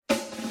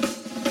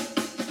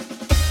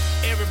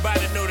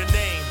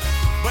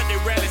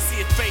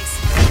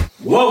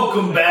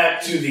Welcome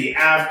back to the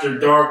After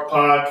Dark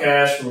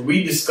podcast, where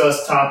we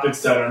discuss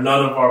topics that are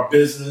none of our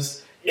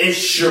business.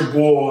 It's your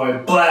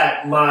boy,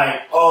 Black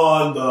Mike,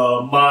 on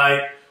the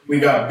mic. We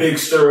got Big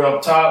Stir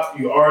up top.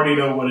 You already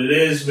know what it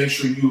is. Make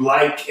sure you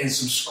like and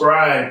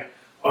subscribe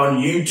on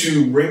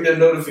YouTube. Ring the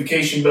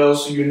notification bell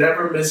so you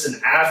never miss an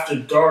After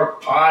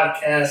Dark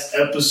podcast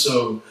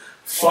episode.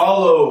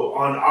 Follow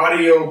on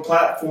audio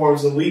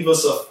platforms and leave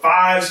us a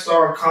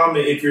 5-star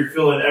comment if you're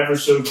feeling ever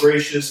so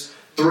gracious.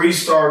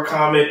 3-star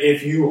comment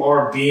if you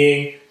are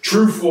being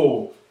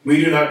truthful.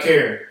 We do not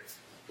care.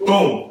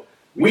 Boom.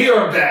 We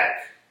are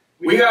back.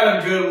 We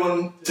got a good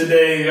one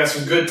today. We got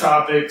some good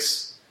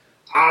topics.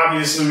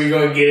 Obviously, we're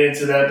going to get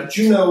into that.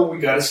 But we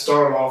got to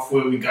start off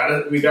with, we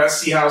got to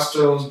see how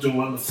Sterling's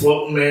doing. The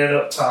floating man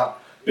up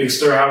top. Big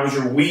Stir, how was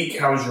your week?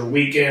 How was your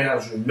weekend? How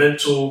was your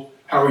mental?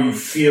 How are you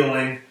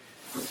feeling?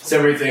 Is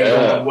everything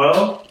going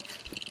well?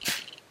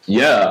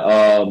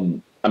 Yeah.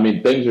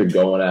 Things are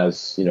going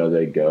as,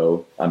 they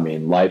go.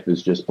 Life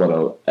is just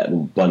but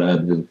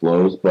ebbs and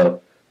flows.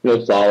 But,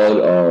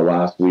 solid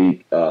last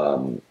week. I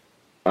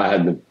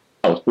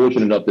was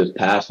fortunate enough this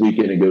past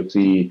weekend to go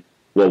see,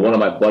 one of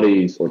my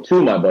buddies, or two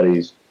of my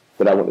buddies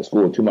that I went to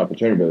school with, two of my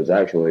fraternity brothers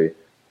actually,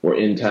 were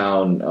in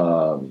town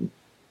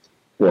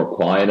for a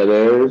client of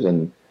theirs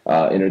and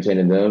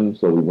entertaining them.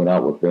 So we went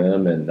out with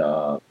them and,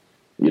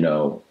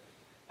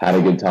 had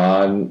a good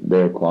time.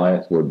 Their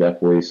clients were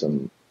definitely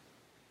some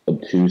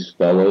obtuse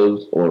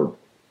fellows or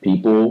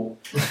people.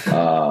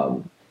 I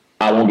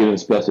won't get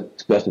into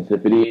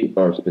specificity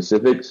or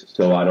specifics,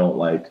 so I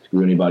don't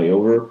screw anybody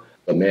over.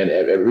 But man,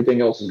 everything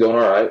else is going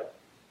all right.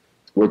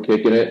 We're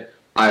kicking it.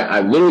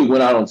 I literally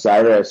went out on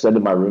Saturday. I said to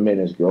my roommate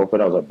and his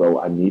girlfriend, I was like, bro,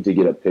 I need to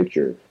get a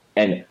picture.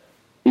 And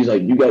he's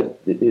like, you always.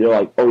 Did you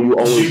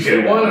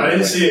get one? I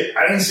didn't see it.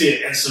 I didn't see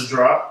it Insta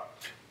drop.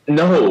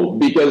 No,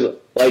 because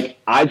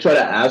I try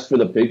to ask for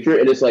the picture,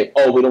 and it's like,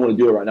 oh, we don't want to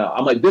do it right now.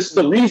 I'm like, this is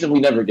the reason we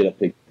never get a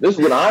picture. This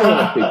is when I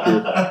want a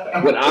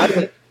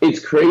picture.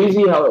 It's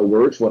crazy how it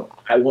works. When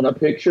I want a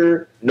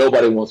picture,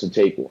 nobody wants to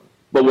take one.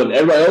 But when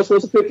everybody else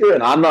wants a picture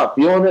and I'm not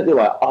feeling it, they're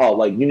like,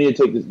 oh, you need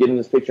to get in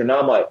this picture now.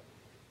 I'm like,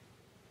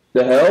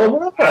 the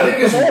hell? I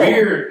think it's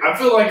weird. I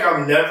feel like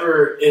I'm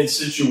never in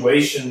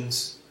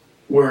situations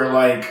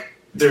where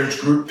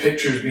there's group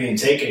pictures being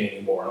taken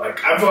anymore.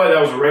 I feel like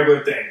that was a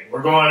regular thing.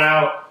 We're going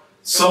out.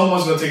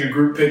 Someone's going to take a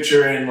group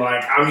picture, and,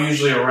 I'm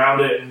usually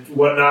around it and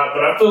whatnot,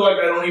 but I feel like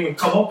that don't even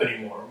come up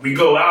anymore. We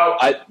go out,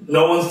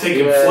 no one's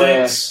taking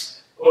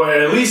flicks, or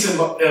at least in,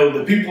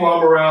 the people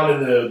I'm around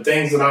and the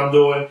things that I'm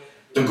doing,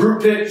 the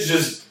group pic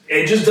just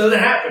doesn't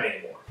happen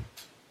anymore.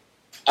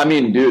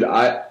 Dude,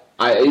 I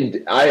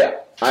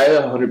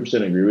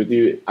 100% agree with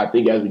you. I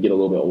think as we get a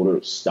little bit older,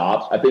 it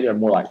stops. I think they're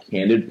more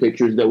candid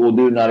pictures that we'll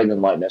do, not even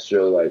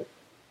necessarily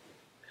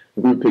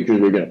group pictures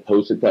we're going to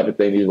post it type of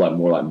thing. These are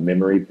more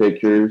memory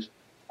pictures.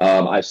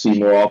 I see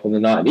more often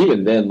than not. And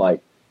even then, I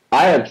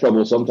have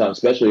trouble sometimes,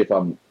 especially if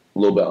I'm a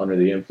little bit under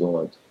the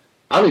influence.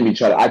 I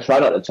try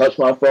not to touch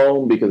my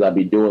phone because I'd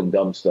be doing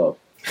dumb stuff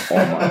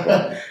on my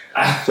phone.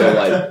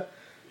 So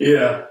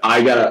yeah,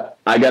 I gotta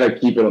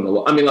keep it on the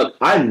low.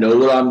 I know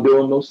what I'm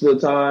doing most of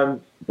the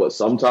time, but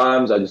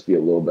sometimes I just be a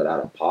little bit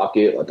out of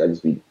pocket. I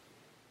just be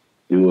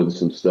doing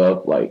some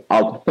stuff.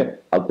 I'll tell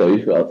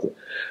you something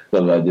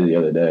I did the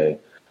other day.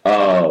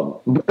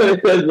 But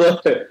that's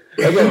what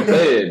I'm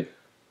saying.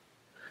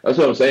 That's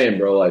what I'm saying,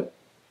 bro.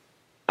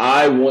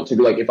 I want to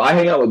be if I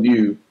hang out with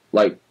you,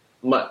 even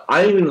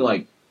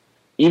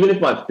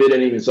if my fit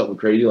ain't even something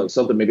crazy,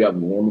 something maybe I've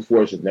worn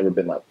before, it's just never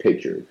been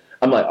pictured.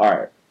 I'm all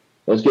right,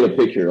 let's get a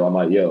picture. I'm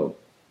yo,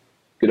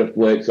 get a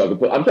flick so I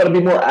can I'm trying to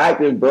be more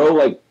active, bro.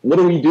 What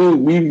do?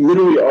 We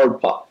literally are.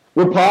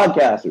 We're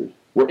podcasters.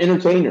 We're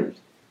entertainers.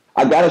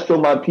 I gotta show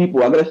my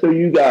people. I gotta show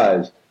you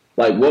guys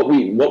what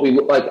we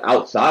look like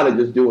outside of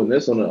just doing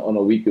this on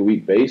a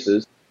week-to-week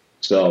basis.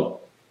 So,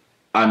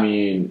 that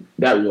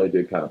really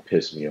did kind of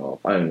piss me off.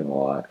 I ain't gonna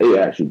lie. It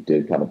actually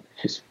did kind of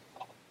piss me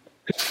off.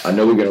 I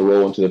know we're gonna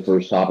roll into the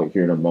first topic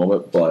here in a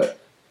moment, but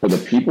for the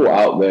people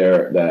out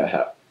there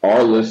that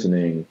are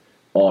listening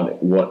on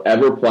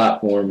whatever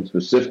platform,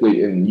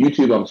 specifically in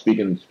YouTube, I'm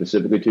speaking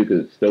specifically to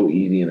because it's so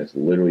easy and it's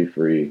literally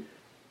free.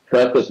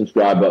 Press the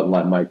subscribe button,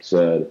 like Mike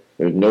said.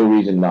 There's no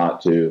reason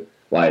not to.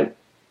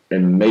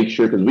 And make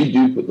sure, because we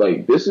do put,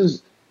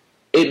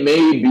 it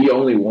may be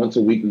only once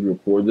a week we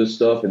record this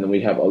stuff, and then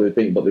we have other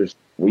things, but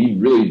we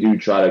really do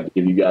try to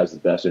give you guys the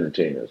best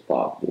entertainment as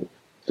possible.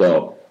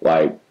 So,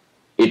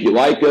 if you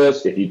like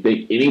us, if you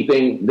think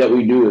anything that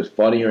we do is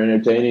funny or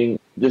entertaining,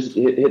 just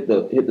hit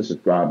the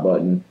subscribe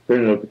button,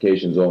 turn the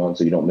notifications on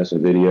so you don't miss a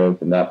video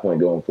from that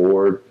point going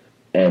forward,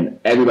 and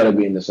everybody will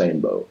be in the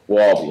same boat.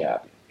 We'll all be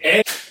happy.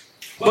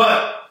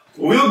 But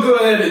we'll go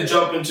ahead and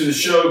jump into the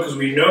show because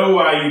we know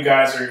why you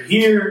guys are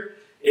here.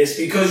 It's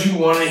because you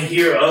want to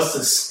hear us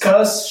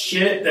discuss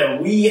shit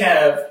that we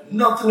have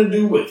nothing to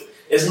do with.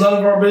 It's none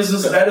of our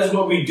business. That is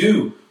what we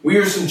do. We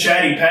are some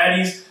chatty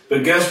patties,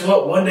 but guess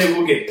what? One day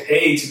we'll get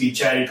paid to be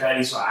chatty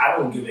patties, so I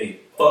don't give a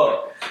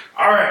fuck.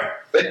 All right.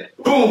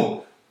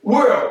 Boom.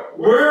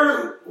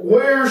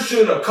 Where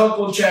should a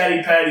couple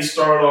chatty patties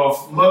start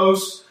off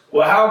most.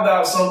 Well, how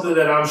about something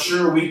that I'm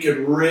sure we could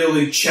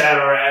really chat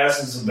our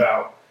asses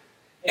about?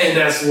 And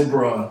that's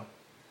LeBron.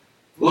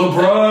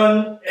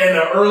 LeBron in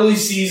the early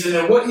season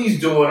and what he's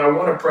doing, I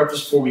want to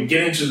preface before we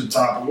get into the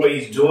topic, what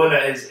he's doing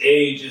at his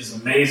age is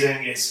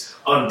amazing. It's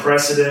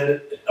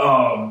unprecedented.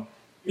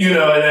 You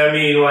know, and I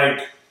mean,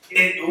 like,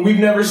 we've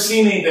never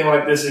seen anything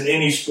like this in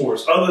any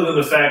sports, other than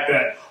the fact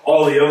that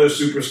all the other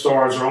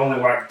superstars are only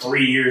like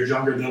 3 years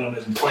younger than him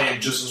and playing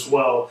just as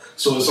well.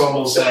 So it's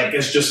almost like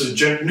it's just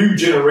a new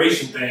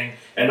generation thing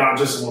and not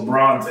just a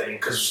LeBron thing.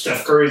 Because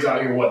Steph Curry's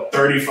out here,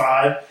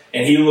 35?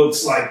 And he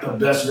looks like the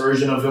best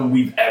version of him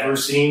we've ever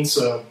seen.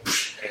 So,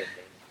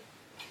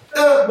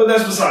 but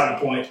that's beside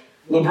the point.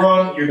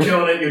 LeBron, you're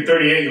killing it. You're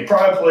 38. You're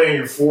probably playing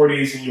your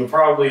 40s, and you'll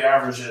probably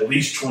average at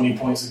least 20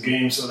 points a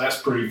game. So that's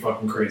pretty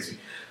fucking crazy.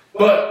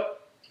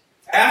 But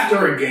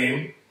after a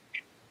game,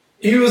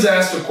 he was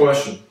asked a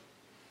question,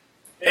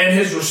 and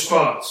his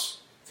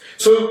response.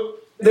 So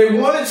they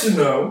wanted to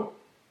know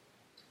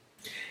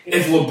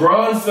if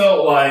LeBron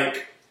felt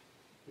like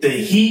the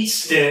Heat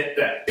stint,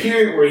 that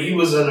period where he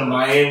was in the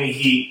Miami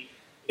Heat,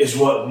 is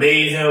what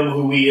made him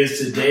who he is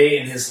today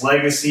and his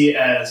legacy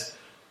as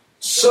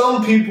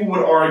some people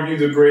would argue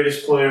the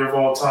greatest player of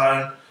all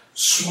time.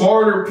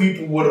 Smarter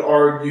people would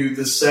argue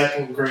the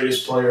second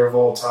greatest player of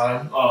all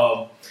time.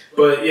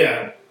 But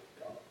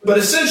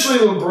essentially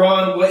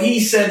LeBron, what he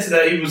said to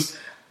that,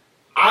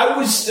 I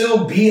would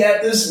still be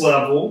at this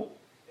level,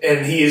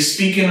 and he is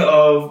speaking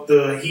of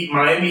the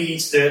Miami Heat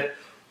stint.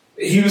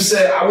 He was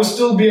saying, I would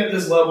still be at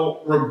this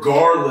level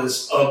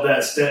regardless of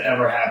that stint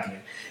ever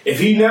happening. If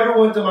he never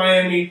went to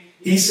Miami,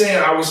 he's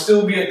saying I would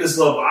still be at this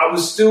level. I would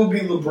still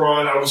be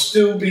LeBron. I would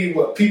still be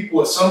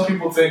what some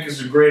people think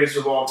is the greatest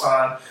of all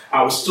time.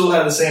 I would still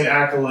have the same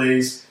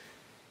accolades.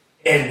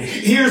 And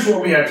here's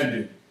what we have to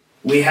do.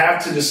 We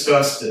have to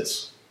discuss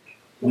this.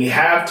 We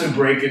have to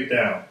break it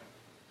down.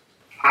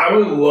 I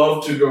would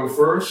love to go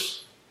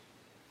first,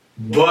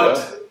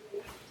 but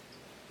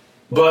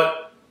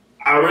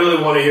I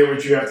really want to hear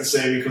what you have to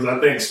say because I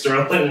think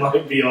Sterling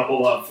might be a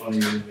whole lot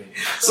funnier than me.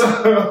 So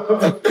I'm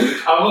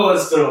going to let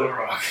Sterling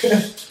rock.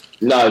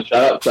 No,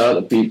 shout out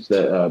to peeps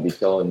that be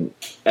telling,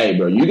 hey,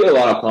 bro, you get a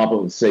lot of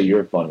compliments to say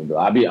you're funny, bro.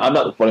 I'm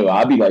not the funny one.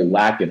 I'd be like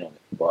lacking on it.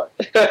 But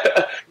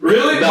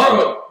really, no.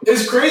 Bro,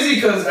 it's crazy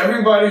because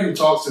everybody who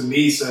talks to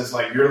me says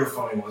like you're the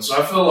funny one. So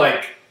I feel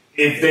like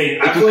I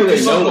feel like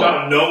there's something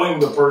about knowing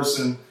the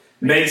person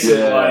makes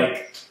it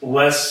like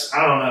less.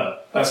 I don't know.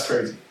 That's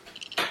crazy.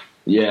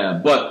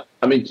 Yeah, but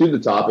I mean, to the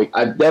topic,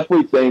 I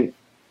definitely think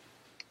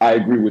I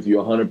agree with you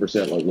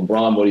 100%. Like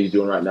LeBron, what he's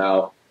doing right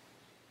now,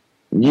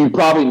 you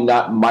probably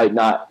might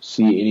not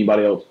see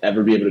anybody else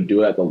ever be able to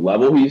do it at the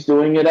level he's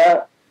doing it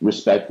at,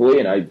 respectfully,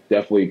 and I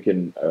definitely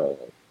can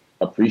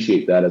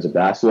appreciate that as a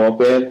basketball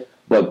fan.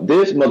 But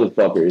this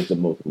motherfucker is the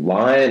most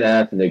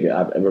lying-ass nigga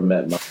I've ever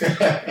met in my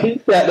life.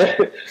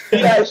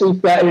 He actually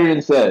sat here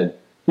and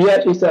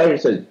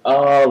said,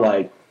 oh,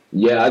 like,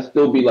 yeah, I'd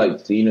still be, like,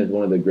 seen as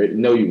one of the great.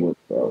 No, you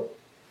wouldn't, bro.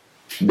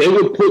 They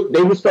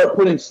would start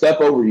putting Steph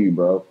over you,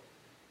 bro.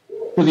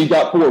 Because he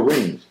got 4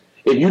 rings.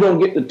 If you don't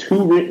get the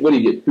 2 rings, what do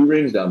you get? 2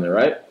 rings down there,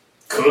 right?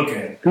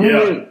 Cooking. 2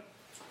 rings.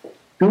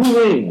 2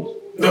 rings.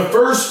 The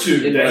first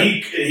 2, that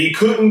he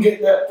couldn't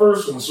get that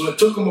first one, so it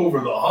took him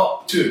over the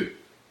hump, too.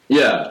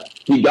 Yeah.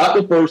 He got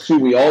the first 2.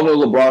 We all know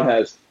LeBron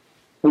has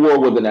 4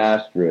 with an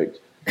asterisk.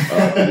 We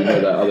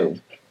know that other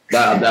one.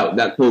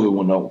 That COVID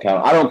one don't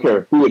count. I don't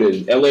care who it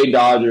is. LA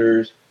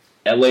Dodgers,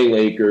 LA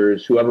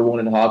Lakers, whoever won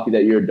in hockey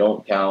that year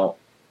don't count.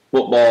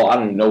 Football, I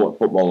don't even know what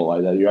football was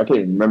like that year. I can't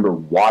even remember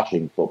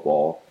watching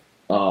football.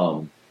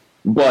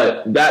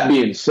 But that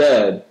being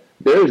said,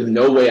 there is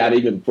no way I'd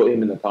even put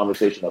him in the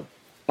conversation of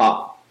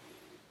top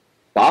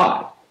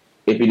 5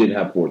 if he didn't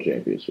have 4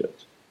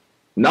 championships.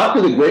 Not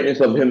to the greatness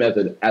of him as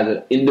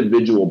an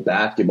individual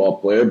basketball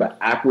player, but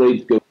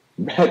accolades go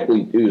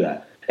directly to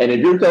that. And if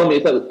you're telling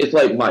me it's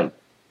like Mike,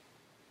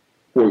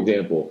 for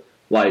example,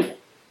 like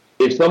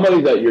if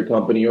somebody's at your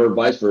company or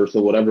vice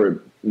versa, whatever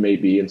it may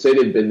be, and say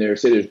they've been there,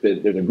 say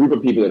there's a group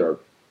of people that are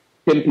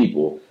 10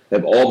 people,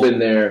 have all been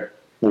there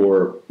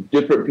for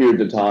different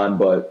periods of time,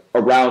 but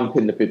around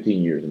 10 to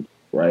 15 years,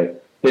 right?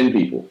 10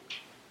 people.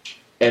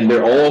 And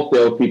they're all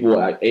salespeople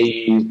at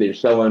AEs, they're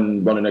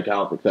selling, running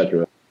accounts,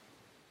 etc.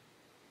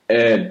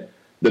 And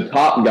the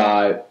top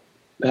guy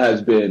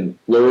has been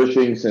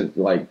flourishing since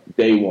like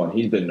day one.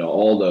 He's been to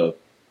all the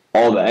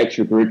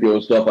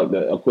extracurricular stuff, like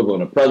the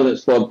equivalent of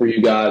President's Club for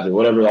you guys, or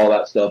whatever all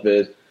that stuff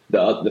is.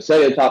 The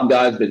second top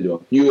guy's been to a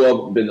few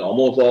of them, been to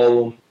almost all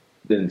of them,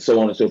 then so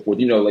on and so forth.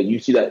 You know, like you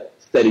see that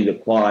steady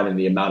decline in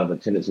the amount of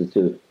attendances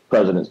to the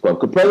President's Club.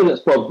 Because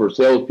President's Club for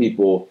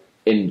salespeople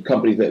in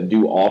companies that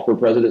do offer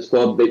President's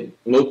Club,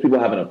 most people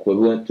have an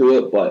equivalent to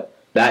it, but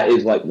that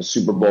is like the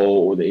Super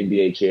Bowl or the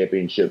NBA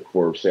championship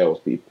for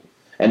salespeople.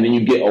 And then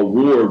you get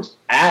awards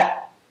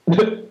at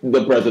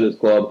the President's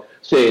Club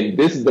saying,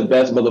 this is the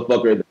best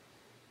motherfucker.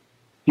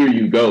 Here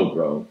you go,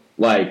 bro.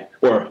 Like,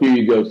 or here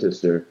you go,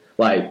 sister.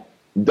 Like,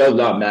 does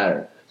not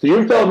matter. So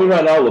you're telling me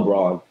right now,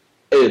 LeBron,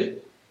 if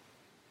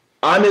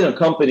I'm in a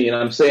company and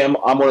I'm saying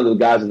I'm one of the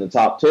guys in the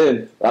top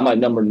 10, but I'm like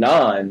number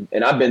 9,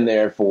 and I've been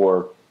there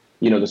for,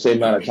 the same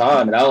amount of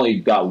time, and I only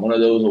got one of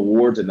those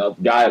awards, and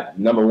the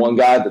number one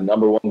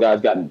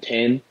guy's gotten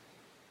 10.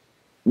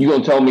 You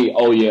gonna tell me,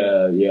 oh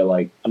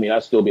yeah,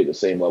 I'd still be at the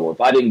same level.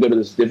 If I didn't go to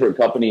this different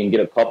company and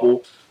get a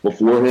couple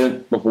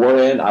beforehand,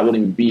 I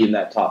wouldn't even be in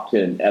that top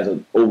 10 as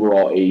an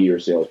overall AE or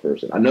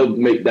salesperson. I know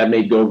that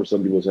may go over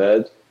some people's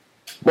heads,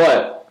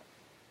 but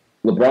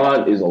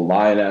LeBron is a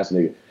lying-ass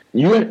nigga.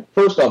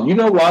 First off, you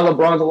know why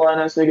LeBron's a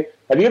lying-ass nigga?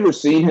 Have you ever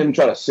seen him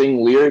try to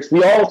sing lyrics?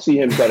 We all see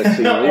him try to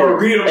sing lyrics. Or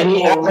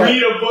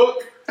read a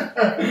book.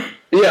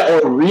 Yeah,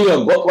 or read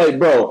a book. Like,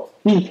 bro,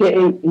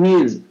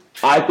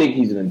 I think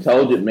he's an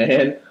intelligent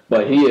man,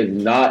 but he is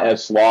not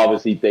as suave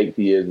as he thinks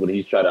he is when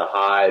he's trying to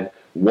hide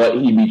what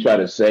he be trying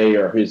to say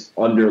or his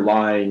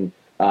underlying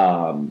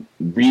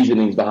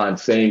reasonings behind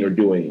saying or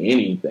doing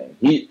anything.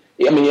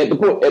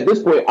 At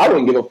this point, I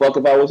wouldn't give a fuck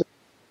if I was.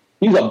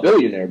 He's a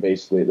billionaire,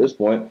 basically, at this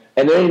point,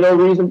 and there ain't no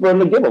reason for him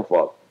to give a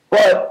fuck.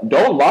 But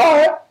don't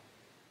lie.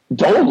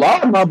 Don't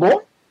lie, my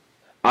boy.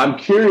 I'm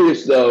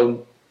curious,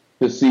 though,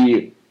 to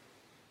think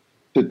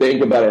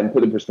about it and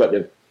put in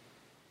perspective.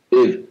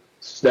 If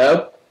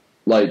Steph,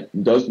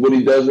 does what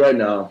he does right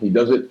now, he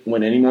doesn't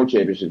win any more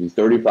championships. He's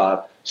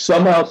 35.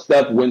 Somehow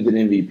Steph wins an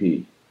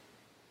MVP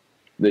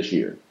this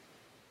year.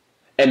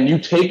 And you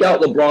take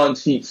out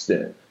LeBron's Heat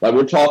stint.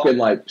 We're talking,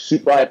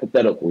 super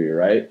hypothetical here,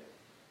 right?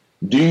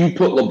 Do you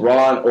put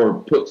LeBron or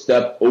put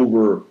Steph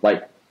over,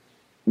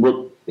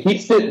 Heat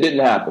stint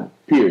didn't happen,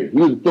 period. He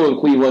was still in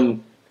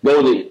Cleveland,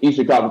 go to the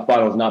Eastern Conference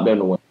Finals, not better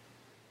to win.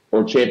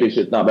 Or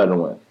championships, not better to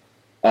win.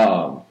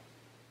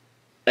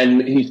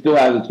 And he still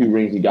has the 2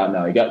 rings he got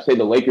now. He got, say,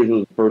 the Lakers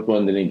was the first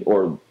one, then he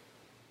would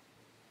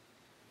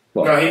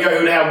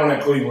have one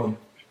at Cleveland.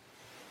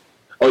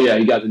 Oh yeah,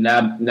 he got the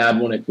NAB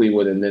one at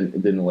Cleveland, and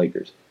then the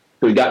Lakers.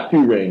 So he got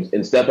 2 rings,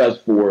 and Steph has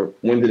 4.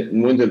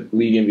 Wins a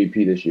league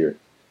MVP this year.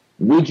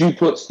 Would you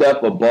put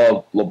Steph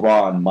above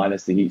LeBron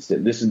minus the Heat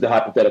stint? This is the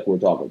hypothetical we're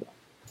talking about.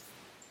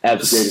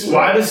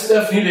 Why does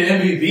Steph need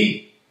an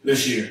MVP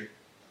this year?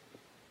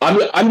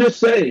 I'm just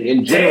saying,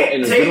 in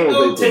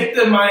general. Take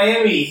the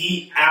Miami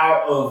Heat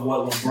out of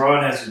what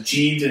LeBron has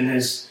achieved in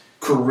his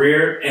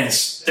career, and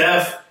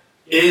Steph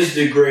is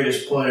the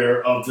greatest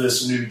player of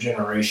this new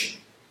generation.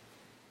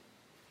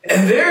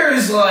 And there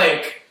is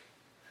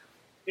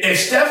if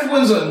Steph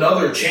wins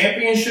another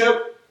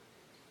championship,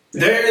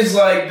 there is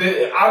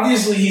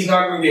obviously he's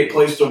not going to get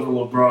placed over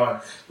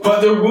LeBron, but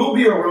there will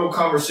be a real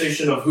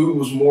conversation of who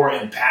was more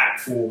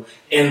impactful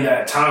in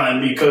that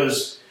time,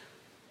 because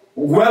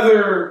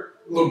whether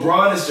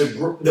LeBron is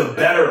the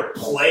better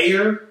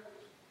player,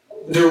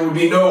 there would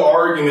be no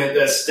argument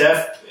that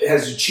Steph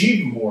has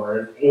achieved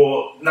more.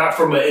 Well, not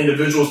from an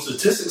individual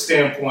statistic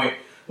standpoint,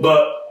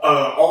 but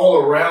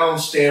all-around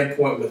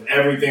standpoint with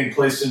everything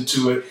placed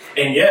into it.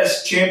 And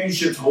yes,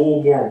 championships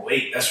hold more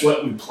weight. That's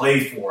what we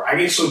play for. I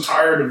get so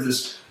tired of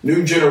this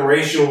new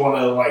generation want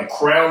to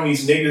crown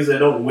these niggas that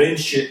don't win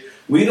shit.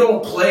 We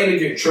don't play to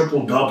get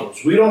triple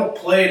doubles. We don't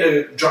play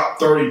to drop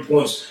 30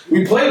 points.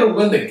 We play to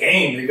win the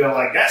game. They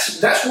go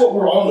that's what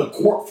we're on the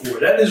court for.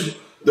 That is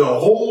the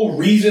whole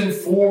reason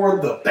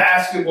for the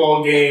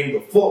basketball game,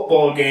 the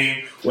football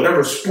game,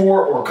 whatever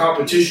sport or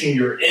competition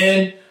you're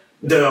in.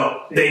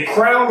 They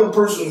crown the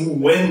person who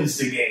wins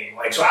the game.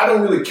 So I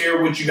don't really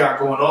care what you got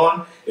going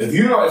on. If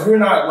you don't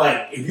know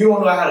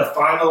how to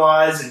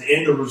finalize and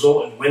end the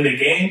result and win the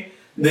game,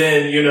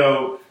 then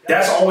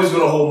that's always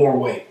going to hold more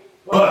weight.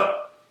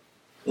 But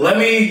let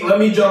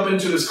me jump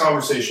into this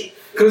conversation,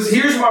 because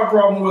here's my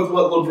problem with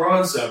what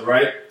LeBron said.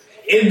 Right?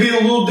 It'd be a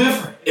little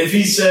different if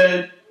he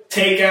said,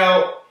 "Take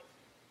out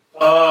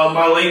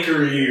my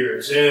Laker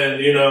years,"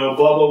 and blah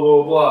blah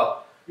blah blah,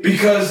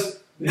 because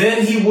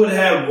then he would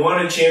have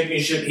won a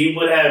championship. He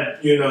would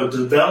have,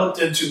 developed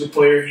into the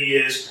player he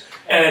is.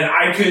 And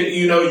I could,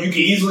 you could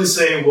easily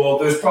say, well,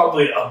 there's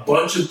probably a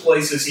bunch of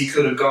places he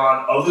could have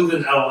gone other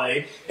than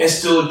LA and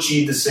still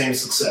achieved the same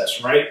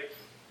success, right?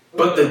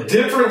 But the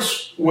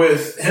difference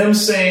with him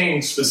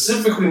saying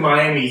specifically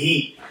Miami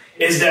Heat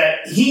is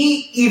that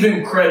he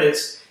even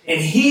credits,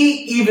 and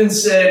he even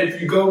said,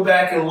 if you go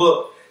back and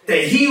look,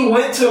 that he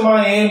went to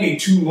Miami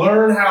to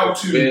learn how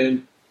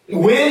to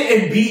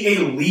win and be a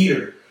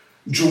leader.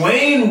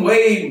 Dwayne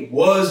Wade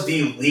was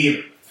the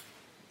leader.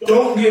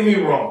 Don't get me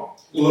wrong.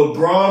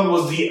 LeBron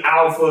was the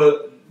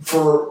alpha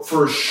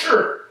for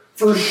sure.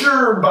 For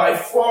sure, by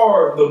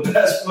far the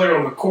best player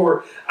on the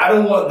court. I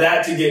don't want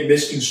that to get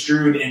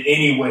misconstrued in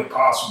any way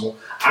possible.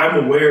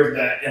 I'm aware of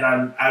that, and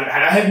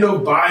I have no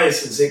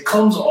biases. It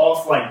comes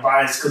off like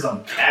bias because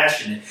I'm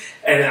passionate,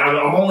 and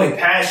I'm only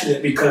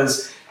passionate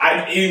because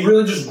it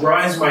really just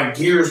grinds my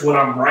gears when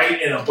I'm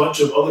right and a bunch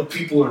of other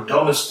people are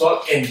dumb as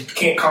fuck and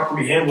can't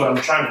comprehend what I'm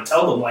trying to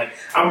tell them.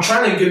 I'm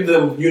trying to give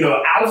them,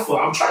 alpha.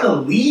 I'm trying to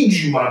lead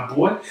you, my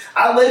boy.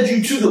 I led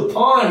you to the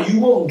pond.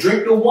 You won't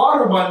drink the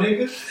water, my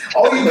nigga.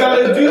 All you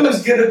gotta do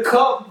is get a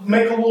cup,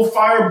 make a little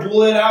fire,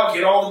 boil it out,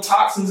 get all the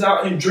toxins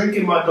out, and drink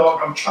it, my dog.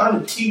 I'm trying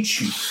to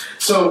teach you.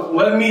 So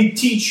let me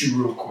teach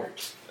you real quick.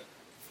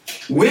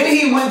 When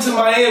he went to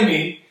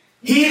Miami,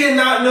 he did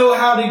not know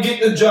how to get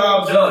the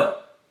job done.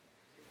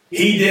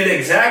 He did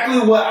exactly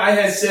what I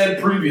had said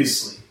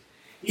previously.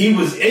 He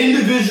was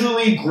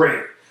individually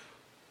great.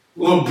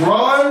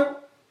 LeBron,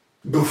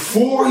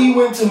 before he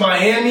went to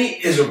Miami,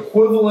 is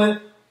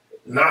equivalent,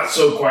 not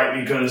so quite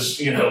because,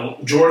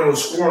 Jordan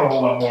was scoring a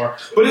whole lot more,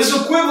 but it's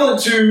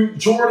equivalent to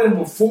Jordan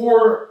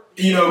before,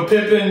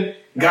 Pippen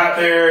got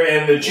there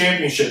and the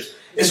championships.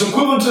 It's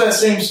equivalent to that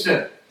same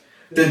stint.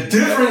 The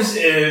difference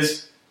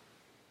is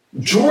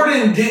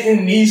Jordan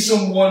didn't need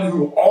someone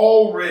who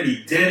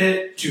already did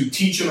it to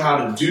teach him how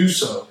to do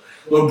so.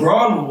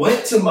 LeBron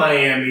went to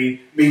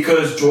Miami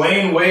because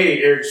Dwayne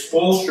Wade, Eric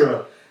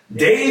Spoelstra,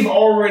 they've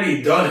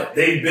already done it.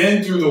 They've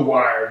been through the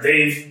wire. And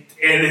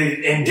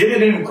did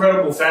it in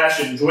incredible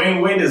fashion.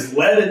 Dwayne Wade has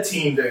led a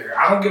team there.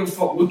 I don't give a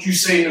fuck what you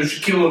say to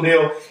Shaquille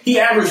O'Neal. He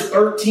averaged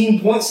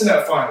 13 points in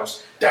that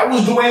finals. That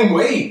was Dwayne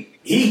Wade.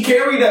 He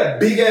carried that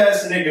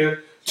big-ass nigga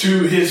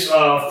to his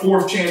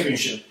fourth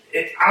championship.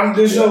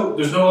 There's no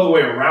other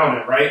way around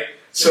it, right?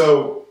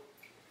 So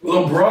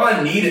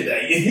LeBron needed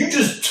that. If you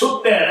just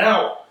took that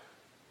out,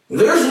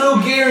 there's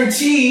no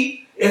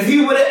guarantee if he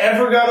would have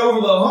ever got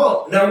over the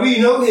hump. Now, we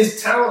know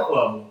his talent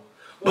level,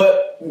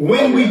 but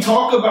when we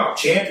talk about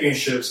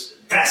championships,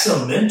 that's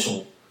a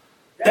mental.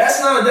 That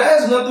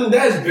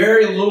has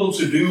very little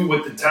to do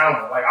with the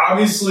talent. Like,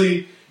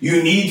 obviously,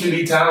 you need to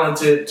be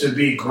talented to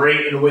be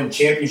great and win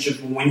championships.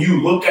 But when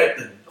you look at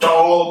the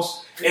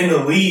dogs in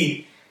the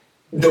league,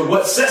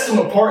 what sets them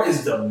apart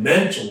is the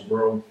mental,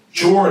 bro.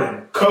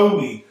 Jordan,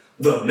 Kobe,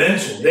 the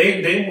mental.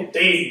 They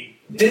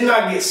did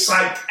not get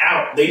psyched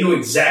out. They knew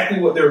exactly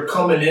what they were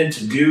coming in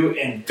to do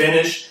and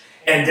finish.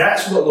 And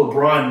that's what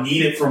LeBron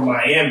needed from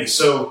Miami.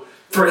 So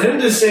for him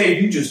to say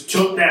if you just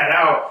took that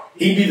out,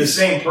 he'd be the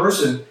same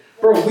person.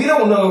 Bro, we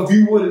don't know if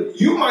you would.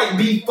 You might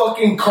be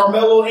fucking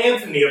Carmelo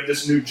Anthony of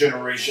this new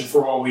generation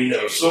for all we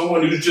know.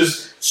 Someone who's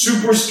just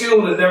super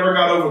skilled and never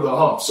got over the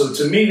hump. So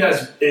to me,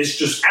 it's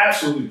just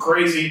absolutely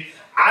crazy.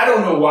 I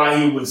don't know why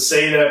he would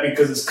say that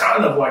because it's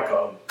kind of like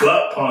a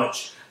gut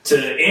punch to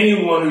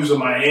anyone who's a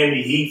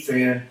Miami Heat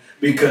fan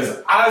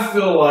because I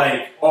feel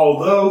like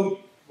although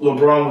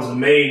LeBron was a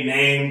made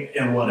name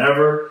and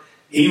whatever,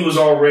 he was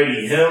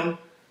already him.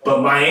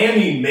 But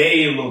Miami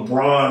made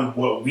LeBron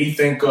what we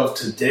think of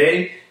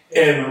today.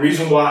 And the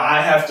reason why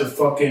I have to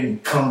fucking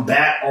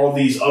combat all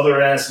these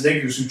other ass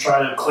niggas who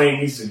try to claim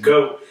he's the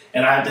GOAT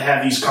and I have to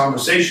have these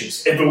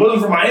conversations. If it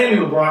wasn't for Miami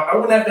LeBron, I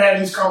wouldn't have to have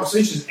these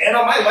conversations. And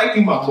I might like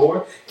you, my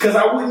boy, because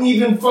I wouldn't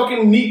even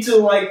fucking need to,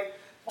 like,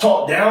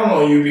 talk down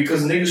on you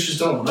because niggas just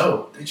don't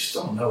know. They just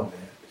don't know, man.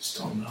 They just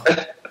don't know.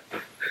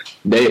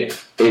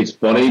 It's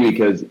funny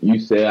because you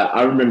say,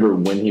 I remember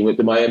when he went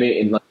to Miami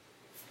and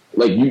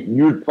like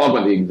you were talking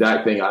about the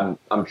exact thing.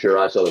 I'm sure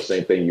I saw the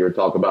same thing you were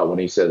talking about when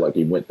he said like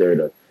he went there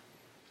to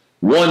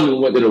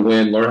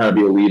win, learn how to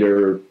be a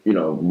leader,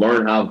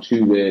 learn how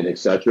to win,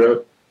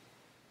 etc.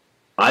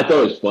 I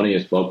thought it was funny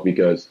as fuck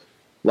because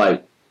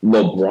like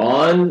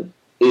LeBron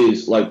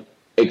is like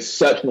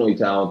exceptionally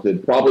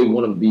talented, probably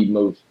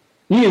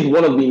he is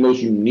one of the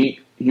most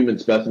unique human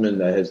specimens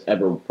that has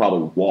ever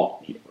probably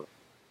walked here.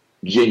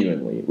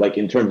 Genuinely, like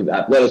in terms of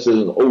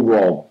athleticism,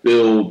 overall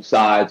build,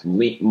 size,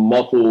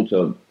 muscle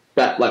to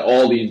fat, like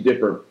all these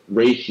different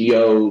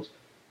ratios.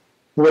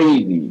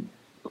 Crazy.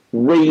 He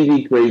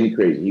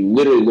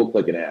literally looked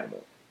like an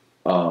animal.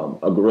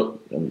 A gorilla.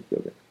 I'm just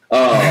joking.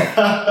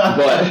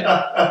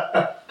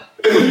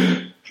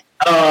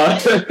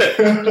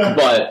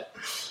 But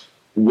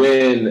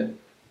when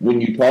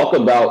you talk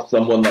about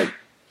someone like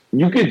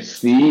you could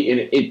see,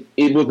 and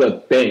it was a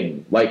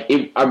thing. Like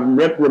I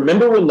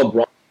remember when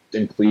LeBron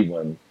in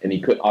Cleveland, and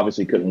he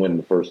obviously couldn't win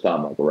the first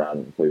time like around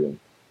in Cleveland.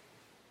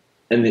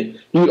 And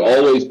he'd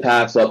always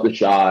pass up the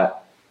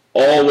shot,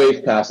 always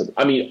pass it.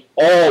 I mean,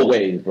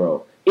 always,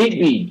 bro. It'd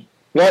be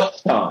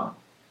clutch time.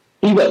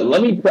 He'd like,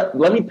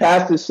 let me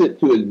pass this shit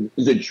to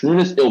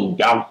Zydrunas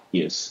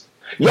Ilgauskas.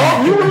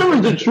 Y'all, you remember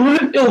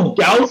Zydrunas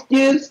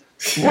Ilgauskas?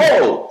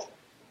 Bro,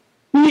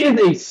 he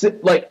is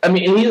and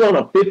he's on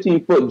a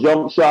 15-foot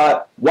jump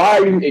shot. Why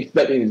are you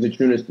expecting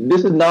Zydrunas?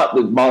 This is not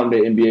the modern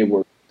day NBA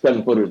where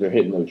 7-footers are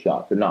hitting those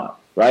shots. They're not,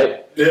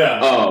 right?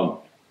 Yeah.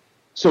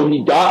 So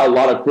he got a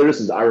lot of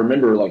criticism. I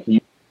remember, like,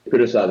 he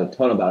criticized a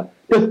ton about it.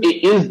 Because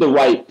it is the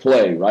right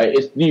play, right?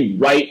 It's the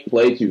right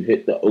play to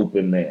hit the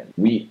open man.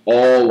 We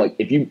all, like,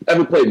 if you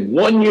ever played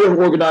 1 year of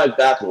organized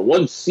basketball,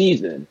 1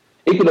 season,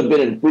 it could have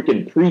been in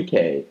freaking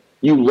pre-K.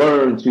 You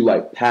learn to,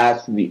 like,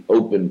 pass to the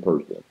open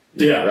person.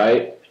 Yeah.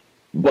 Right?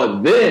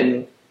 But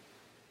then,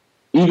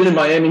 even in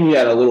Miami, he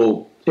had a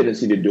little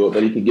tendency to do it,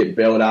 but he could get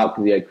bailed out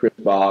because he had Chris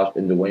Bosh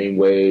and Dwayne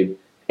Wade,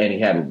 and he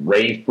had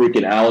Ray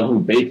freaking Allen, who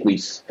basically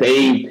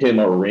saved him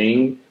a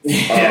ring.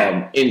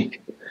 Yeah. In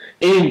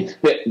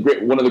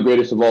one of the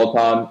greatest of all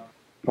time,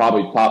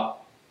 probably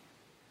top.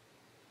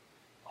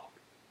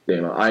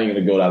 Damn, I ain't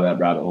gonna go down that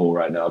rabbit hole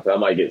right now because I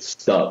might get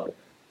stuck.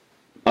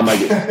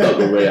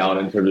 With Ray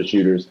Allen in terms of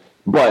shooters,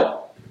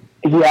 but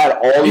he had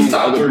all these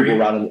other people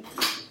around him.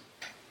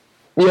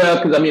 Yeah,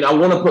 because I mean, I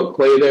want to put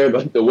Clay there,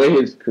 but the way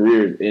his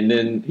career, and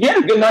then he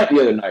had a good night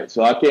the other night,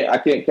 so I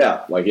can't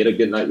cap. Like, he had a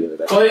good night the other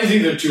night. Clay's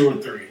either 2 or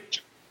 3.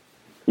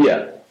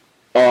 Yeah.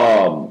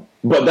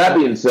 But that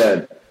being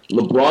said,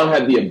 LeBron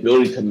had the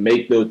ability to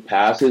make those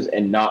passes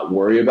and not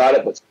worry about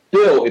it. But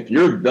still, if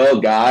you're the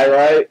guy,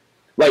 right?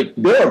 Like,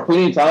 there are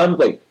plenty of times,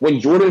 like,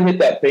 when Jordan hit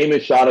that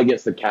famous shot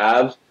against the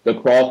Cavs, the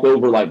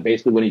crossover, like,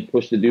 basically when he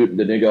pushed the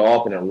nigga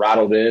off and it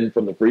rattled in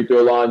from the free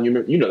throw line,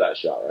 you know that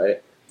shot,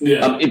 right?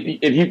 Yeah.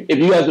 If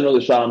you guys know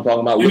the shot I'm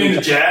talking about. You mean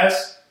the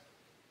Jazz?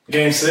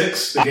 Game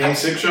 6? The Game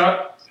 6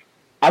 shot?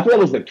 I thought it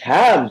was the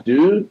Cavs,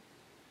 dude.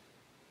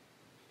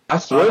 I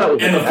swear that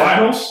was in the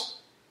finals?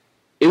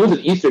 It was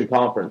an Eastern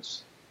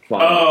Conference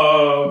final.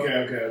 Oh,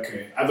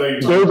 okay. I thought you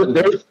were talking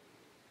about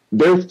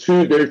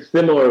there's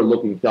similar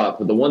looking shots,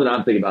 but the one that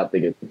I'm thinking about, I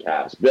think it's the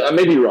Cavs. But I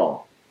may be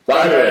wrong.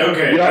 But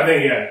okay. I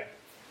think, yeah.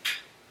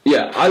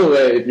 Yeah, either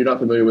way, if you're not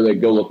familiar with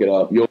it, go look it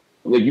up. You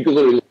can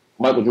literally look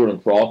Michael Jordan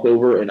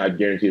crossover, and I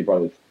guarantee it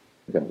probably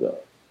comes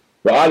up.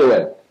 But either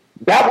way,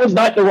 that was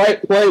not the right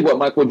play, what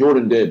Michael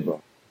Jordan did,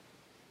 bro.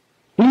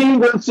 He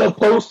was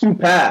supposed to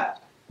pass.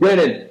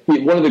 Granted,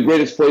 one of the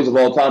greatest plays of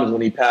all time is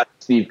when he passed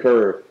Steve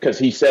Kerr, because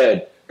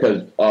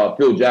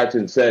Phil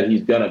Jackson said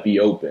he's going to be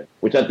open,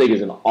 which I think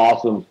is an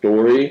awesome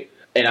story.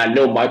 And I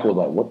know Michael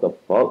was like, what the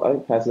fuck? I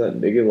didn't pass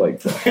that nigga like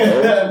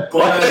that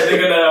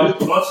nigga that I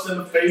punched in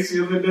the face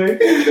the other day.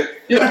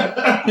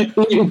 Yeah.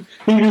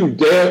 he knew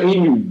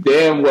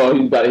damn well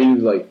he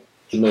was like,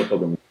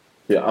 motherfucking,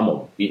 yeah, I'm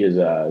gonna beat his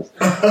ass.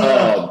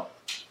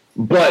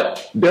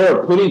 But there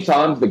are plenty of times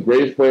some of the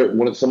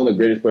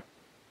greatest players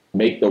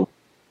make the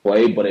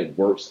play, but it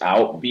works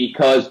out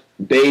because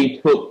they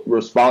took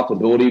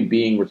responsibility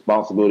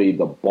of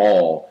the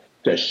ball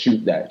to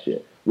shoot that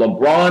shit.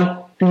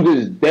 LeBron, to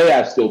this day,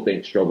 I still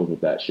think struggles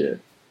with that shit.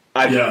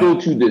 I still,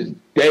 to this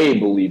day,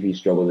 believe he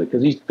struggles with it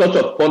because he's such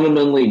a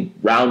fundamentally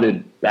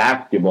rounded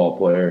basketball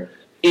player.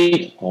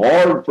 It's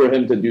hard for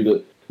him to do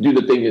the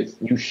thing that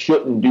you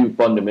shouldn't do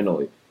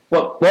fundamentally.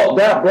 But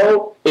that,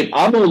 bro, if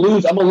I'm gonna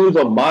lose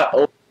on my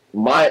own,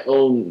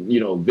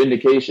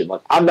 vindication.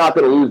 Like, I'm not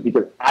gonna lose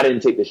because I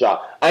didn't take the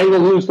shot. I ain't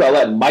gonna lose because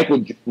I let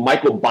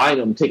Michael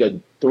Bynum take a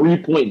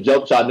 3-point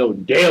jump shot. No,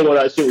 damn well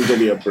that shit was gonna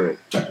be a brick.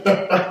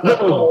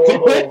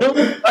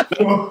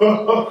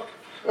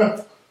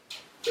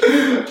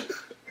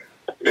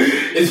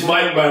 It's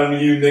Mike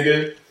Bynum, you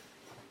nigga.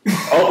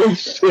 Oh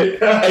shit!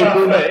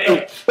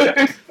 Hey,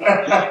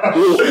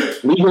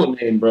 legal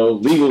name, bro.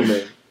 Legal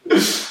name.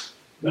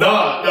 No,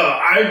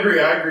 I agree.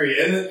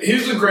 And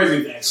here's the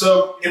crazy thing.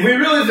 So, if we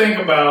really think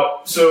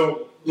about,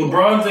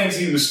 LeBron thinks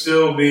he would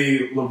still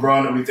be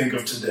LeBron that we think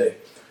of today.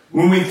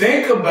 When we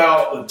think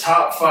about the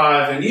top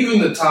 5 and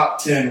even the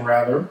top 10,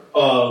 rather,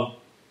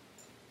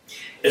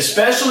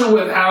 especially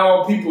with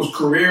how people's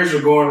careers are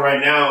going right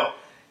now,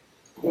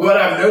 what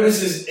I've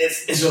noticed is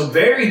it's a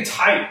very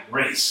tight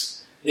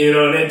race,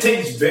 and it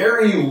takes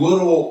very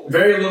little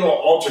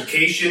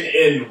altercation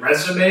in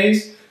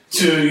resumes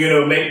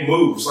to, make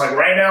moves. Like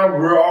right now,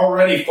 we're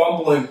already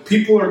fumbling.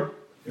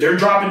 They're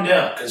dropping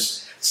down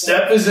because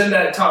Steph is in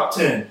that top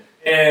 10.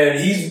 And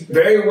he's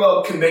very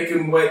well can make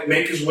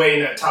his way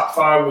in that top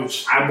 5,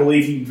 which I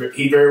believe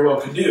he very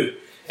well could do.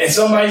 And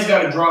somebody's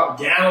got to drop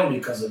down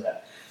because of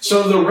that.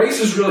 So the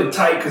race is really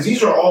tight because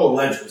these are all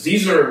legends.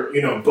 These are,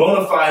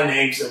 bona fide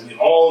names that we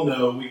all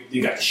know.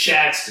 You got the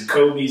Shaqs, the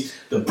Kobes,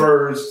 the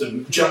Birds,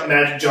 the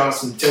Magic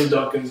Johnson, Tim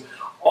Duncans,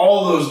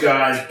 all those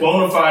guys,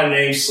 bona fide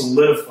names,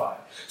 solidified.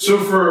 So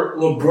for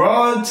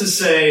LeBron to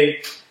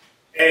say,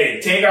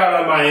 hey, take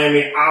out of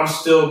Miami, I'm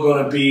still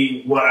going to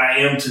be what I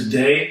am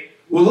today.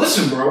 Well,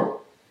 listen, bro,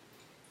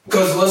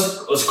 because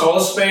let's call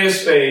a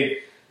spade.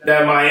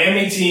 That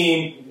Miami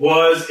team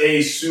was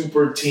a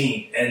super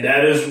team, and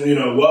that is,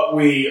 what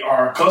we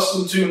are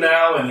accustomed to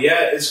now. And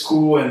yeah, it's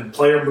cool and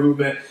player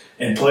movement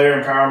and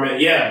player empowerment.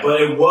 Yeah, but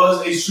it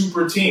was a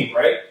super team,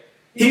 right?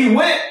 He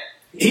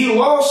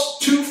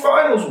lost 2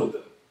 finals with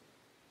them.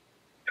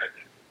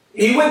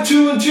 He went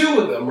 2-2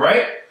 with them,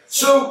 right?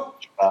 So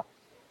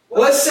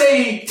let's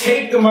say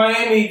take the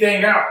Miami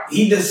thing out.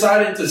 He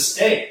decided to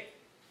stay.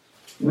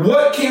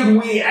 What can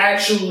we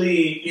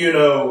actually,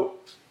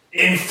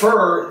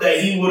 infer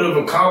that he would have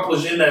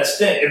accomplished in that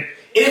stint?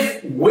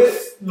 If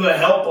with the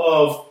help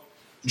of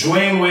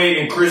Dwayne Wade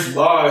and Chris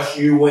Bosh,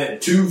 you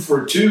went 2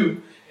 for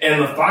 2 in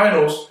the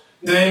finals,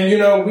 then,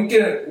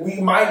 we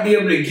might be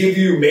able to give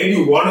you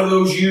maybe one of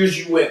those years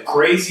you went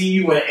crazy,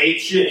 you went ape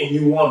shit, and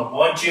you won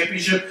 1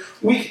 championship.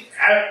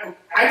 I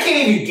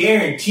can't even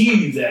guarantee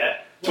you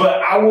that.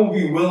 But I will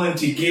be willing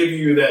to give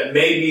you that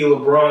maybe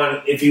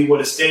LeBron, if he would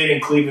have stayed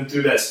in Cleveland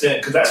through that stint,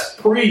 because that's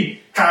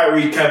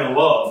pre-Kyrie, Kevin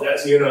Love.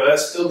 That's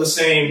that's still the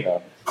same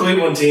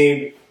Cleveland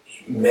team.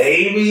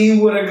 Maybe he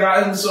would have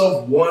got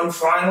himself 1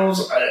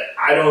 finals.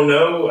 I don't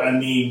know. I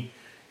mean,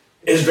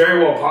 it's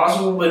very well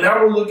possible. But now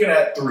we're looking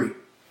at 3.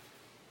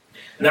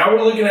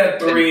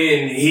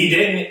 And he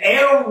didn't.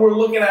 And we're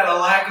looking at a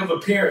lack of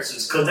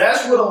appearances, because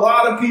that's what a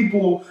lot of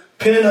people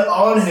pin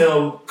on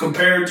him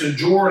compared to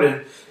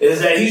Jordan, is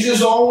that he's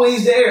just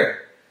always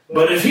there.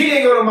 But if he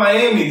didn't go to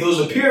Miami, those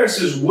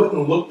appearances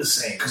wouldn't look the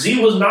same because he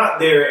was not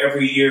there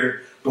every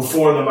year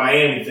before the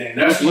Miami thing.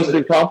 That's what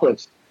the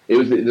conference. It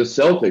was the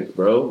Celtics,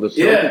 bro. It was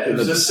the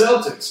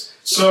Celtics.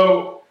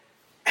 So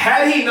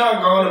had he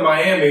not gone to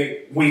Miami,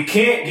 we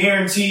can't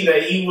guarantee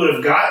that he would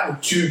have gotten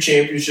 2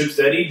 championships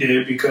that he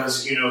did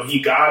because,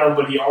 he got them,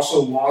 but he also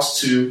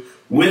lost 2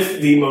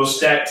 with the most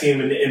stacked team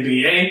in the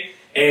NBA.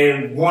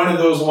 And one of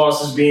those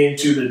losses being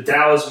to the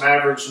Dallas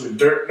Mavericks with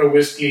Dirk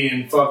Nowitzki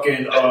and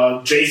fucking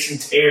Jason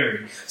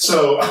Terry.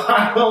 So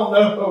I don't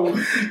know.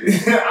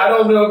 I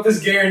don't know if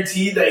it's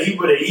guaranteed that he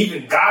would have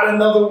even got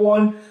another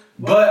one,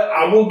 but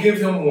I will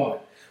give him one.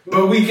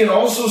 But we can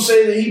also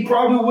say that he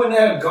probably wouldn't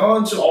have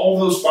gone to all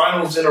those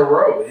finals in a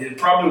row. It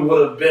probably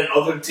would have been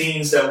other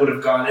teams that would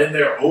have gone in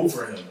there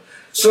over him.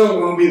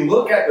 So when we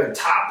look at the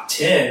top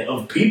 10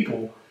 of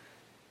people,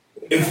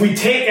 if we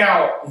take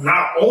out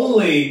not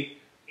only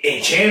a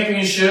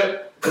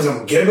championship, because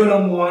I'm giving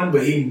him one,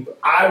 but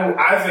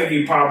I think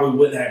he probably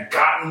wouldn't have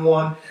gotten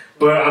one,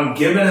 but I'm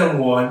giving him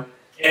one.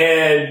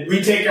 And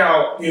we take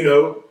out,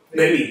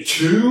 maybe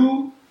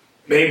 2,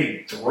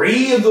 maybe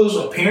 3 of those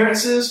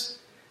appearances.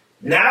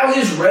 Now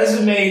his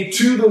resume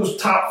to those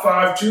top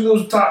 5, to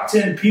those top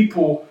 10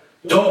 people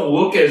don't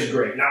look as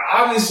great. Now,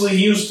 obviously,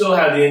 he'll still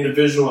have the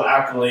individual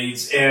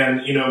accolades, and,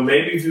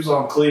 maybe if he was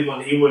on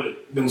Cleveland, he would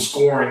have been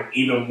scoring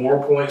even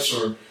more points,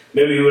 or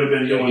maybe he would have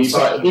been doing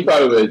something. He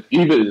probably would. He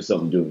would have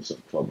doing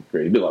something fucking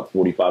crazy. He'd be like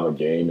 45 a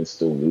game and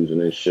still losing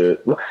his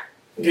shit.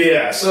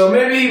 Yeah, so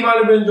maybe he might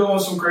have been doing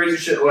some crazy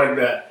shit like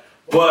that.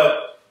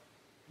 But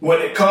when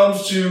it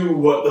comes to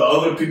what the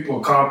other people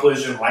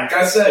accomplish, and like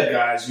I said,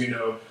 guys,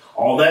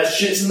 all that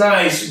shit's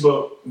nice,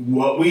 but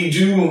what we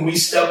do when we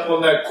step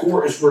on that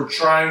court is we're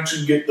trying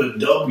to get the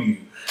W.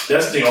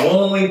 That's the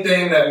only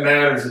thing that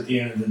matters at the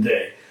end of the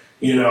day.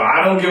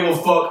 I don't give a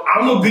fuck.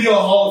 I'm going to be a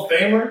Hall of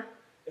Famer.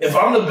 If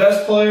I'm the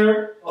best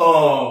player,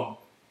 look,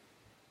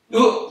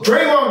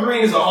 Draymond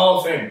Green is a Hall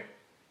of Famer.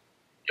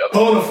 Yep.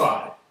 Bona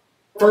fide.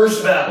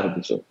 First ballot.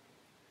 100%.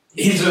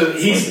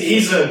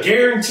 He's a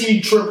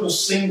guaranteed triple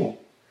single.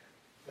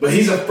 But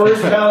he's a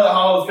first ballot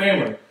Hall of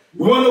Famer.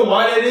 You want to know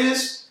why that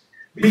is?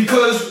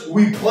 Because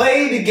we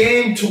play the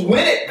game to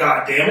win it,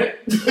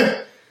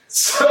 goddammit.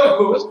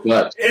 So,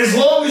 as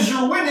long as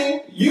you're winning,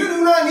 you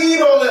do not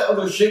need all that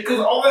other shit, because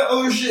all that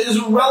other shit is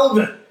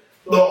irrelevant.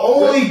 The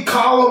only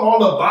column on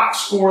the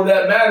box score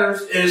that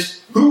matters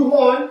is who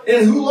won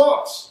and who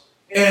lost.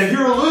 And if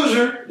you're a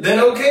loser, then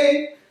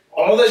okay,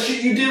 all that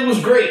shit you did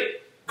was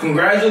great.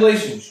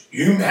 Congratulations.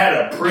 You had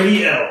a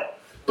pretty L,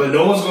 but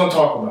no one's going to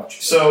talk about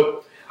you. So,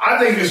 I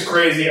think it's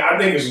crazy. I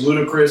think it's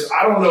ludicrous.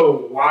 I don't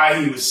know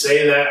why he would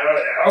say that.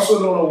 I also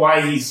don't know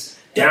why he's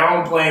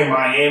downplaying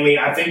Miami.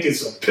 I think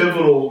it's a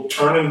pivotal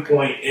turning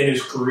point in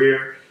his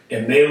career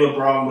and made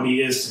LeBron what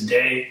he is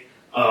today.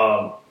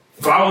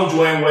 If I was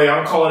Dwayne Wade,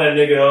 I'm calling that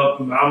nigga up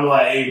and I'm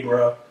like, hey,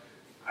 bro,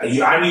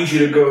 I need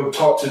you to go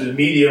talk to the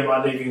media, my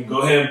nigga, and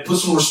go ahead and put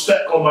some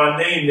respect on my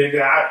name,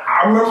 nigga.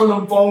 I remember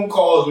them phone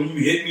calls when you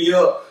hit me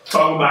up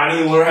talking about I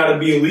need to learn how to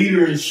be a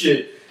leader and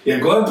shit. Yeah,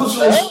 go ahead and put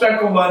some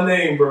respect on my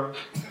name, bro.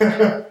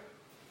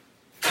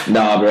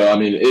 Nah, bro. I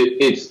mean,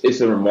 it's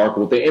a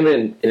remarkable thing.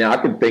 And I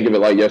can think of it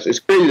like, yes, it's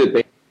crazy to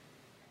think,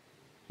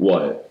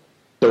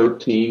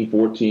 13,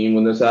 14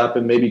 when this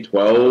happened, maybe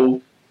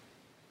 12?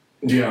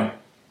 Yeah.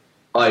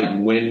 Like,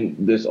 when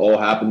this all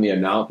happened, the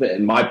announcement,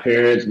 and my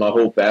parents, my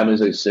whole family's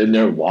like sitting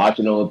there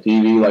watching on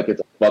TV like it's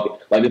a fucking,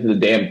 like this is the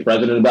damn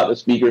president about to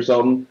speak or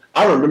something.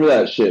 I remember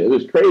that shit. It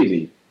was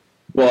crazy.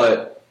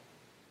 But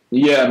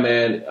yeah,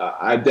 man,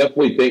 I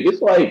definitely think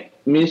it's like,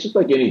 I mean, it's just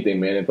like anything,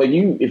 man.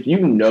 If you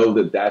know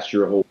that that's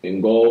your whole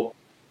end goal,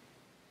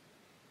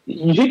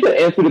 you take the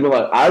answer to be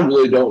like, I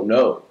really don't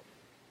know.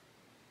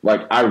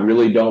 Like, I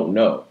really don't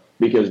know.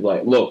 Because,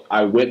 like, look,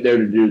 I went there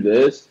to do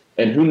this,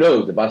 and who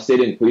knows, if I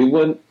stayed in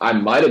Cleveland, I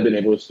might have been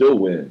able to still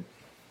win.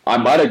 I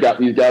might have got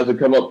these guys to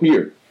come up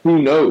here.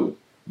 Who knows?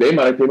 They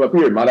might have came up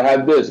here, might have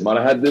had this,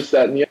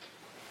 that, and the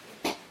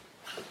other.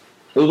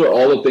 Those are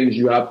all the things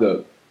you have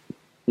to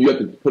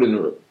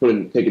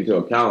take into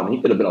account.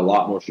 He could have been a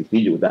lot more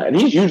strategic with that. And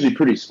he's usually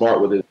pretty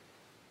smart with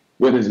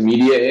his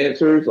media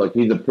answers. Like,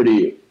 he's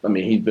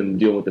been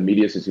dealing with the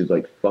media since he was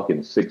like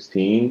fucking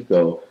 16.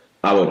 So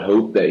I would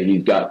hope that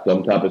he's got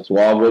some type of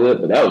suave with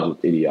it. But that was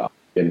just idiotic.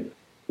 And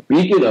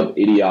speaking of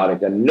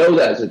idiotic, I know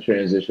that's a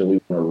transition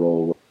we want to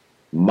roll with.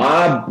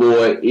 My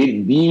boy,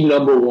 the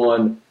number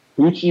one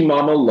Hoochie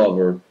Mama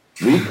lover,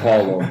 we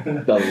call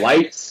him the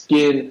light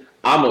skinned,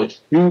 I'm a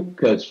shoot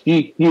cause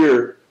she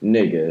here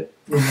nigga,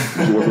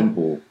 Jordan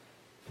Poole.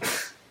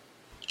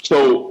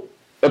 So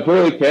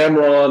apparently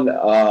Cameron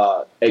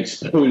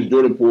exposed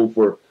Jordan Poole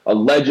for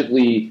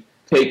allegedly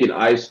taking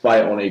ice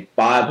fight on a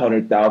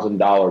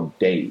 $500,000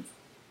 date.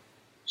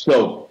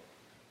 So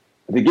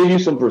to give you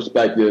some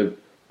perspective,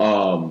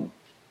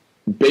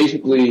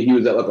 basically he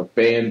was at like a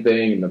fan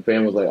thing, and the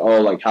fan was like,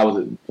 "Oh, like how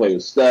was it to play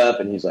with Steph?"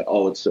 And he's like,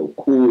 "Oh, it's so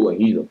cool, and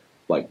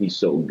he's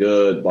so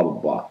good, blah blah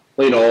blah."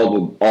 You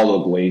know, all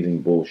the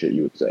glazing bullshit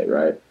you would say,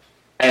 right?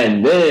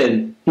 And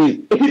then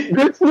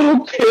this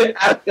little kid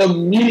asked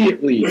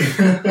immediately, "Yo,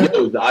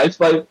 is the Ice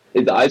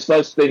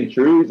Spice thing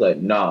true?" He's like,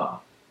 "Nah."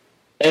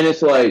 And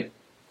it's like,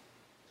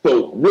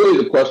 so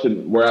really the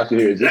question we're asking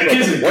here is this that like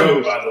kid's a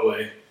goat, by the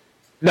way.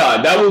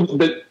 Nah, that was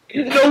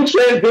no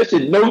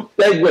transition, no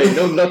segue,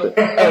 no nothing.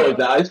 Oh, is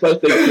the Ice Spice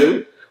thing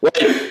true? Like,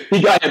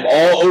 he got him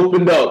all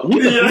opened up. He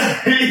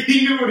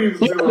knew what he was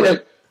doing.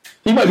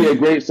 He might be a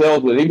great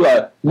salesman. He'd be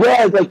like,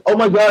 yeah, it's like, oh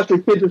my gosh, your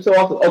kids are so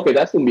awesome. Okay,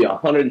 that's going to be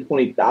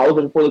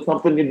 $120,000 for the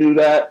company to do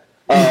that.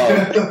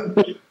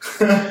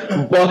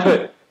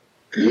 But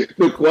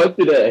the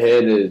question at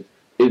hand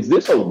is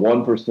this a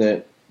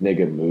 1%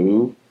 nigga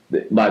move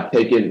by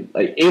taking,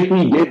 like, if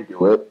he did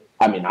do it?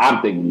 I mean,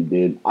 I'm thinking he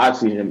did. I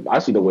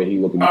see the way he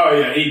looking. Oh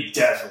yeah, he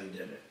definitely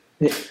did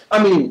it.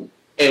 I mean,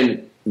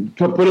 and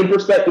to put in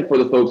perspective for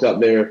the folks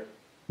out there,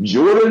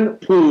 Jordan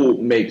Poole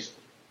makes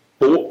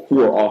for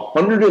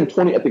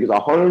 120, I think it's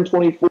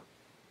 124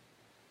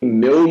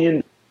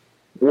 million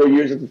 4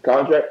 years of his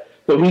contract.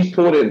 So he's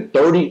put in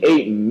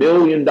 $38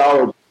 million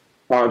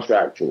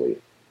contractually.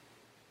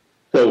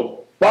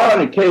 So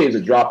 $500K is a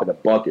drop in the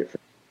bucket.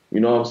 You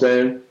know what I'm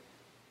saying?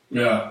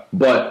 Yeah.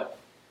 But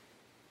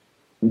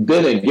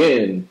then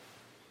again,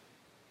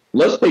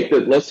 let's take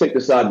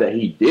the side that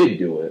he did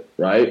do it,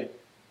 right?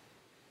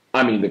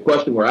 I mean, the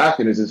question we're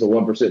asking is this a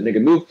 1%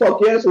 nigga move?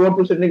 Fuck yeah, it's a 1%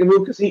 nigga move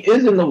because he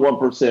is in the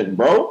 1%,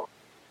 bro.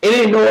 It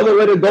ain't no other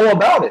way to go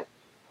about it.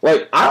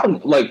 Like,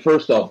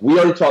 first off, we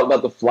already talked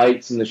about the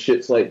flights and the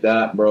shits like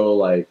that, bro.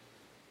 Like,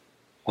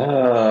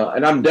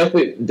 and I'm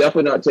definitely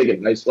not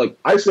taking Ice. Like,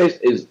 Ice Spice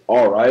is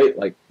all right,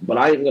 like, but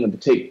I ain't gonna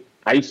take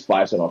Ice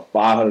Spice on a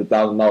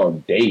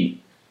 $500,000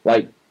 date.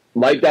 Like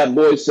that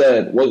boy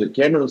said, was it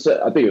Cameron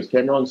said? I think it was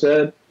Cameron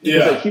said. Yeah. He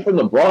said she's from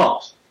the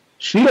Bronx.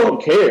 She don't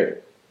care.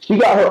 She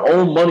got her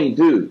own money,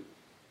 dude.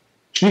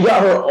 She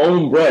got her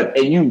own bread,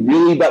 and you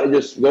really about to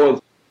just go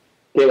and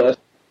say,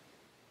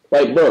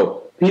 like,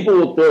 bro, people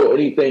will throw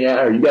anything at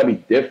her. You gotta be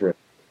different.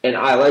 And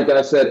like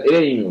I said, it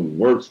ain't even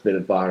worth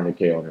spending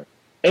 $500K on her.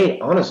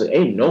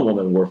 Ain't no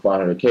woman worth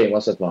 $500K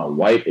unless that's my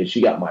wife and she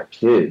got my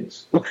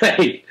kids.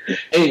 Like,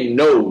 ain't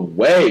no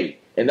way.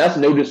 And that's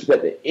no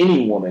disrespect to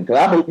any woman, because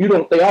I hope you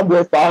don't think I'm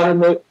worth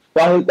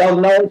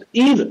 $500,000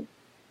 either.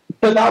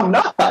 Because I'm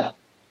not.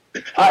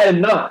 I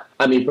am not.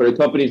 I mean, for the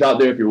companies out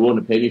there, if you're willing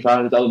to pay me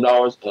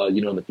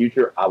 $500,000, in the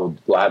future, I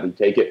would gladly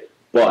take it.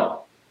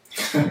 But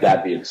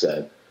that being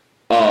said,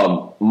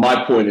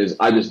 my point is,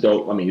 I just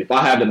don't. I mean, if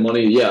I had the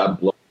money, yeah, I'd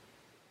blow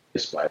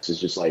this spice. It's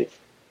just like,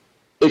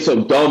 it's a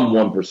dumb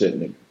 1%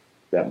 nigga.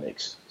 That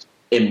makes sense,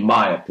 in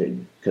my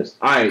opinion, because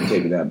I ain't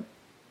taking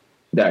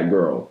that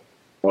girl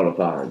on a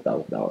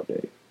 $500,000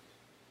 date.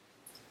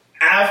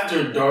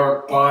 After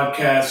Dark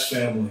Podcast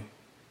family.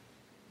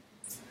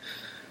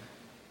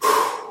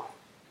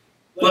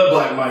 Let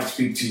Black Mike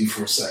speak to you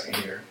for a second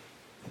here.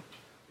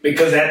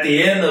 Because at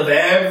the end of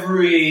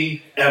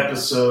every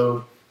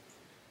episode,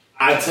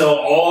 I tell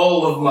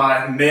all of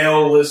my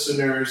male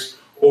listeners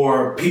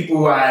or people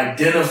who I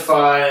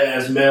identify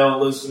as male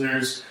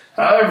listeners,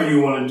 however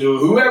you want to do it,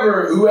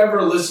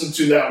 whoever listened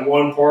to that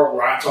one part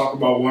where I talk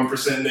about 1%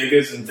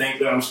 niggas and think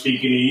that I'm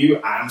speaking to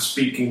you, I'm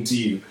speaking to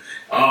you.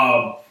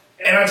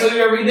 And I tell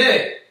you every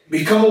day,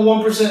 become a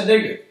 1%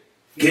 nigga.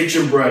 Get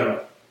your bread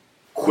up.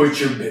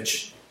 Quit your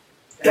bitching.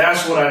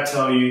 That's what I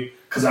tell you,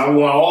 because I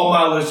want all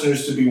my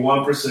listeners to be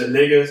 1%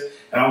 niggas,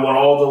 and I want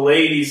all the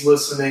ladies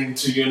listening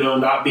to,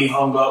 not be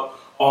hung up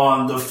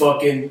on the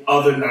fucking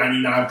other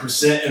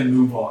 99% and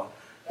move on.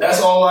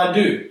 That's all I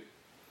do.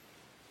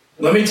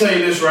 Let me tell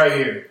you this right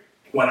here.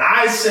 When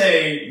I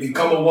say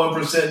become a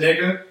 1%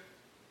 nigga,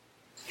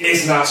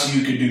 it's not so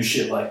you can do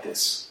shit like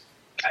this.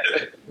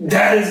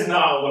 That is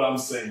not what I'm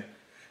saying.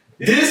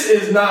 This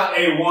is not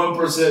a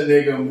 1%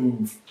 nigga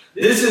move.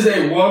 This is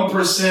a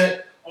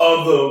 1%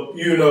 of the,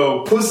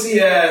 pussy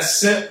ass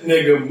simp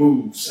nigga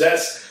moves.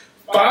 That's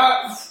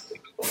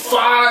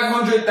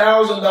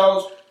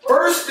 $500,000.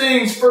 First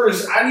things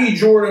first, I need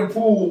Jordan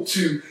Poole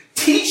to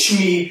teach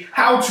me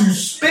how to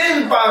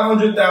spend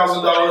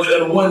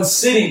 $500,000 in one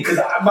sitting, because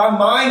my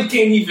mind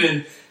can't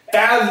even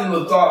fathom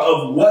the thought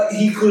of what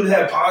he could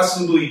have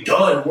possibly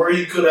done, where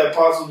he could have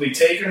possibly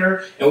taken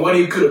her, and what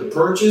he could have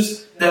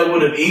purchased that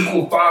would have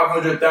equaled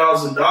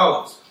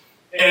 $500,000.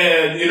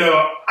 And,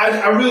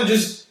 I really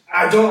just,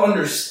 I don't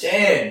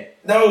understand.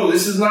 No,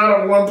 this is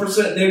not a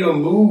 1% nigga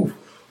move.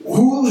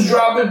 Who's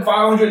dropping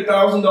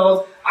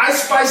 $500,000?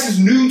 Ice Spice is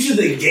new to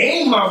the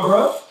game, my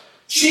bro.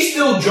 She's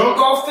still drunk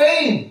off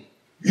fame.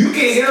 You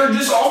can hit her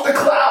just off the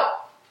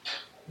clout.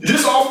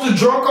 Just off the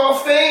drunk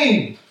off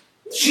fame.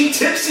 She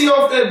tipsy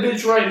off that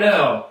bitch right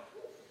now.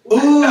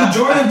 Ooh,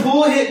 Jordan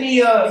Poole hit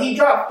me up. He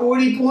dropped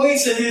 40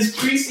 points in his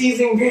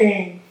preseason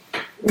game.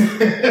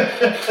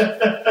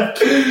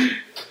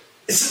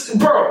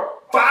 Bro,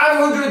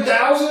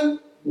 500,000?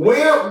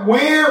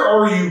 Where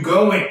are you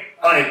going?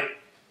 Like,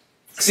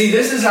 see,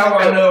 this is how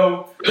I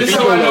know. This is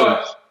how I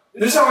know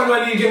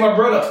I need to get my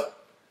bread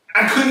up.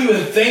 I couldn't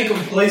even think of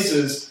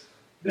places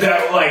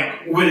that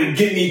like would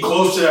get me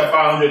close to that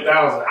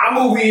 500,000. I'm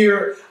over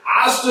here.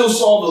 I still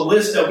saw the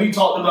list that we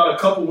talked about a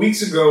couple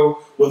weeks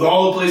ago with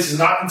all the places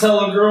not to tell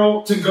a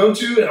girl to go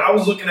to, and I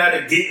was looking at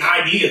it getting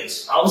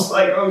ideas. I was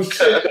like, oh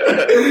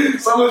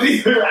shit, some of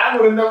these I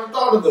would have never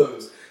thought of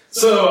those.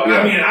 So yeah.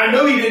 I mean, I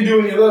know he didn't do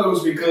any of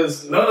those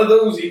because none of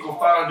those equal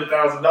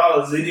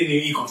 $500,000. They didn't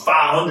even equal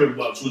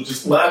 $500, which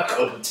is my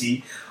cup of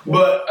tea.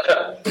 But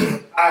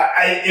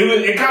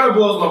it kind of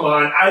blows my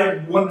mind.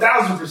 I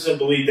 1,000%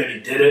 believe that he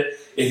did it.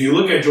 If you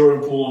look at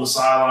Jordan Poole on the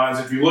sidelines,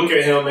 if you look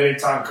at him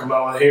anytime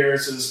Kamala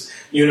Harris is,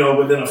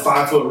 within a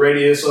 5-foot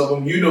radius of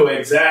him, you know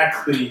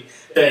exactly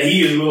that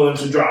he is willing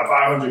to drop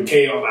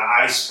 $500K on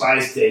the Ice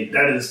Spice date.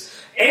 That is,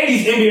 and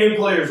these NBA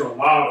players are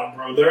wild,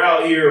 bro. They're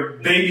out here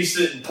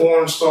babysitting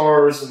porn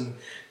stars and,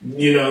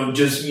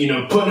 just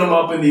putting them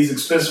up in these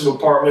expensive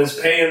apartments,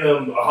 paying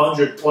them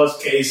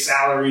 100+ K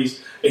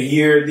salaries a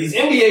year. These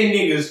NBA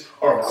niggas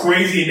are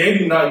crazy. They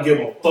do not give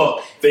a fuck.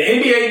 If the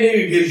NBA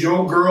nigga gives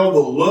your girl the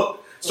look,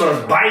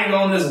 starts biting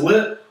on his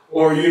lip,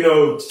 or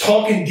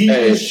talking deep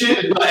and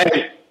shit.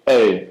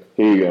 Hey,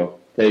 here you go.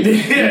 Take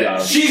it.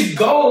 Yeah, she's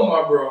gone,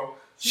 my bro.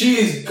 She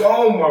is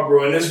gone, my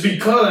bro, and it's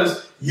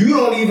because you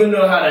don't even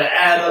know how to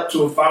add up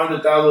to a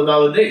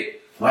 $500,000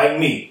 date, like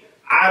me.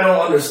 I don't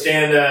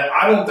understand that.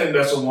 I don't think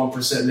that's a 1%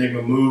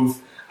 nigga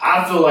move.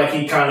 I feel like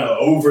he kind of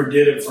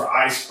overdid it for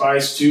Ice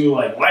Spice too.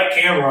 Like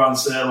Cameron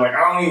said,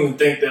 I don't even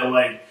think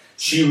that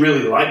she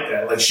really liked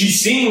that. Like she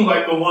seemed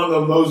like the one of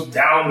the most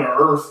down to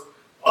earth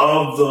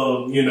of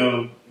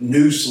the,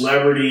 new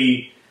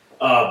celebrity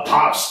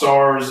pop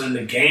stars in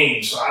the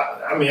game. So,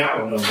 I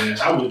don't know, man.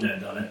 I wouldn't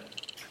have done it.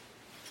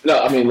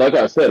 No, like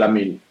I said,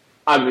 I'm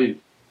not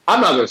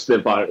going to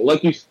spit on it.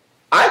 Like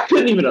I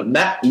couldn't even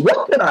imagine.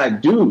 What can I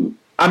do?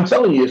 I'm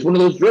telling you, it's one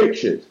of those Drake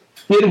shits.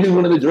 He had to do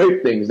one of the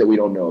Drake things that we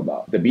don't know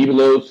about. The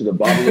Bebelos to the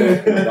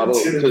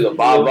Bobolos to the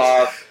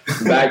Baba,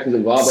 back to the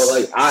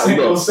Baba.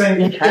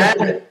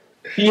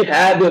 He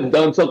had to have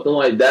done something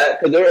like that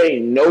because there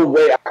ain't no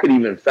way I could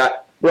even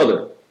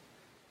brother,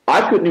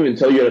 I couldn't even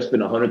tell you how to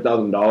spend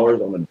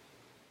 $100,000 on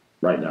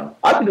right now.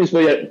 I could just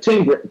spend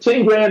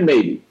 10 grand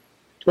maybe,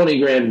 20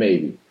 grand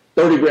maybe,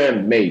 30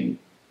 grand maybe.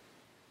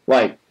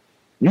 Like,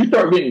 you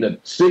start getting to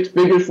 6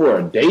 figures for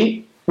a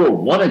date for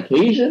one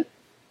occasion?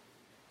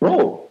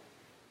 Bro,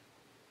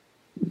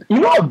 you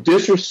know how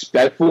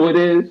disrespectful it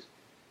is?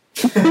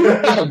 You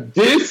know how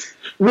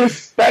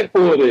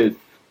disrespectful it is?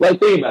 Like,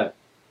 think about it.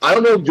 I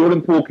don't know if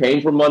Jordan Poole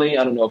came from money.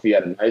 I don't know if he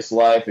had a nice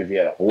life, if he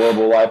had a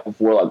horrible life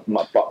before,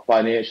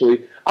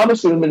 financially. I'm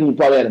assuming he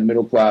probably had a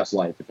middle-class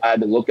life. If I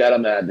had to look at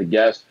him, I had to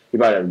guess, he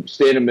probably had a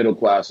standard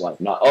middle-class life.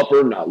 Not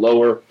upper, not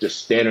lower,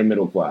 just standard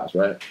middle-class,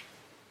 right?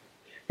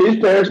 His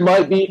parents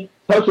might be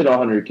touching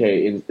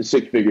 $100K in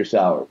 6-figure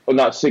salary. Well,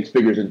 not 6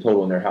 figures in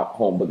total in their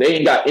home, but they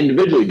ain't got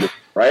individually,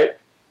 right?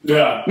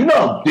 Yeah. You know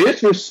how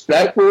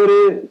disrespectful it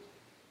is?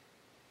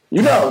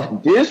 You know how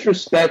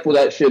disrespectful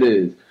that shit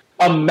is?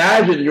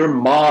 Imagine your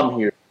mom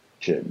hearing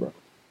shit, bro.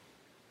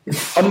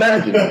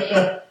 Imagine.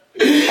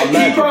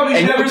 He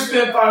probably never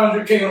spent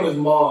 $500K on his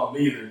mom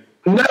either.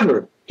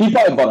 Never. He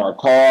probably bought our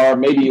car,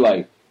 maybe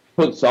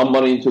put some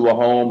money into a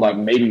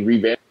home, maybe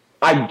revamp.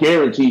 I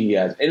guarantee he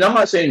has. And I'm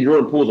not saying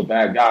Jordan Poole's a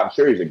bad guy. I'm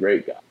sure he's a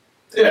great guy.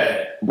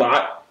 Yeah.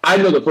 But I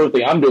know the first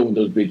thing I'm doing with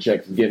those big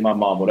checks is getting my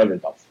mom whatever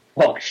the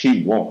fuck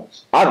she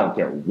wants. I don't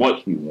care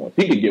what she wants.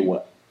 He can get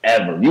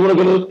whatever. You want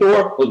to go to the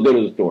store? Let's go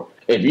to the store.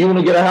 If you want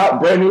to get a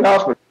brand new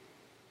house,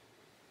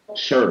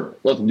 sure,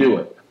 let's do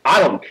it. I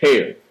don't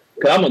care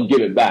because I'm going to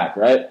give it back,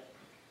 right?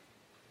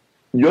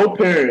 Your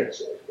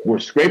parents were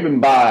scraping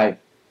by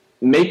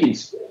making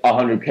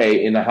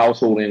 $100K in the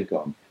household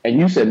income. And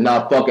you said,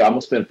 nah, fuck it, I'm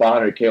going to spend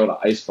 $500K on an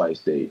Ice Spice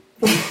date.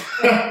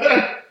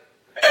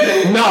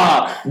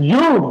 Nah,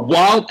 you're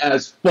wild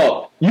as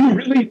fuck. You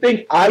really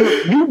think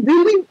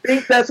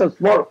that's a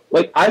smart,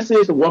 I say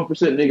it's a 1%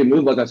 nigga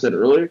move, like I said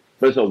earlier,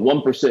 but it's a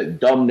 1%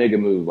 dumb nigga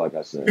move, like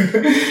I said.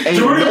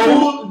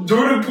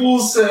 Jordan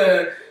Poole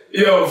said,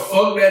 yo,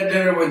 fuck that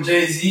dinner with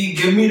Jay-Z.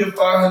 Give me the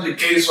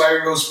 $500K so I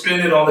can go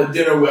spend it on the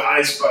dinner with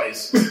Ice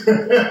Spice.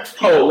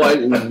 Oh, what?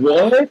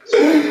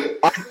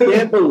 I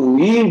can't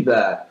believe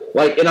that.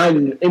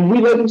 And we,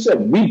 like I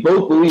said, we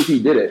both believe he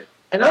did it.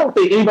 And I don't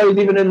think anybody's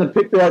even in the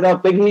picture right now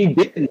thinking he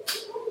didn't.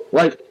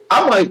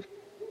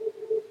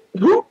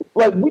 Who?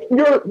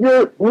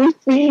 We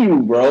see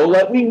you,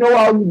 bro. We know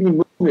how you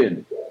be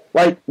moving.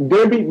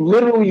 There be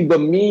literally the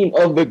meme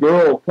of the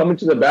girl coming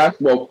to the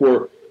basketball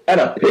court at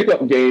a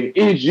pickup game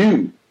is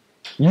you.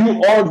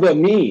 You are the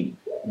meme.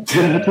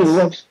 Shut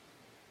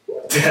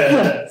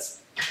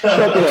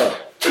it up.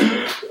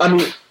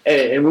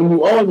 And when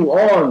you on, you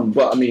on.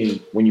 But,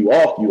 when you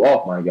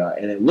off, my guy.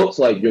 And it looks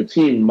like your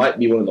team might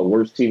be one of the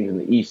worst teams in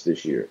the East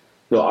this year.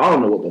 So I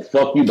don't know what the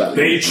fuck you about.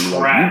 They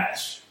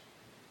trash.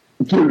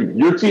 Dude,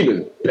 your team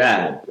is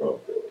bad,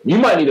 bro. You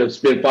might need to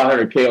spend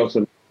 $500K on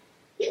some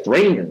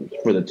trainers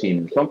for the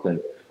team or something.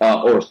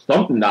 Or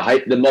something to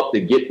hype them up to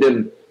get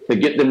them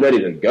ready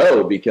to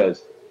go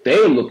because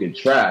they're looking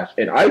trash.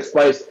 And Ice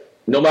Spice,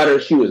 no matter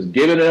if she was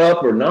giving it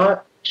up or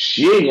not,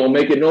 she ain't gonna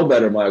make it no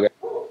better, my guy.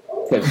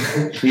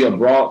 Because she a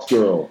Bronx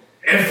girl.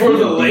 And for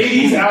the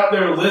ladies out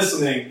there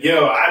listening,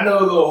 I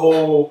know the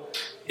whole,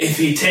 if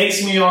he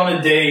takes me on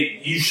a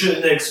date, you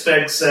shouldn't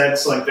expect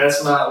sex. Like,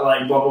 that's not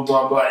like blah, blah,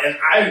 blah, blah. And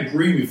I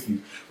agree with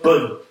you.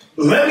 But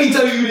let me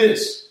tell you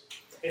this.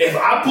 If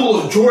I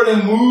pull a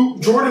Jordan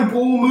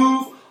Poole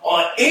move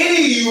on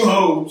any of you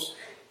hoes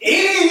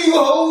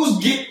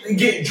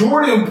get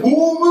Jordan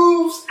Poole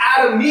moves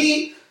out of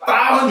me,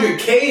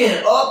 $500K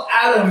and up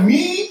out of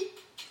me,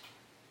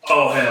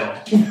 oh,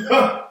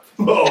 hell.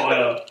 Oh,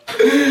 hell.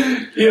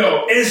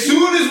 As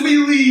soon as we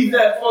leave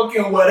that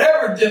fucking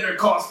whatever dinner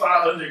costs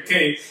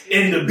 $500K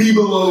in the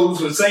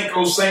Bibelots or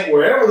Senko Saint,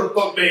 wherever the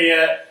fuck they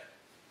at,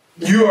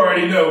 you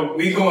already know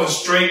we going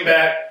straight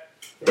back,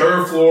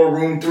 third floor,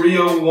 room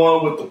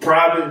 301 with the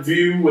private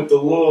view, with the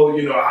little,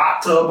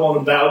 hot tub on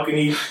the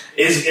balcony.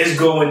 It's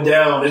going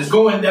down. It's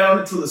going down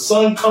until the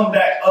sun come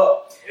back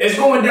up. It's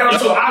going down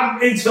until I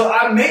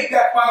make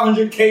that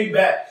 $500K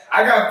back.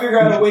 I gotta figure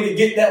out a way to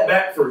get that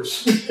back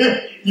first.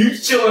 You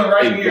chilling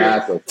right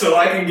here till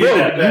I can get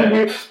that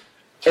back.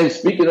 And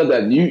speaking of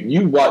that,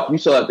 you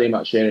saw that thing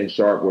about Shannon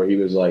Sharp where he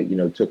was like,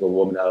 took a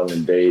woman out on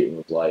a date and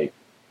was like,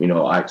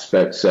 I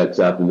expect sex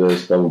after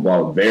this, blah, blah,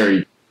 blah.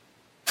 Very.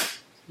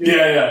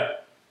 Yeah.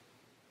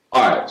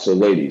 All right, so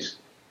ladies,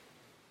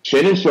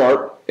 Shannon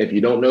Sharp, if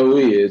you don't know who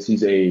he is,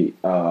 he's a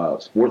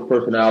sports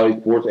personality,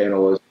 sports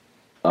analyst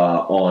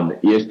on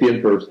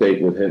ESPN First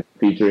Take with him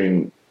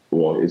featuring.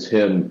 Well, it's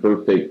him,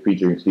 First Take,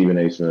 featuring Stephen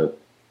A. Smith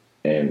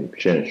and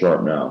Shannon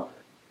Sharp now.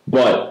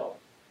 But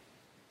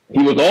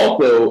he was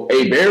also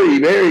a very,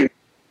 very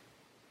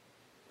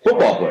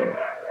football player.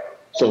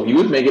 So he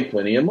was making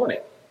plenty of money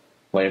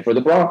playing for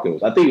the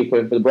Broncos. I think he was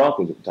playing for the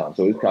Broncos at the time.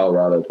 So he's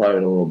Colorado,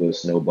 probably a little bit of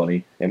snow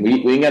bunny. And we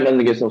ain't got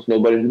nothing against no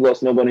snow bunnies. We love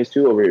snow bunnies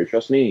too over here,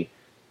 trust me.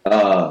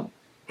 But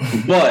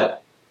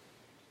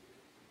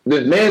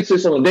this man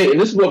sits on a date,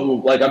 and this is what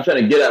I'm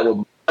trying to get at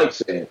what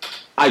Mike's saying.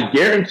 I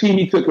guarantee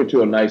he took her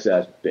to a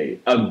nice-ass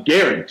date. I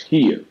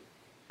guarantee it.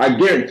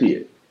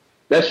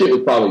 That shit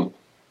was probably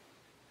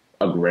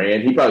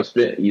 $1,000. He probably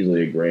spent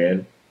easily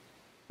 $1,000.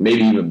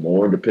 Maybe even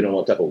more, depending on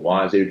what type of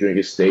wines they were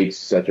drinking,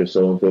 steaks, etc.,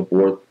 so on and so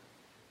forth.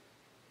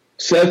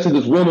 Says to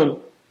this woman,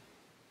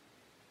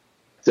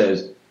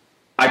 says,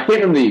 I can't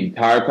remember the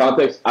entire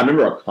context. I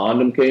remember a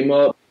condom came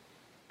up,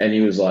 and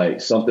he was like,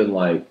 something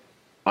like,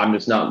 I'm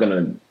just not going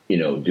to,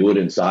 do it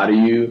inside of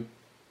you.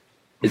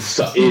 It's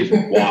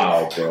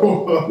wild,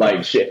 bro.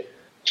 Like shit.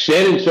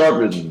 Shannon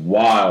Sharp is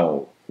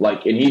wild.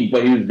 Like, but he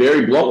was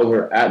very blunt with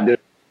her at dinner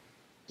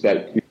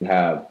that you can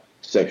have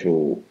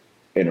sexual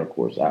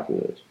intercourse after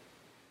this.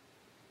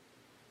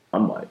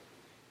 I'm like,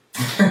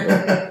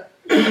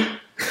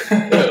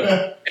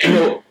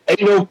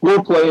 ain't no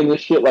foreplay in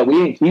this shit. Like,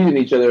 we ain't teasing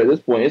each other at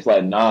this point. It's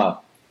like, nah,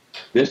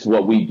 this is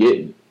what we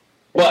getting.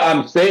 But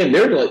I'm saying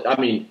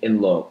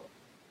and look,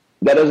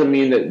 that doesn't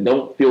mean that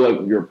don't feel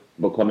like you're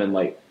becoming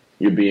like.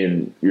 You're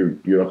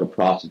like a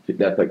prostitute.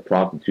 That's like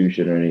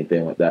prostitution or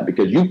anything like that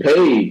because you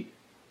pay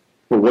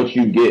for what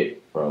you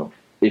get, bro.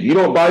 If you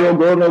don't buy your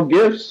girl no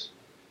gifts,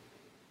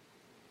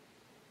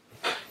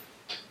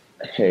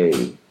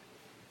 hey,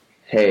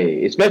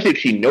 especially if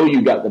she know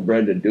you got the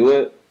bread to do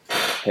it,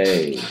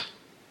 hey,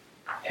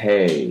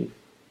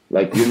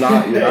 like you're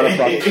not a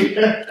prostitute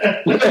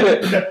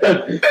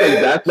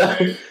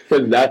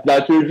because that's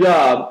not your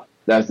job.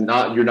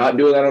 You're not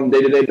doing that on a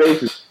day-to-day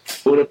basis.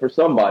 You're doing it for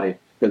somebody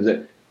because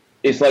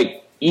it's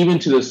like, even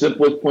to the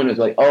simplest point, it's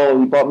like, oh,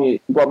 he bought me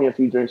a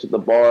few drinks at the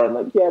bar. I'm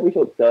like, yeah, we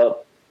hooked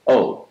up.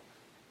 Oh,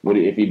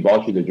 if he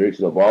bought you the drinks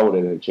at the bar,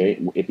 would it have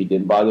changed? If he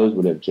didn't buy those,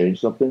 would it have changed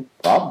something?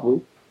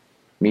 Probably.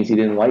 Means he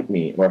didn't like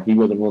me, or he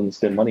wasn't willing to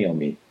spend money on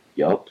me.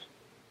 Yup.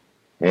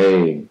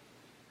 Hey.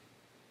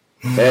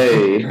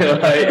 Like,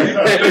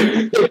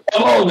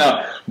 come on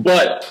now.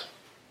 But,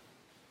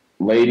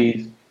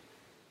 ladies,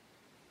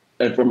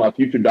 and for my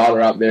future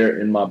daughter out there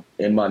in my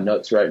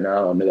nuts right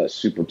now, I know that's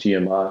super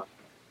TMI.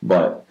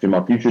 But for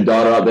my future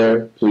daughter out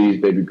there, please,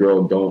 baby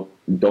girl, don't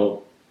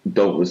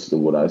listen to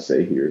what I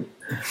say here.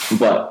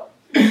 But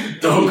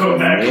don't come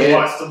back and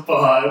watch the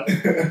pod.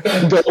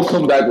 Don't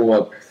come back and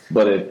watch.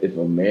 But if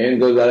a man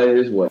goes out of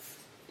his way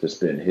to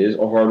spend his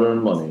or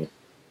hard-earned money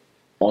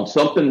on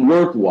something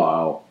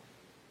worthwhile,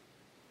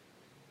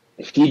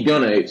 he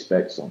gonna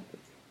expect something.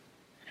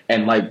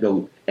 And like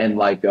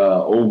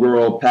old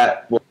girl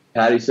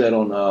Patty said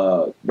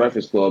on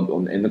Breakfast Club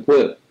in the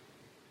clip,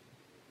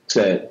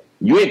 said,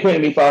 you ain't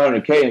paying me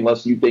 $500K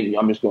unless you think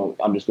I'm just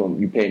going.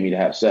 You pay me to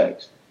have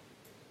sex.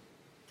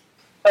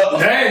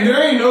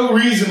 There ain't no other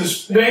reason to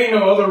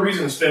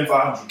spend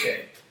 $500K.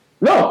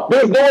 No,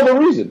 there's no other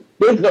reason.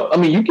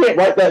 You can't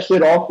write that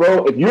shit off,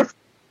 bro. If you're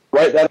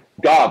right, that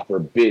God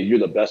forbid you're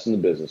the best in the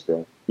business,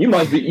 bro. You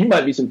might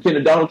be some kid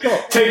of Donald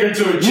Trump. Take her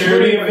to a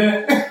charity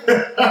event.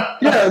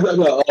 Yeah, it's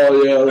like,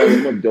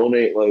 I'm gonna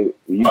donate like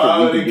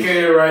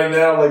 $500K right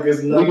now, like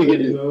it's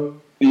nothing.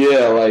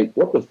 Yeah, like,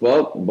 what the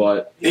fuck?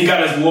 But he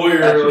got his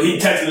lawyer. He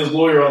texted his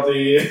lawyer out there.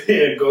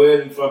 Yeah, go ahead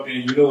and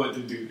fucking. You know what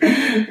to do.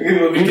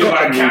 Let me get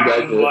my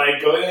accountant.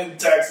 Like, go ahead and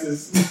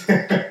taxes.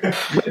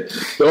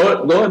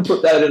 go ahead and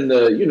put that in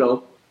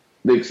the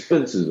the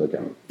expenses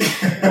account.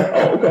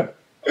 Oh, okay.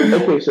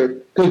 Okay,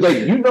 sir. Because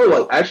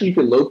actually, you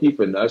can low key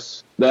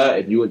finesse that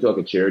if you went to like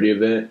a charity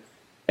event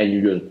and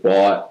you just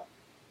bought,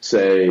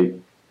 say,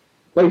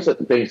 like you said,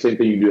 the same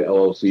thing you do at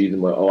LLCs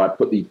and I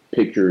put these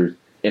pictures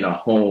in a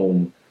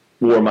home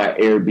for my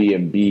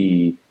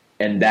Airbnb,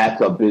 and that's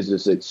a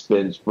business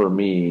expense for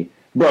me,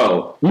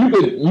 bro.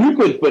 You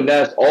could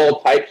finesse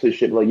all types of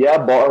shit. Like, yeah, I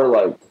bought her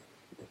like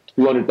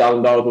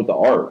 $200,000 worth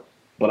of art,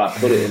 but I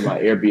put it in my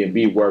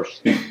Airbnb where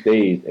she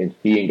stays, and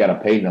she ain't gotta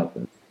pay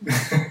nothing.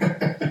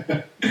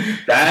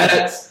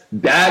 That's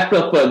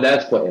a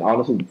finesse play.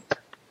 Honestly,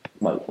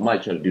 I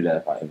might try to do that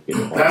if I ever get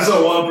it. That's a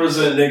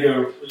 1%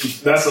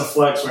 nigga. That's a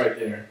flex right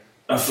there.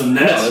 A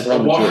finesse. A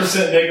 1%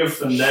 nigga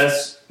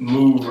finesse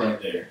move right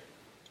there.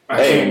 I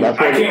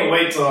can't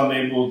wait till I'm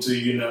able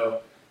to,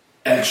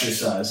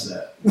 exercise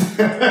that.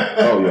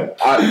 Oh yeah,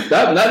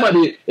 that might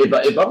be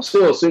if I'm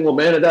still a single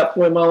man at that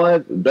point in my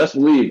life. Best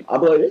believe I'll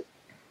be like,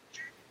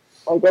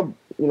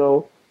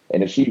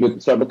 and if she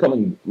would start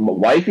becoming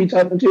wifey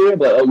type material,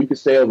 but you can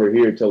stay over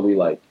here till we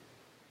like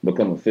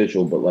become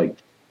official, but like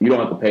you don't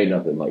have to pay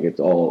nothing. Like it's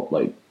all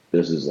like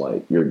this is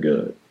like you're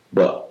good.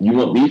 But you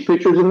want these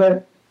pictures in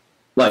there?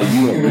 Like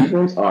you want these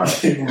ones? All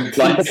right.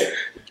 Like,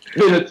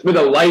 it's been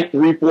a light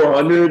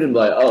 300-400 and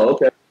like, oh,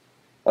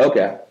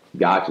 okay,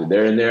 gotcha.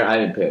 They're in there. I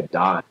didn't pay a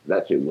dime.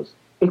 That shit was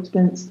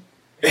expensive.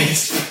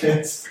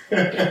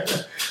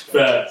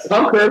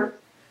 Okay.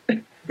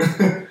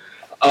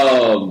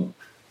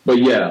 But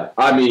yeah,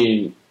 I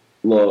mean,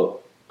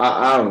 look,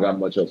 I don't got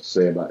much else to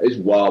say about it. It's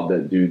wild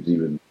that dudes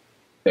even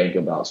think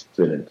about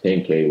spending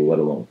 $10K, let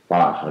alone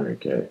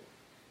 $500K.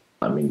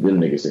 I mean, them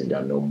niggas ain't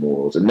got no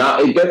morals. And now,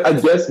 I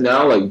guess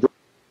now, like,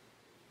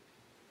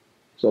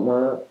 something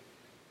like that.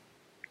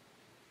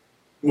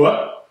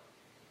 What?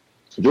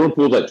 Jordan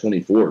Poole's like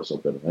 24 or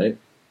something, right?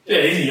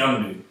 Yeah, he's a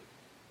young dude.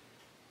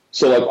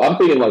 So, like, I'm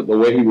thinking, like, the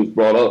way he was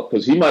brought up,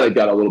 because he might have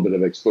got a little bit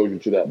of exposure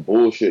to that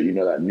bullshit,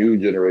 that new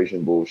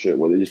generation bullshit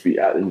where they just be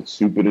acting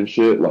stupid and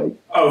shit. Like,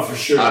 oh, for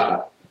sure.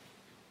 I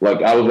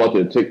was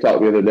watching a TikTok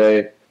the other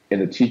day,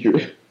 and the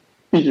teacher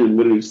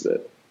literally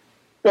said,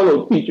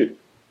 fellow teacher,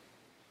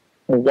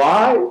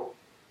 why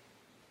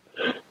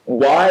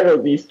are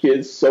these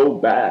kids so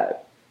bad?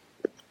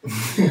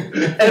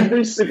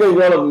 Every single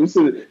one of them.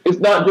 It's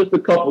not just a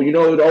couple. It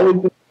always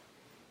been.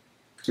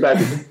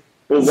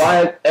 But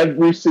why is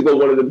every single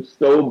one of them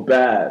so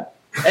bad?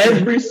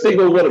 Every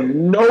single one of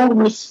them. No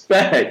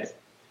respect.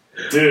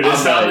 Dude,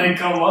 that's how they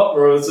come up,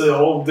 bro. It's a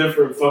whole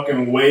different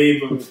fucking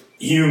wave of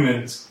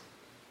humans.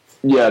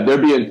 Yeah, they're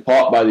being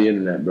taught by the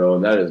internet, bro,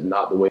 and that is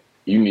not the way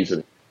you need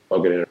to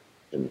fucking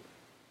interaction.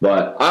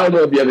 But I don't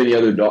know if you have any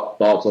other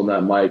thoughts on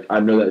that, Mike.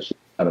 I know that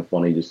shit's kind of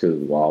funny just because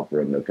it's wild for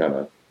him to kind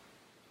of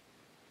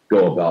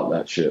go about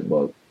that shit,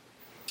 but...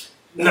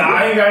 No,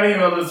 I ain't got any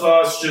other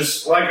thoughts.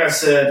 Just, like I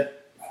said,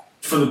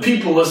 for the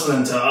people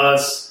listening to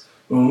us,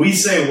 when we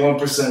say 1%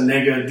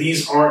 nigga,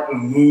 these aren't the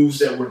moves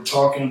that we're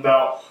talking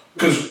about.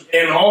 Because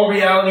in all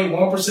reality,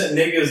 1%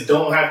 niggas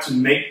don't have to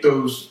make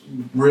those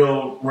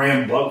real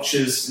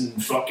rambunctious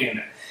and fucking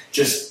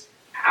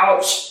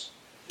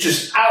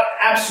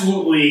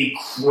absolutely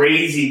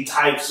crazy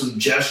types of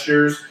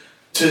gestures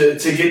to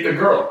get the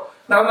girl.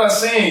 Now, I'm not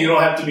saying you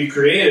don't have to be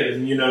creative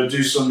and,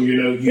 do some,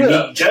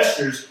 unique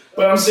gestures.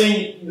 But I'm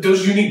saying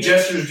those unique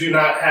gestures do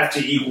not have to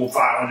equal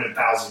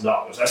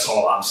 $500,000. That's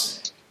all I'm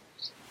saying.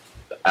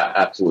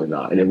 Absolutely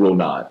not. And it will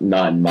not.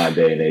 Not in my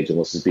day and age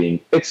unless it's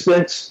being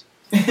expense.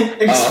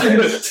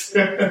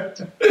 Expense.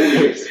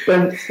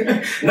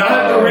 Now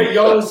at the rate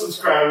y'all are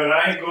subscribing,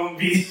 I ain't gonna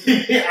be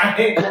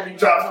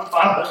dropping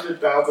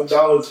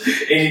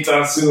 $500,000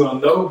 anytime soon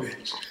on no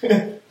bitch.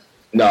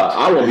 Nah,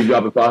 I won't be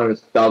dropping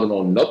 $500,000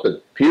 on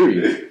nothing.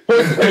 Period.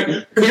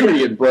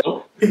 Period,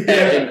 bro.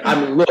 And I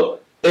mean,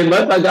 look,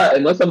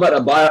 unless I'm about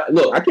to buy.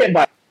 Look, I can't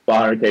buy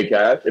 $500K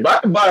cash. If I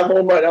can buy a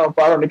home right now,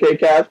 $500K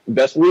cash,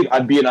 best week,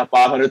 I'd be in a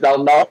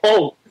 $500,000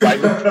 home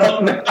right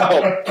now.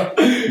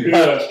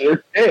 Yeah.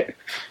 Sure can.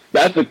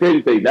 That's the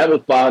crazy thing. That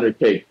was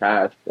 $500K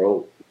cash,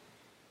 bro.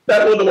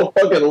 That was a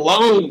fucking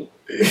loan.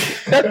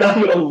 That's not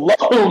even a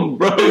loan,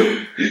 bro.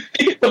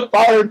 It's the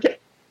 $500K.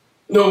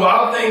 The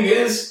wild thing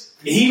is,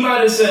 he might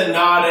have said,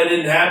 nah, that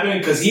didn't happen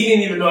because he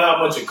didn't even know how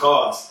much it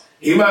cost.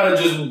 He might have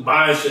just been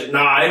buying shit.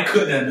 Nah, it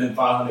couldn't have been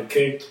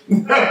 $500K.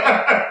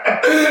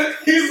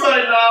 He's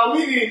like, nah,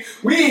 we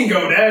didn't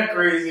go that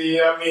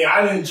crazy. I mean,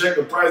 I didn't check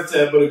the price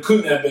tag, but it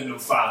couldn't have been no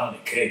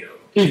 $500K though.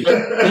 He'd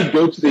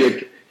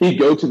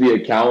go to the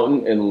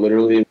accountant and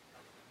literally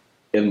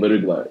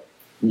like,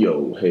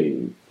 yo,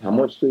 hey, how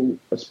much did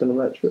I spend on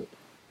that trip?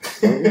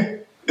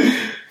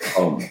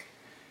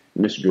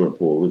 Mr. Jordan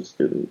Poole, it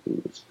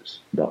was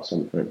about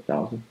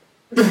 $700,000.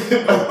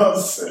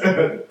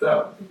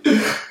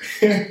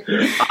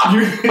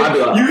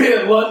 You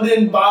hit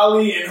London,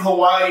 Bali, and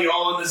Hawaii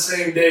all in the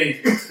same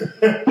day.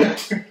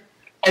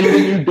 And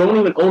then you don't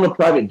even own a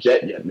private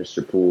jet yet,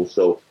 Mr. Poole.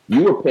 So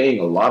you were paying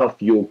a lot of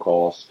fuel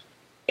costs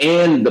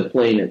and the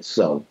plane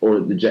itself or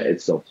the jet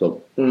itself.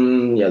 So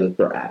yeah, that's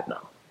their ad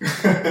now.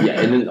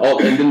 Yeah, and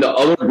then the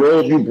other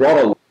girls you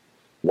brought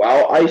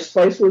while Ice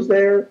Spice was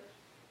there.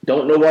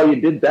 Don't know why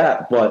you did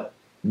that, but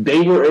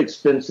they were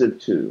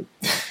expensive too.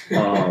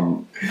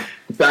 In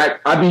fact,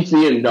 I be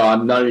seeing. No,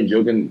 I'm not even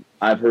joking.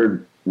 I've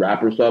heard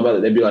rappers talk about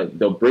it. They'd be like,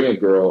 they'll bring a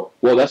girl.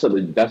 Well, that's like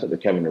the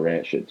Kevin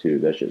Durant shit too.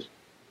 That's just.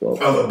 Well,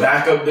 the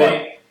backup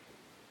date?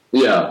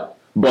 Yeah,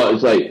 but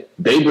it's like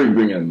they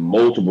bring in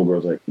multiple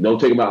girls. Like they'll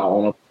take them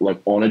out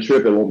on a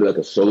trip. It won't be like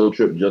a solo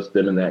trip, just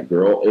them and that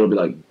girl. It'll be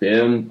like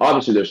them.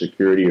 Obviously, their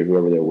security or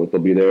whoever they're with will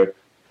be there,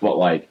 but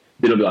like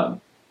it'll be like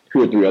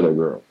 2 or 3 other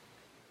girls.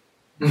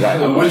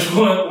 Right. Which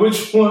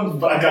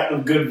one? I got the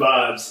good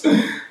vibes.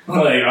 I'm like,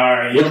 all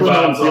right, your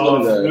vibes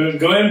off.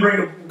 Go ahead and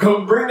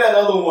bring that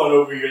other one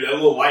over here, that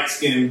little light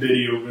skinned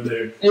biddy over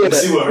there. Yeah,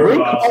 let's see what her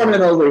vibes are.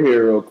 Carmen over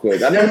here real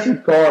quick. I never see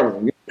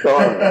Carmen.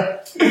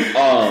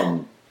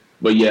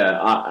 But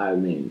yeah, I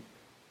mean,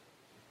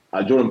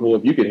 Jordan Poole,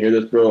 if you can hear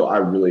this, bro, I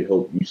really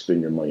hope you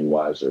spend your money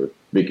wiser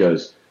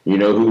because you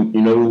know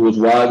who was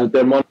wise with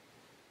their money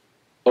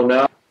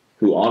now,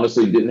 who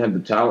honestly didn't have the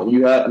talent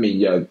you had. I mean,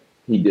 yeah,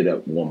 he did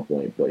at one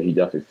point, but he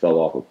definitely fell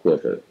off a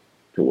cliff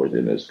towards the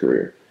end of his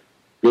career.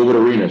 Gilbert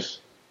Arenas,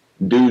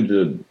 dude's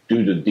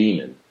a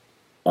demon.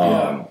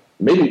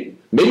 Maybe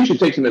you should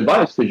take some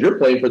advice because you're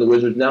playing for the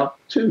Wizards now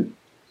too.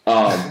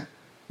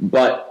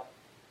 But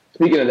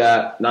speaking of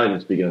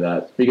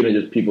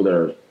just people that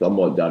are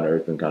somewhat down to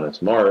earth and kind of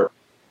smart,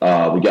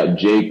 we got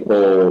J.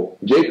 Cole.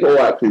 J. Cole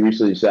actually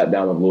recently sat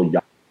down with Lil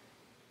Yachty.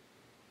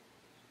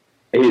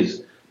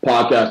 His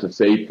podcast, A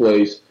Safe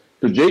Place.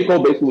 So J.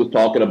 Cole basically was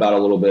talking about a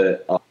little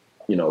bit,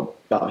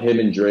 about him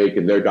and Drake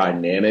and their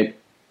dynamic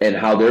and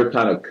how they're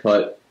kind of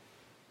cut,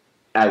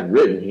 as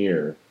written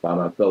here by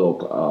my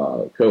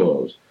fellow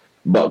co-hosts,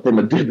 but from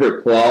a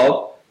different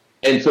cloth.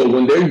 And so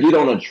when they get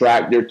on a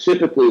track, they're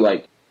typically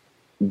like,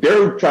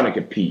 they're trying to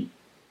compete.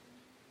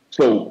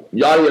 So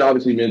Yachty had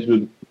obviously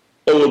mentioned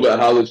a little bit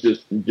how this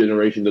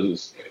generation doesn't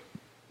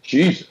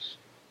see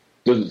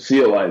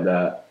it like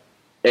that.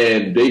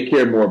 And they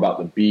care more about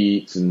the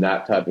beats and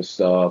that type of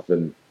stuff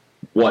and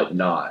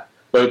whatnot.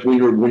 But when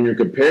you're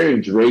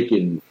comparing Drake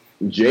and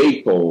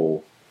J.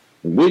 Cole,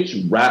 which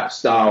rap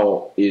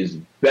style is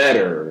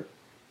better?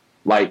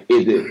 Like,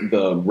 is it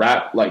the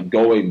rap, like,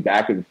 going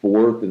back and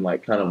forth and,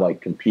 like, kind of,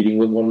 like, competing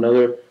with one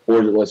another?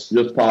 Or is it let's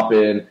just pop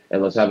in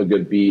and let's have a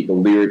good beat? The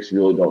lyrics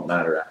really don't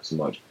matter as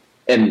much.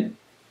 And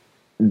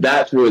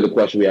that's really the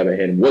question we have at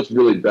hand. What's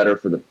really better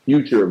for the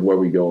future of where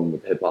we go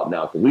with hip-hop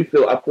now? Because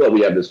I feel like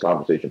we have this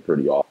conversation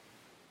pretty often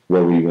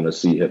where we're going to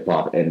see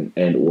hip-hop and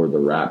or the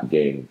rap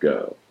game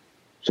go.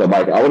 So,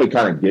 Mike, I want to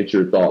kind of get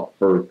your thought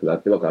first because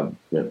I feel like I've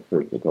been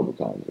first a couple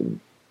times and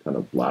kind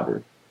of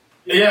blabbered.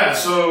 Yeah,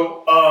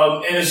 so,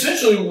 and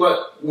essentially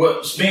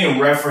what's being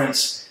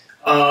referenced,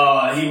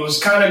 he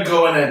was kind of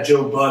going at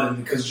Joe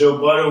Budden because Joe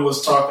Budden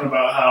was talking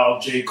about how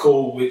J.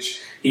 Cole,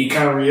 which he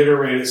kind of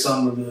reiterated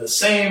some of the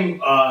same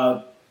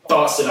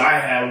thoughts that I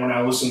had when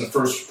I listened to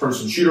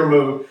first-person shooter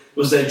mode,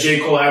 was that J.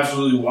 Cole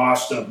absolutely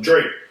washed up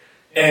Drake.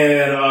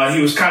 And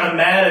he was kind of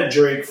mad at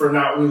Drake for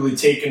not really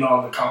taking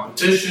on the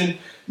competition.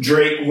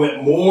 Drake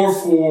went more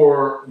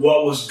for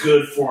what was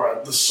good for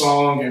the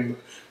song and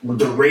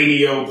the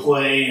radio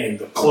play and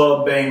the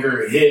club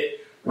banger hit,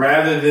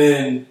 rather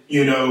than,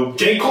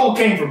 J. Cole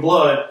came for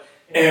blood,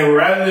 and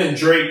rather than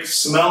Drake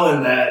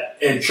smelling that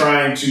and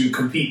trying to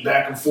compete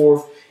back and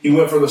forth, he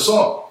went for the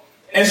song.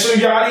 And so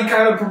Yachty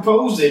kind of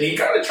proposed it. He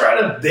kind of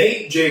tried to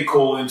bait J.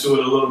 Cole into it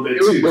a little bit,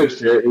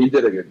 too. He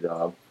did a good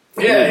job.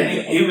 Yeah,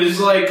 he was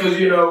like, because,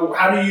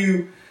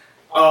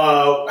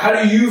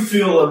 how do you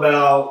feel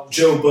about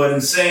Joe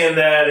Budden saying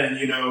that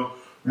and,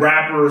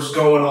 rappers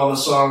going on the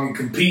song and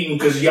competing?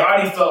 Because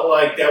Yachty felt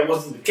like that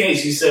wasn't the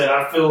case. He said,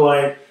 I feel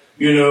like,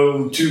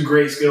 two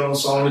greats get on the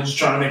song and just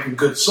trying to make a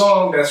good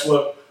song. That's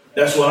what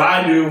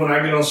I do when I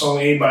get on a song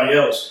with anybody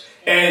else.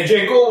 And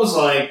J. Cole was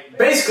like,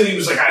 basically, he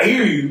was like, I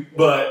hear you,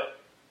 but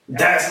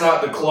that's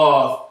not the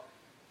cloth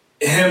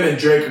him and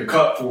Drake are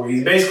cut for.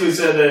 He basically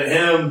said that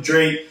him,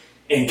 Drake,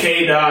 and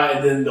K-Dot,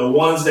 and then the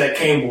ones that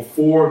came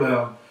before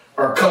them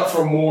are cut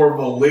from more of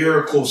a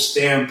lyrical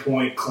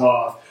standpoint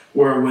cloth,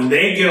 where when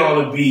they get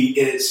on a beat,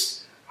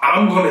 it's,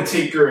 I'm going to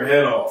take your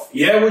head off.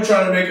 Yeah, we're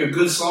trying to make a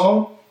good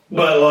song,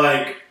 but,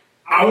 like,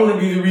 I want to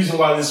be the reason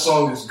why this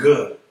song is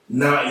good,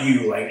 not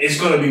you. Like, it's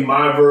going to be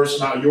my verse,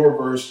 not your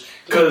verse,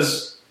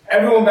 because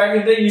everyone back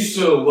in the day used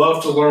to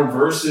love to learn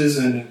verses,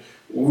 and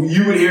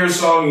you would hear a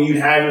song and you'd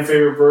have your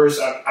favorite verse.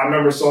 I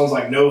remember songs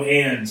like No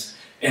Hands,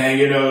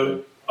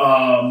 and,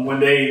 when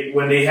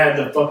they had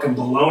the fucking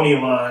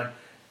baloney line,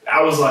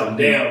 I was like,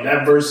 damn,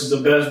 that verse is the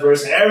best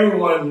verse. And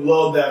everyone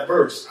loved that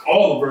verse.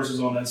 All the verses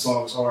on that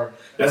song is hard.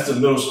 That's the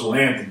middle school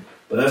anthem.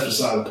 But that's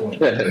beside the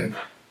point.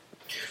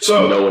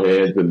 So no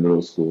hands in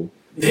middle school.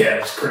 Yeah,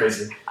 it's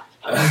crazy.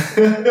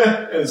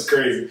 It's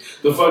crazy.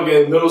 The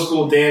fucking middle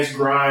school dance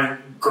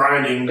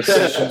grinding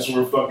sessions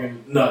were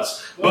fucking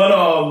nuts.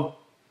 But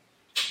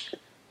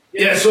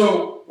Yeah,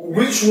 so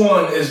which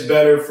one is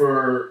better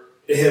for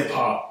hip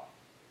hop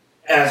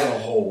as a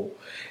whole?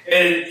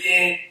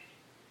 And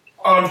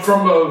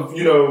from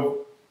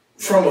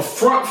a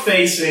front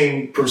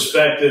facing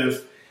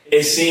perspective,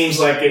 it seems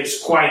like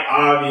it's quite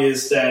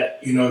obvious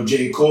that,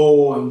 J.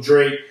 Cole and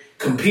Drake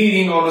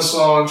competing on a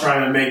song,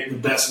 trying to make the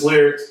best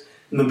lyrics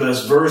and the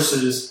best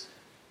verses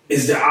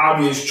is the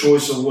obvious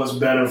choice of what's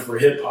better for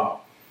hip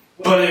hop.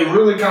 But it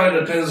really kind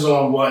of depends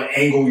on what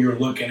angle you're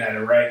looking at it,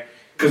 right?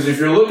 Because if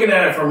you're looking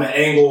at it from an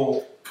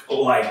angle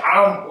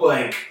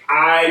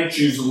I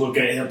choose to look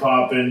at hip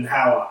hop and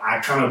how I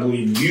kind of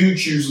believe you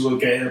choose to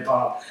look at hip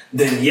hop,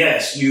 then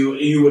yes,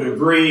 you would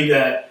agree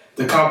that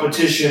the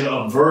competition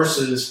of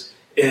verses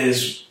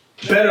is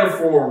better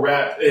for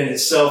rap in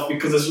itself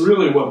because it's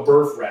really what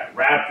birthed rap.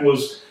 Rap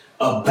was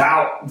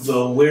about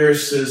the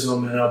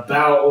lyricism and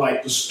about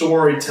like the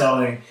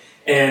storytelling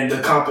and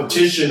the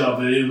competition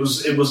of it. It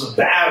was a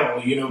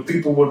battle.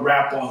 People would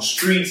rap on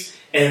streets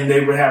and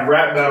they would have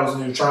rap battles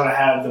and they were trying to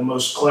have the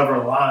most clever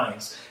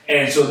lines.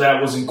 And so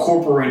that was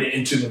incorporated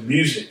into the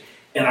music.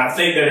 And I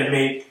think that it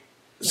made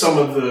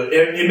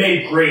it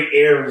made great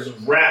eras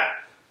of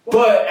rap.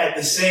 But at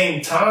the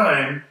same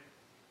time,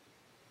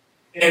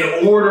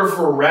 in order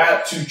for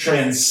rap to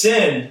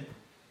transcend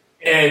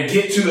and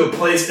get to the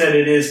place that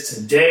it is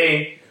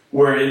today,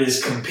 where it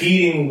is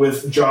competing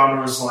with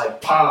genres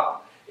like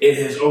pop, it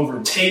has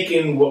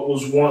overtaken what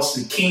was once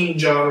the king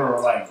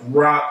genre, like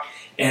rock,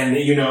 and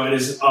it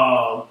is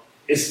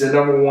it's the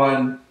number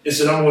one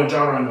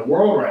genre in the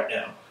world right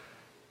now.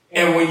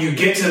 And when you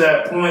get to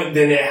that point,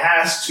 then it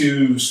has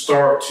to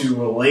start to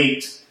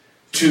relate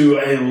to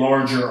a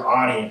larger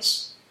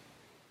audience.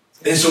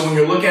 And so when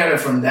you're looking at it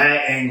from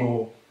that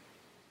angle,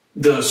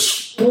 the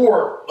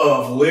sport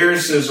of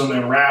lyricism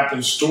and rap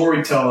and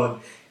storytelling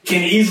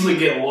can easily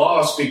get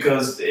lost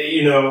because,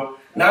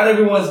 not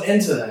everyone's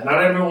into that.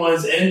 Not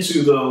everyone's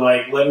into the,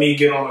 let me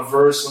get on a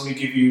verse, let me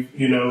give you,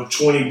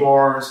 20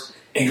 bars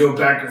and go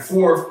back and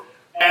forth.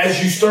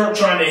 As you start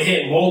trying to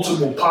hit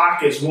multiple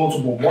pockets,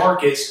 multiple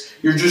markets,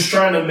 you're just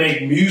trying to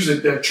make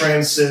music that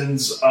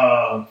transcends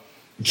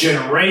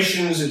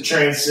generations, it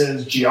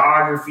transcends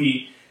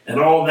geography and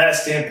all that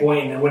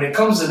standpoint. And when it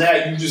comes to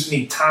that, you just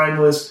need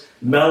timeless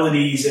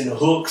melodies and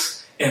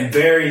hooks and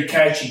very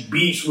catchy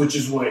beats, which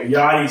is what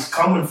Yachty's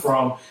coming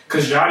from,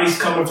 because Yachty's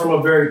coming from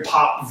a very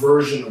pop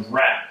version of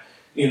rap.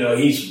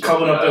 He's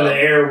coming up in the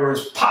era where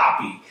it's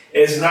poppy.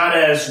 It's not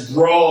as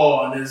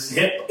raw and as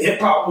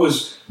hip-hop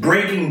was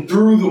breaking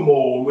through the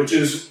mold, which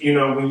is,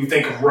 when you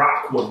think of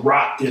rock, what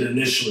rock did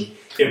initially.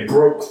 It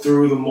broke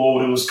through the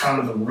mold. It was kind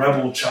of the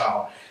rebel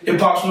child.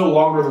 Hip-hop's no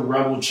longer the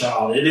rebel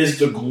child. It is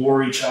the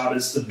glory child.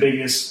 It's the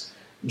biggest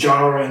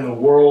genre in the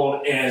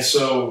world. And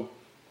so,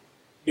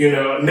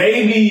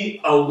 maybe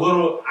I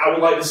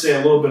would like to say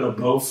a little bit of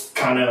both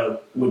kind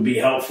of would be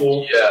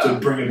helpful to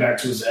bring it back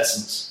to its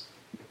essence.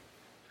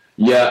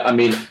 Yeah, I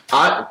mean,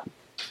 I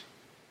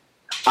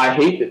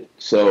hate it.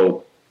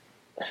 So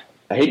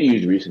I hate to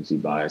use recency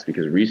bias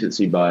because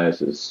recency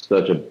bias is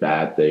such a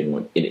bad thing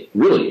when in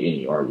really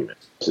any argument.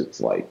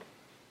 It's like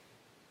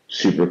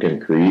super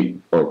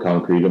concrete.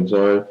 I'm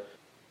sorry.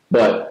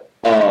 But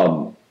I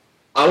want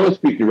to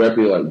speak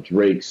directly like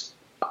Drake's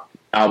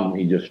album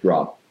he just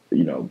dropped,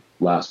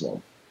 last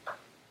month.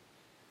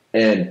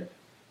 And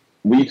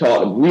we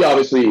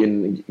obviously,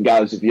 and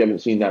guys, if you haven't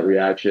seen that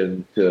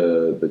reaction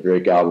to the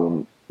Drake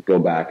album, go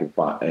back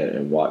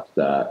and watch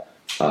that.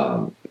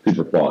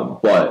 Super fun.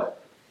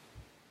 But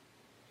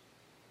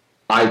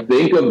I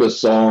think of the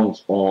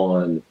songs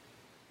on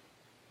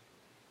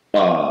For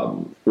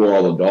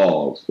All the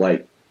Dogs,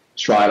 like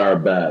Tried Our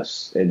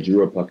Best and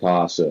Drew a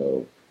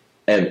Picasso.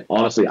 And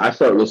honestly, I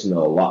started listening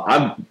to a lot.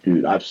 I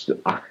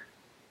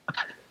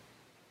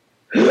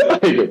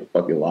ain't gonna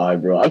fucking lie,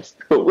 bro. I'm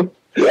still listening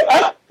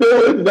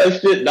to that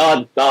shit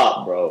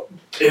nonstop, bro.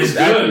 It's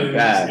good.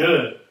 Bad. It's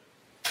good.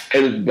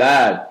 It was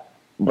bad.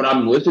 But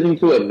I'm listening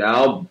to it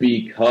now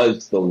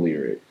because the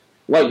lyrics.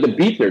 Like, the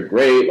beats are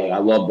great. Like, I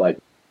love, like,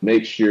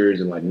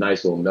 mixtures and, like,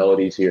 nice little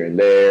melodies here and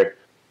there.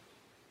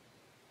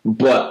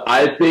 But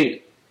I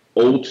think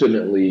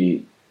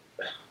ultimately,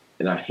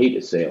 and I hate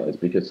to say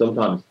it, because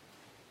sometimes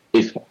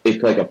it's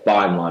like a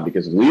fine line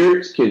because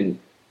lyrics can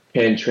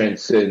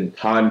transcend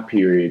time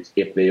periods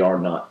if they are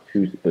not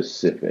too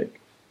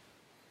specific.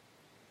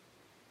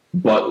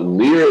 But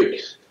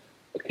lyrics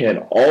can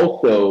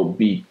also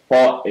be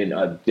taught in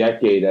a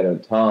decade at a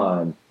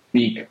time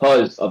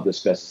because of the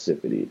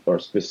specificity or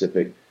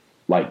specific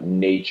like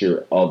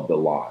nature of the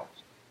lines,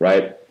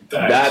 right?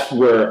 That's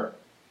where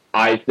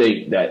I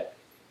think that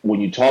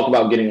when you talk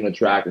about getting on a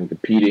track and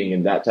competing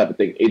and that type of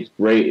thing, it's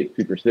great, it's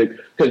super sick,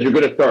 because you're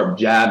going to start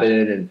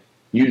jabbing and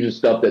using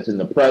stuff that's in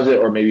the present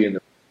or maybe in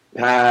the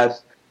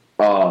past,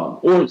 or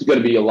it's going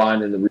to be a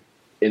line in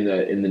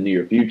the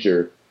near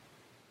future.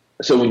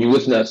 So when you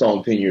listen to that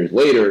song 10 years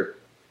later,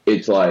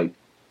 it's like,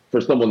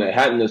 for someone that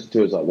hadn't listened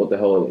to it, it's like, what the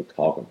hell are they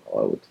talking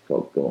about? What the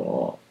fuck's going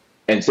on?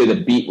 And say the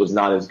beat was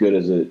not as good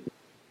as it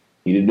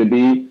needed to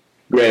be.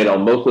 Granted,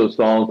 on most of those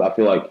songs, I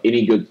feel like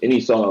any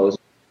song I listen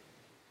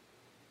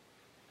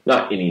to,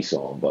 not any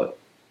song, but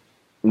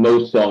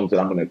most songs that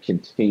I'm going to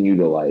continue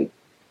to like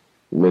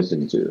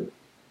listen to.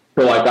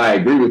 So like I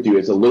agree with you,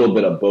 it's a little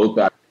bit of both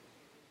that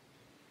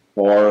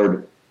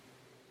hard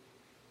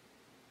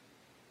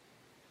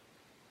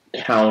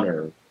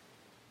counter.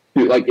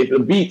 Dude, like if a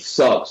beat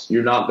sucks,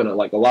 you're not gonna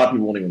like a lot of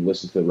people won't even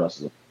listen to the rest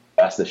of it.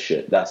 That's the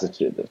shit. That's the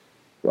shit.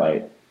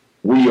 Right?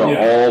 We are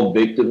all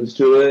victims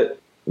to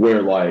it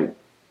where like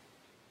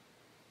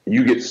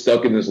you get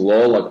stuck in this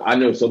lull. Like I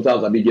know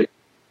sometimes I be getting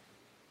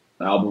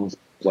albums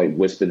like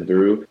whispering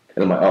through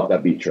and I'm like, oh,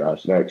 that beat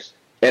trash next.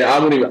 And I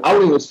wouldn't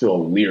even listen to a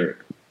lyric.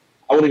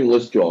 I wouldn't even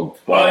listen to a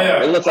bar. Oh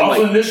yeah. Off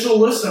initial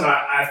listen,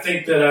 I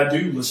think that I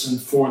do listen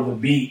for the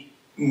beat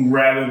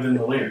rather than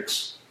the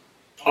lyrics.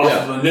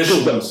 Off of initial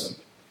listen.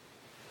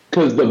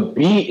 Because the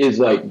beat is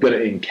like gonna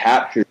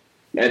encapture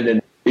and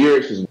then the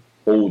lyrics is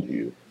gonna hold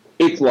you.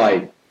 It's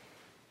like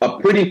a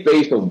pretty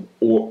face will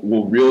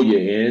reel you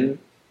in,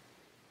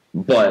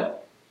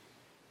 but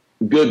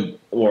good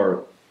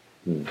or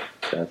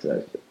that's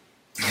it.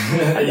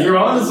 You're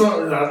on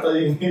something. I thought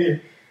you.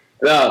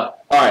 All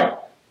right.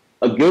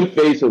 A good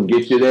face will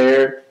get you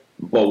there,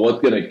 but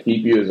what's gonna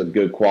keep you is a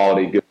good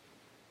quality, good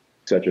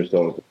etc.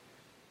 So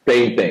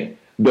same thing.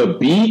 The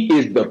beat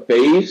is the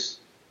face,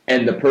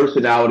 and the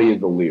personality is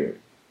the lyric.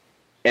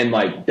 And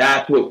like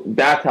that's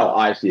how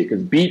I see it.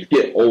 Because beats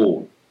get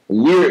old.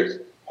 Lyrics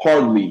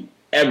hardly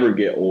ever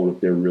get old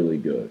if they're really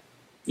good.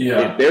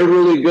 Yeah. If they're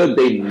really good,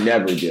 they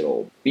never get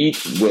old.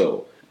 Beats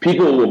will.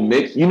 People will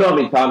mix. You know how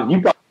many times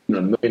you've probably seen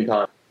a million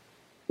times.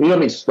 You know how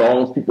many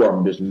songs people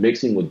are just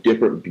mixing with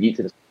different beats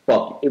and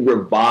it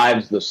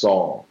revives the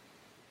song.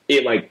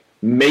 It like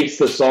makes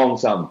the song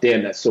sound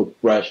damn that's so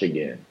fresh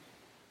again.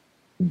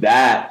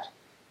 That's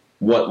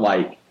what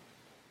like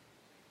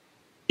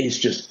it's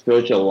just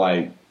such a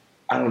like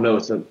I don't know,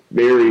 it's a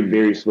very,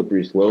 very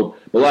slippery slope.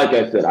 But like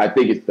I said, I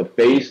think it's the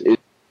face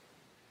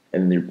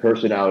and your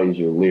personality is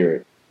your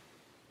lyric.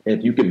 And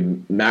if you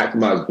can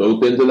maximize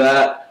both ends of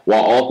that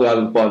while also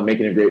having fun,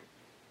 making a great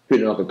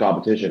fitting off the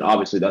competition,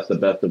 obviously that's the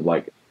best of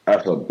like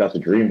that's a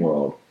dream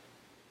world.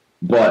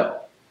 But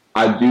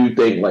I do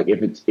think like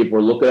if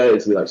we're looking at it,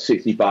 it's like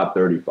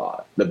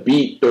 65-35. The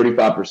beat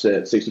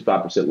 35%,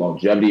 65%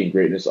 longevity and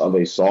greatness of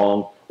a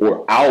song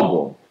or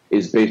album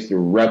is based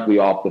directly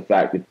off the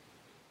fact that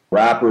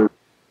rapper,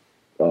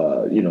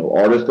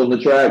 artists on the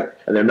track,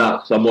 and they're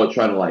not somewhat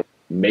trying to like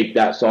make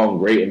that song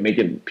great and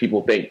making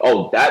people think,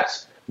 oh,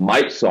 that's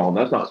Mike's song,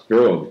 that's not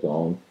Sterling's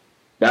song,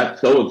 that's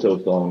so and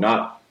so song,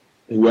 not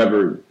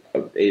whoever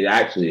it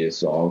actually is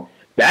song.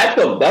 That's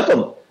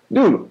a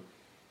dude.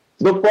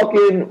 The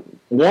fucking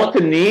Want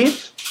to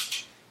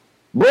Needs,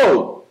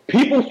 bro.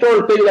 People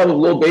started thinking that was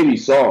Lil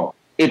Baby's song.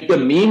 If the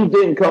memes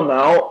didn't come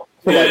out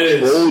to like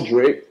troll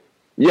Drake,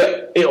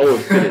 it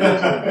always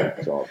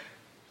did song.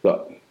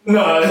 So.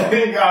 No, I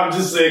think I'm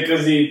just saying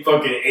because he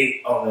fucking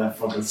ate on that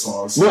fucking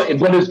song. So.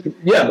 But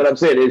I'm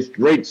saying it's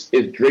Drake's.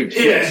 Yeah,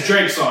 it's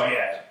Drake's song.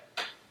 Yeah,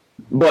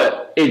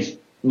 but it's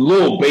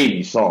Lil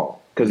Baby's song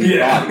because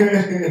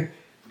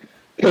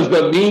because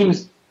the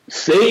memes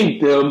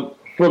saved him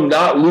from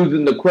not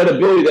losing the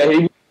credibility that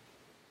he.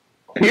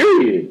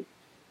 Period.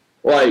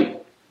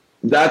 Like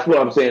that's what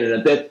I'm saying,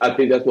 and I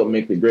think that's what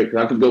makes it great.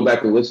 Because I could go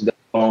back and listen to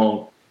that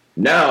song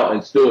now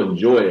and still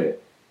enjoy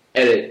it.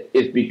 And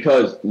it's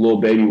because Lil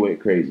Baby went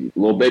crazy.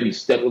 Lil Baby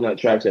stepped on that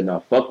track and said, "Now,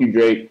 fuck you,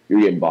 Drake.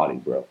 You're getting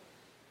bodied, bro."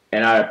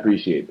 And I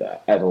appreciate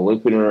that. As a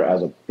listener,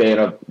 as a fan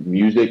of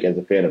music, as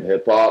a fan of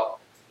hip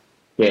hop,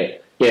 can't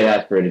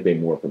ask for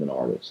anything more from an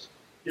artist.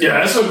 Yeah,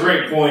 that's a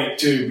great point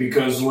too.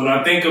 Because when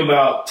I think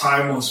about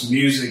timeless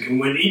music, and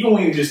when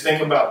you just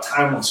think about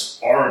timeless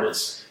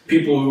artists,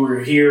 people who are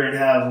here and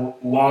have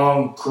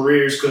long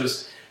careers,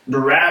 because the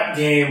rap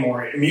game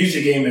or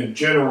music game in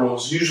general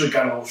is usually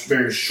kind of a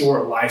very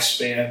short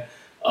lifespan.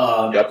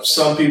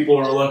 Some people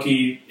are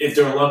lucky. If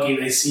they're lucky,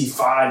 they see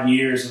 5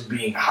 years of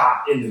being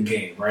hot in the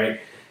game, right?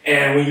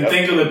 And when you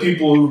think of the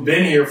people who've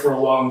been here for a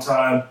long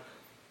time,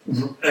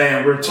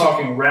 and we're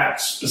talking rap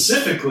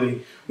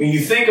specifically, when you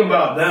think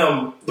about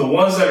them, the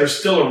ones that are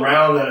still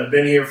around that have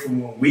been here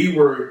from when we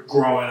were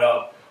growing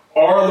up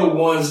are the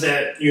ones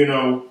that,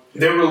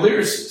 they were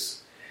lyricists.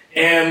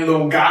 And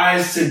the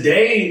guys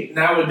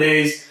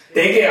nowadays,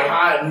 they get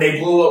hot and they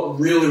blow up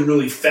really,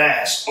 really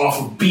fast off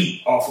of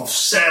beat, off of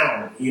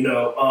sound,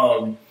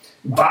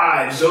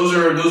 vibes.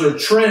 Those are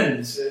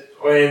trends,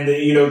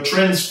 and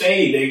trends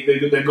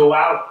fade. They go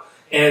out,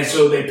 and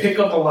so they pick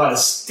up a lot of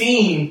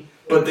steam,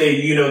 but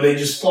they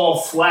just fall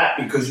flat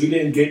because you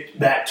didn't get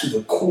back to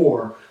the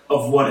core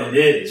of what it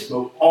is.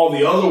 But all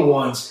the other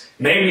ones,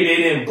 maybe they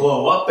didn't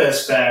blow up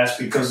as fast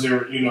because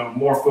they're,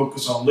 more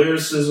focused on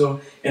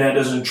lyricism, and that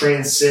doesn't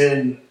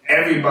transcend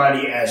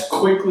everybody as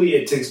quickly.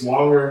 It takes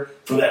longer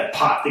for that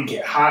pot to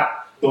get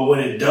hot. But when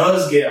it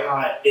does get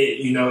hot,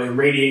 it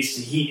radiates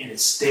the heat and it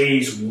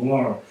stays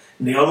warm.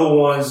 And the other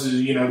ones,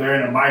 they're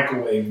in a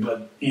microwave,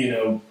 but,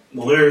 the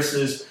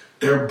lyricists,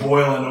 they're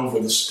boiling over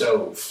the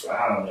stove.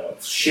 I don't know.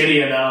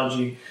 Shitty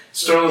analogy.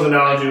 Sterling's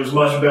analogy was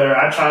much better.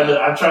 I tried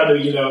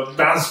to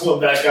bounce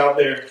one back out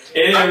there. It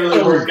didn't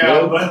really work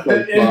out, but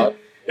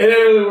it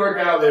didn't really work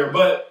out there.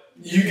 But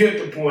you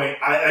get the point.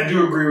 I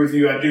do agree with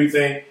you. I do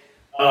think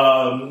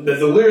that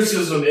the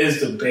lyricism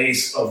is the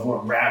base of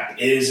what rap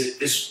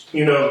is. It's,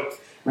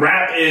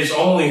 rap is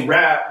only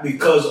rap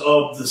because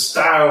of the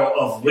style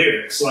of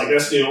lyrics. Like,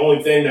 that's the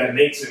only thing that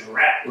makes it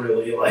rap,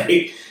 really.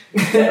 Like,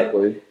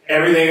 exactly.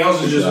 Everything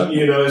else is just,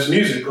 it's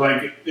music.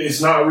 Like,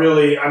 it's not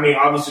really,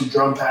 obviously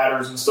drum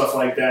patterns and stuff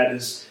like that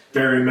is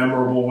very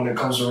memorable when it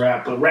comes to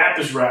rap. But rap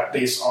is rap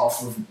based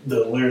off of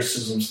the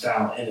lyricism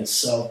style in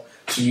itself.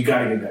 So you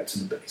got to get back to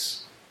the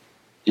base.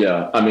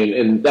 Yeah,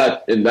 and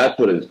that's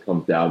what it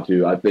comes down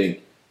to. I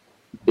think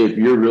if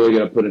you're really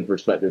going to put in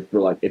perspective for,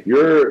 like, if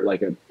you're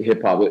like a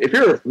hip hop, if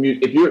you're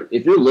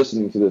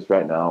listening to this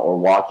right now or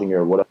watching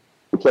or whatever,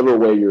 whichever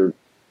way you're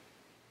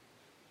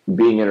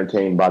being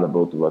entertained by the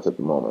both of us at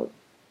the moment,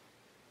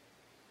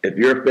 if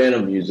you're a fan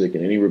of music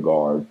in any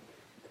regard,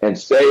 and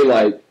say,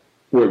 like,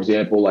 for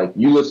example, like,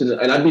 you listen to,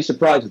 and I'd be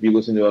surprised if you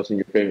listen to us in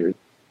your favorite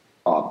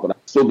but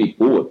I'd still be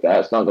cool with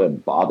that. It's not going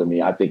to bother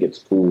me. I think it's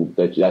cool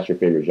that that's your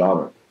favorite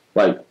genre.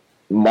 Like,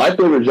 my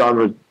favorite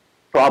genre has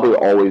probably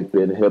always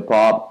been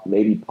hip-hop,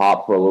 maybe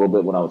pop for a little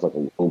bit when I was, like, a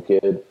little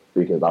kid,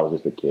 because I was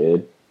just a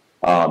kid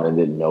and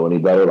didn't know any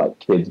better, like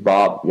Kids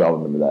Bop. Y'all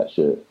remember that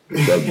shit.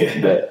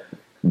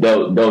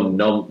 They'll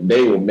know,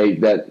 they will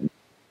make that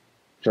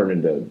turn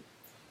into...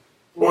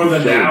 Or the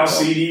Now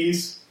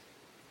CDs.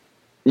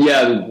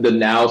 Yeah, the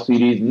Now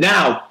CDs.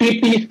 Now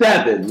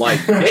 57.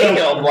 Like,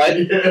 damn.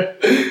 Like, yeah.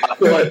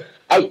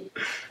 I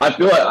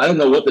feel like I don't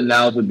know what the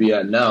Nows would be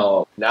at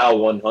now. Now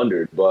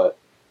 100, but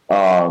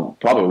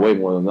probably way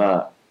more than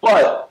that.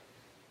 But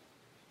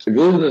if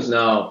you listen to this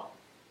now,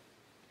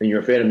 and you're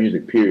a fan of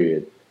music,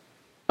 period,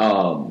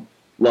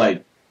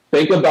 like,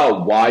 think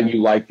about why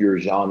you like your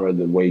genre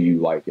the way you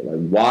like it.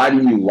 Like, why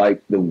do you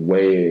like the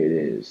way it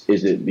is?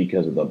 Is it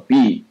because of the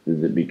beat?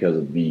 Is it because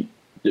of maybe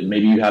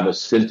you have a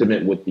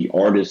sentiment with the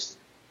artist,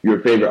 your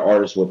favorite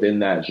artist within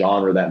that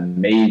genre that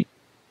made,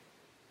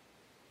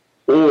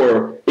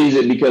 or is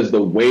it because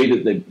the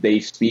way that they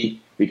speak?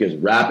 Because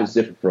rap is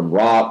different from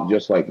rock,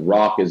 just like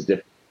rock is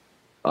different.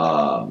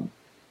 Pop,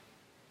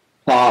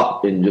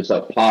 and just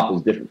like pop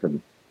is different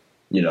from,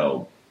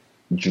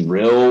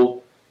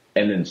 drill,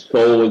 and then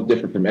soul is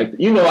different from, I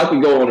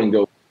could go on and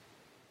go,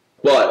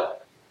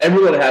 but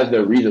everyone has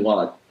their reason why.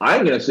 Like, I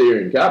ain't gonna sit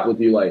here and cap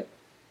with you. Like,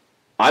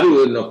 I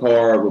be in the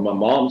car with my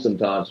mom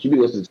sometimes. She be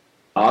listening to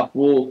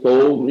gospel,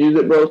 soul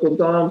music, bro.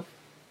 Sometimes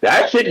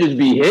that shit just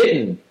be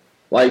hitting.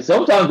 Like,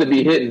 sometimes it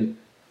be hitting.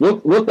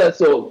 Look that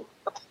soul.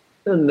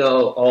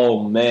 No,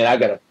 oh man, I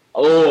gotta.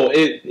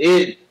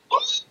 It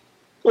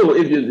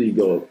just be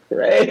going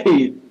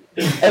crazy.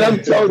 And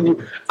I'm telling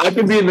you, I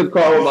could be in the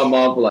car with my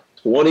mom for like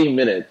 20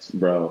 minutes,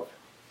 bro.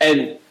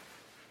 And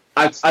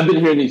I've been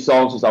hearing these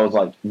songs since I was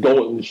like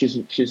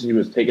she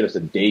was taking us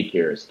to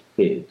daycare as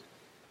kids.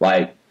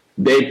 Like,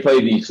 they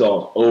play these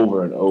songs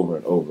over and over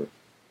and over.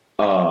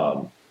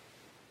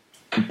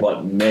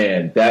 But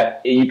man,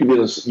 you could be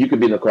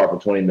in the car for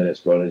 20 minutes,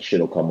 bro, and this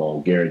shit'll come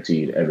on,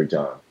 guaranteed, every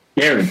time,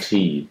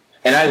 guaranteed.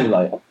 And I was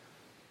like,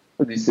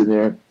 I'd be sitting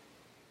there,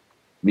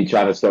 be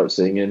trying to start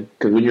singing,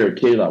 because when you're a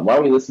kid, like, why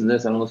do we listen to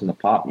this? I don't listen to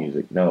pop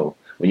music. No,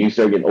 when you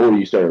start getting older,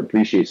 you start to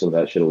appreciate some of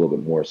that shit a little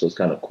bit more. So it's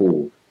kind of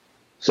cool.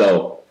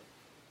 So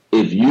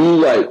if you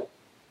like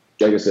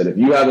I said, if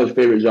you have a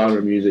favorite genre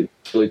of music,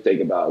 really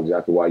think about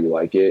exactly why you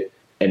like it,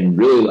 and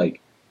really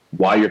like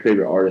why your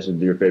favorite artist is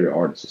your favorite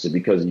artist. Is it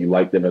because you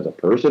like them as a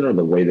person, or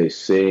the way they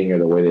sing, or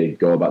the way they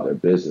go about their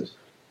business?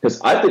 Because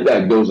I think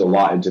that goes a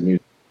lot into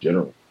music in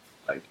general.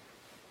 Like,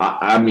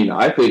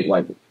 I think,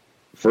 like,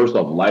 first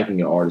off,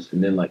 liking an artist,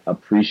 and then like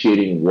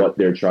appreciating what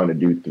they're trying to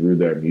do through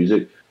their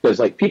music. Because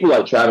like people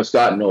like Travis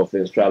Scott, no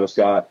offense, Travis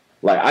Scott,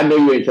 like, I know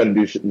you ain't trying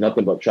to do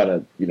nothing but trying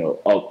to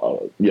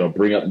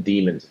bring up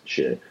demons and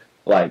shit.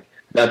 Like,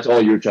 that's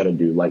all you're trying to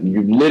do. Like,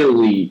 you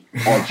literally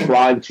are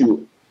trying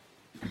to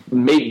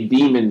make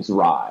demons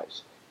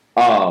rise.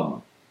 I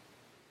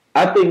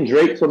think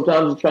Drake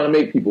sometimes is trying to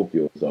make people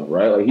feel stuff,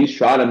 right? Like, he's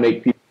trying to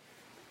make people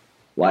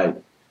like,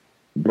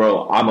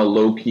 bro, I'm a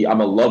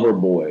lover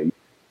boy.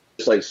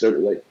 Just like,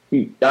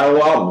 he got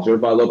a album,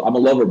 Certified Love. I'm a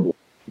lover boy.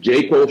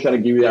 J. Cole trying to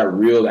give you that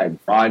real,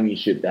 that grimy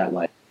shit, that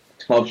like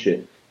tough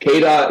shit.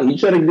 K-Dot, he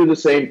trying to do the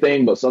same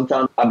thing, but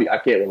sometimes I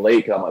can't relate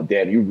because I'm like,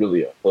 damn, you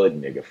really a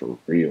hood nigga for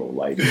real.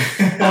 Like,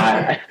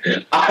 I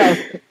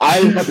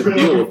have to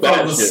deal with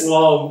that shit.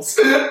 Slums.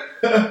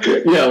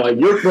 Yeah, like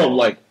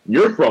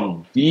you're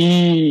from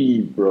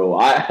D, bro.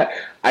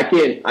 I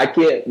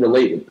can't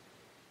relate.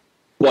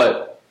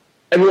 But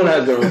everyone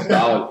has their own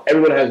style.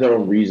 Everyone has their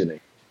own reasoning.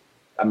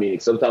 I mean,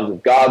 sometimes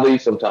it's godly,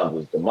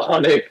 sometimes it's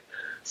demonic,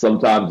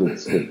 sometimes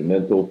it's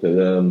sentimental to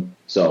them.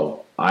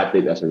 So I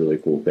think that's a really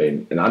cool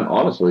thing. And I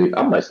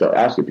might start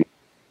asking people.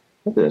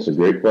 I think that's a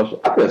great question.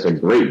 I think that's a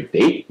great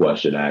date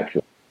question,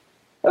 actually.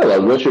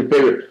 Like, who's your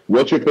favorite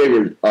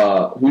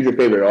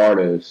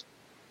artist,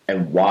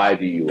 and why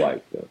do you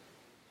like them?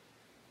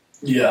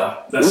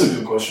 Yeah, that's a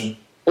good question.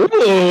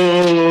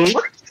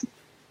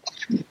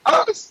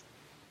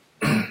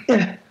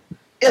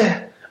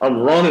 Yeah. I'm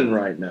running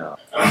right now.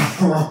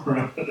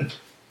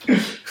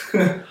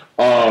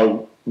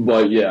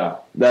 But yeah,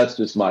 that's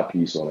just my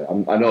piece on it.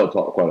 I know I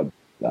talked quite a bit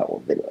about that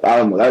one, but I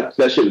don't know. That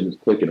shit was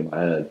just clicking in my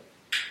head.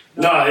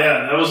 No,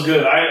 yeah, that was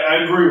good.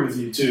 I agree with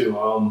you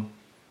too.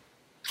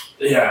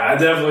 Yeah, I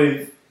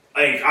definitely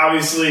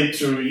obviously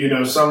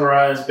to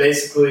summarize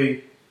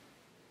basically,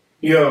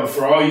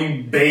 for all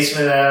you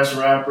basement ass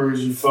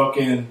rappers,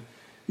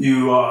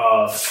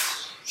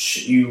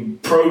 you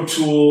Pro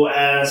Tool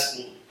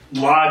ass,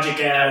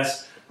 Logic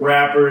ass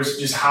rappers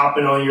just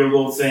hopping on your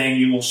little thing,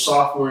 you little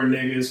software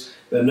niggas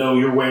that know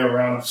your way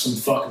around some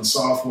fucking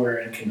software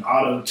and can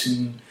auto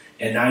tune,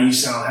 and now you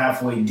sound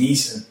halfway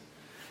decent.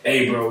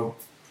 Hey, bro.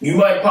 You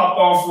might pop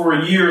off for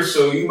a year or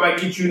so. You might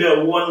get you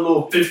that one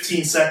little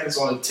 15 seconds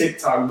on a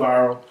TikTok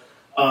viral.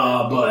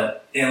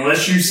 But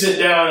unless you sit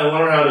down and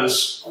learn how to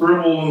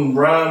scribble and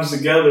rhymes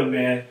together,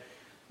 man,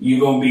 you're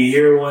going to be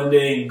here one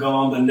day and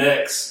gone the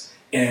next.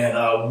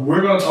 And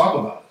we're going to talk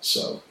about it.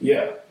 So,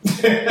 yeah.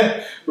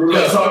 We're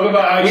going to talk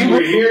about how you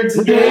were here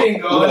today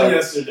and gone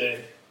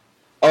yesterday.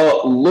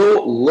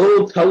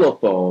 Little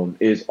Telephone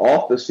is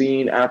off the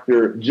scene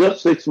after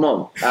just 6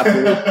 months.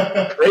 After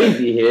this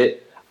crazy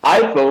hit.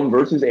 iPhone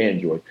versus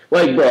Android.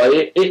 Like, bro,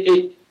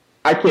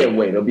 I can't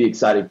wait. It'll be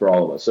exciting for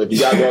all of us. So if you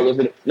guys are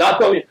listening, not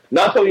telling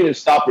you to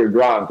stop your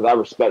grind, because I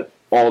respect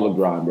all the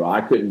grind, bro. I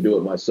couldn't do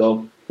it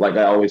myself. Like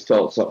I always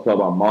tell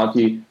about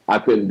Monty, I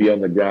couldn't be on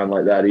the grind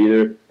like that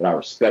either, but I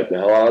respect the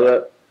hell out of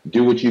that.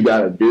 Do what you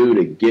got to do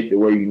to get to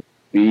where you need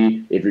to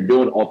be. If you're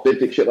doing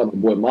authentic shit like the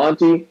boy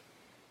Monty,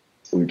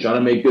 if you're trying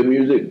to make good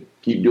music,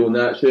 keep doing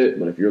that shit.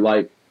 But if you're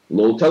like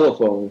Little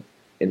Telephone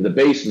in the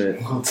basement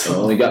and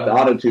only got the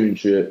auto-tune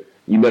shit,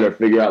 you better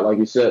figure out, like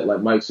you said,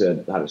 like Mike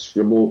said, how to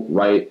scribble,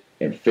 write,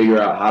 and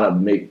figure out how to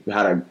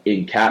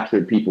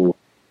encapture people what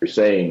you're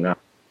saying, not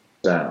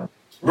sound.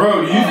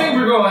 Bro, do you think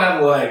we're gonna have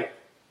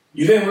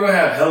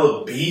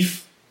hella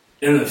beef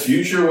in the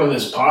future when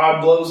this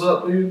pod blows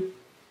up, dude?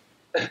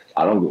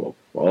 I don't go.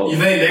 Well, you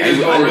think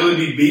niggas gonna really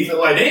be beefing?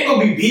 Like, they ain't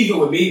gonna be beefing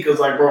with me because,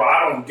 like, bro,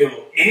 I don't give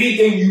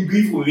anything you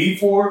beef with me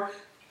for.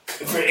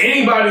 For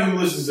anybody who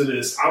listens to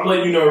this, I'm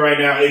letting you know right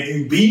now, if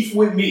you beef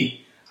with me,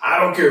 I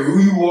don't care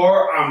who you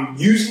are, I'm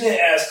using it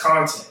as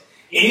content.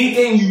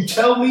 Anything you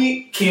tell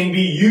me can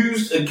be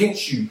used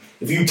against you.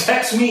 If you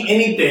text me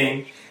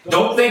anything,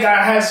 don't think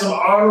I had some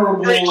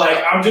honorable,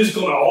 like, I'm just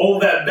going to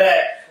hold that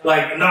back.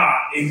 Like, nah,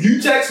 if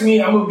you text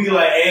me, I'm going to be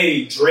like,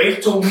 hey,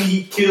 Drake told me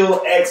he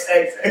killed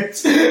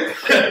XXX.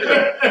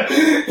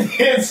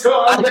 And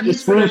so I got the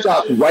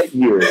screenshots right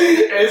here.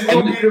 It's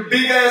going to be the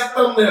big ass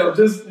thumbnail.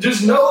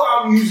 Just know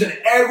I'm using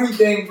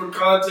everything for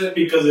content,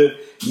 because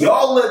if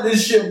y'all let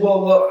this shit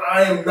blow up,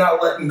 I am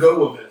not letting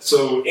go of it.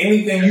 So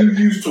anything you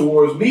use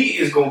towards me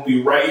is going to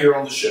be right here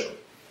on the show.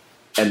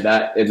 And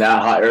that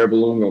hot air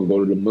balloon going to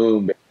go to the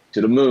moon, to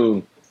the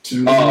moon.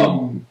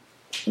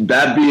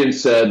 That being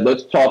said,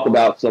 let's talk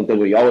about something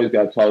we always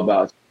got to talk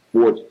about.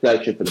 Sports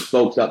section for the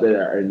folks out there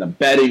that are in the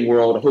betting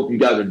world. I hope you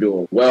guys are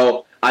doing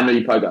well. I know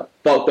you probably got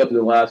fucked up in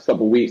the last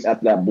couple of weeks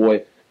after that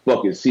boy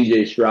fucking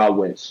CJ Stroud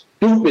went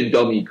stupid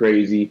dummy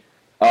crazy.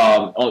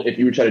 If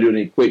you were trying to do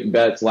any quick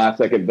bets, last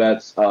second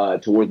bets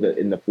towards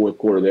in the fourth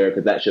quarter there,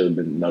 because that should have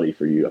been nutty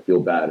for you. I feel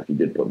bad if you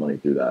did put money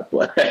through that.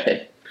 But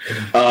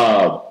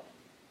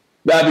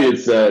that being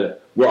said,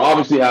 we're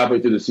obviously halfway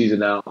through the season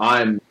now.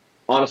 I'm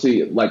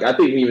honestly, like, I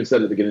think we even said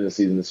at the beginning of the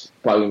season, this is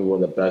probably going to be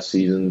one of the best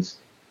seasons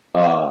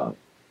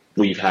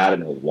we've had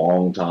in a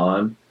long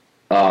time.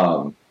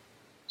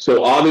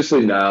 So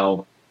obviously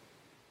now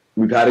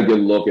we've had a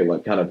good look at,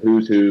 like, kind of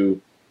who's who,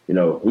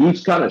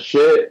 who's kind of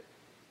shit.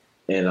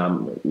 And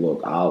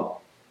I'll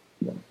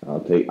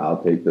take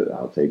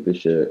the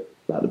shit.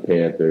 Not the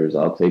Panthers.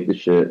 I'll take the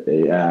shit.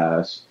 They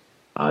ass.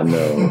 I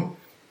know.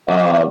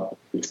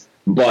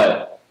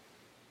 But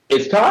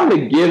it's time to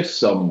give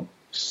some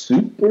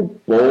Super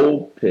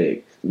Bowl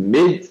picks,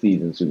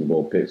 mid-season Super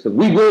Bowl picks, because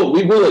we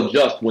will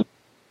adjust when.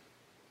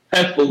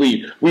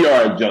 Thankfully, we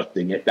are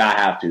adjusting if I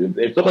have to.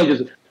 If somebody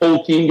just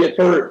whole team gets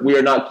hurt, we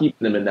are not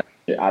keeping them in that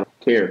shit. I don't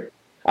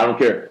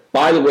care.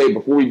 By the way,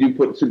 before we do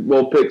put Super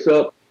Bowl picks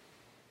up,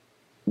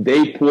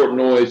 Dave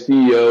Portnoy,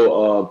 CEO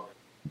of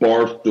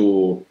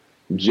Barstool,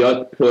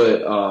 just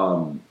put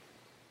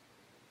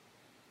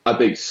I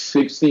think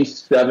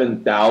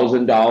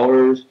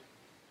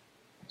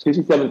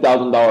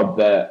 $67,000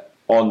 bet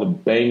on the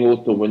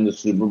Bengals to win the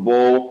Super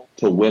Bowl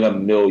to win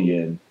 $1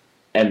 million,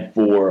 and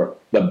for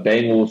the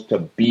Bengals to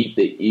beat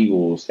the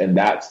Eagles, and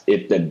that's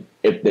if the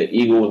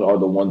Eagles are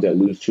the ones that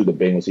lose to the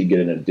Bengals, he get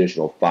an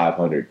additional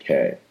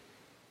 $500K.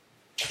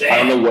 I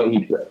don't know what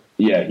he said.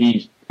 Yeah,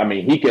 he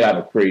could have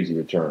a crazy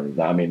return.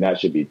 I mean, that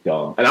should be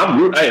dumb. And I'm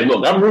rooting for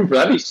that.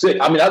 That'd be sick.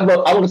 I mean, I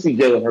want to see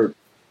Jalen Hurts.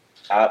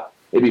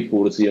 It'd be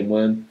cool to see him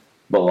win,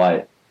 but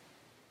like,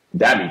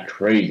 that'd be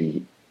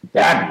crazy.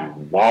 That'd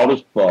be wild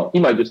as fuck. He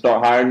might just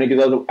start hiring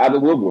niggas out of the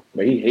woodwork.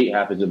 But he hate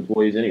half his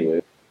employees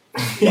anyway.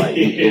 Like,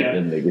 he hate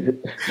them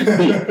niggas.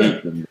 He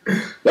hate them.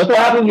 That's what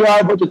happens when you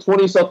hire a bunch of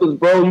 20-somethings,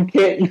 bro. You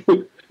can't.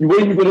 What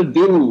are you gonna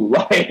do?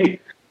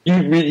 Like,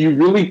 you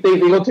really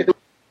think they gonna take the?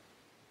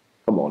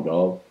 Come on,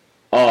 dog.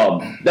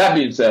 That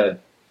being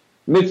said,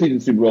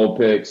 Midseason Super Bowl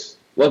picks.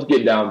 Let's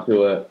get down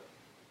to it.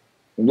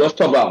 Let's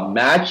talk about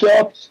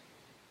matchups.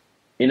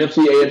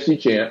 NFC, AFC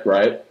champ,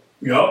 right?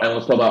 Yep. And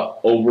let's talk about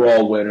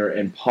overall winner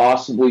and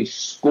possibly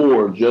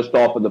score just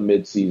off of the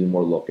midseason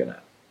we're looking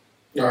at.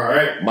 All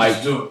right.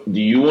 Mike, do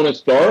you want to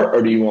start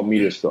or do you want me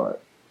to start?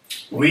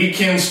 We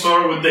can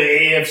start with the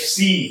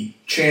AFC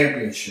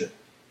championship.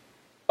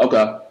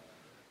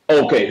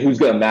 Okay, who's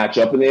going to match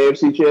up in the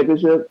AFC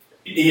championship?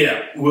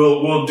 Yeah,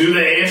 we'll do the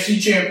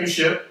AFC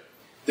championship,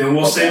 then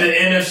we'll say the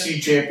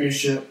NFC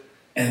championship,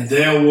 and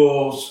then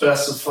we'll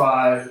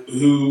specify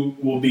who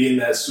will be in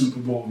that Super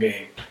Bowl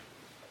game.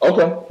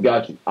 Okay,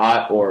 got you.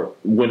 Or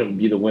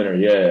be the winner.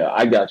 Yeah,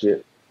 I got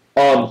you.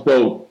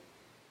 So,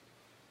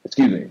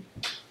 excuse me.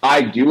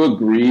 I do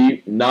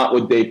agree, not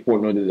with Dave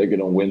Portnoy that they're going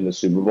to win the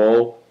Super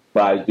Bowl,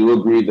 but I do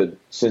agree that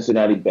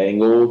Cincinnati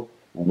Bengals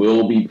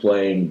will be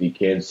playing the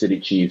Kansas City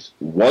Chiefs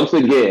once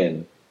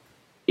again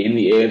in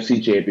the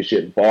AFC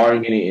Championship,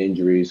 barring any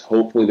injuries.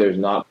 Hopefully there's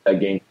not a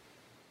game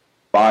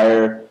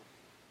fire.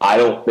 I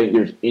don't think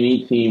there's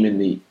any team in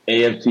the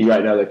AFC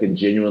right now that can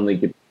genuinely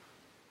compete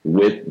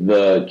with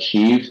the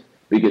Chiefs,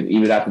 because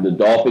even after the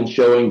Dolphins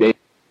showing,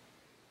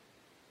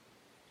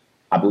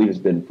 I believe it's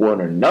been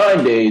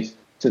 409 days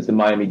since the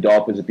Miami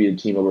Dolphins have beat a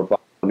team over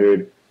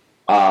 500.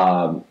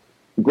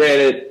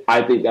 Granted,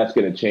 I think that's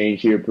going to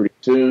change here pretty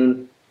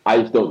soon. I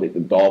just don't think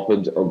the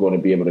Dolphins are going to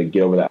be able to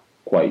get over that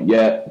quite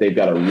yet. I think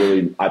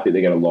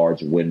they got a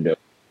large window.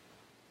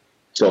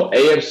 So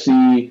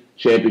AFC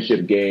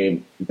Championship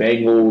game,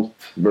 Bengals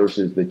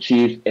versus the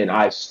Chiefs, and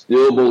I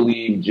still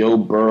believe Joe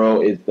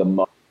Burrow is the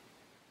most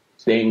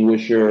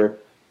distinguisher.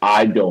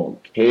 I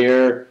don't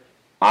care.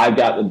 I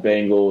got the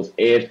Bengals,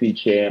 AFC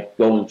champ,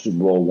 going Super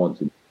Bowl once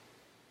again.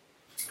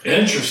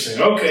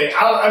 Interesting. Okay.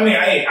 I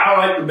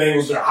like the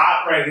Bengals. They're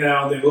hot right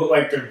now. They look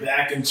like they're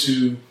back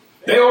into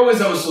 – they always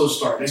have a slow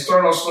start. They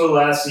started off slow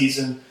last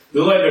season. They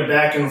look like they're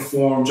back in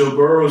form. Joe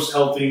Burrow's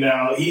healthy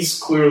now. He's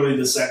clearly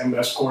the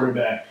second-best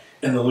quarterback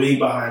in the league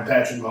behind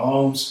Patrick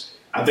Mahomes.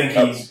 I think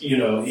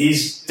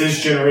he's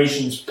this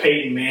generation's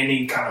Peyton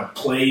Manning, kind of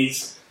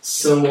plays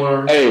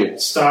similar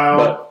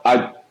style.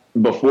 But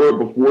before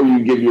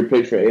you give your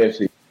pick for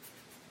AFC,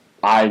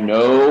 I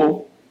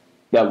know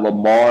that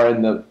Lamar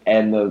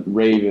and the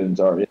Ravens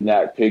are in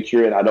that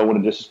picture, and I don't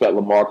want to disrespect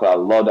Lamar because I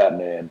love that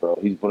man, bro.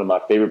 He's one of my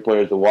favorite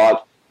players to watch,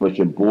 but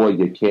your boy,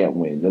 you can't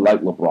win. You're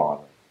like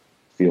LeBron.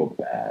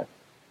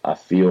 I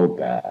feel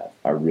bad.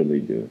 I really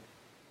do.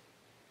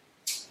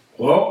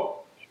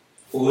 Well,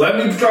 let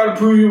me try to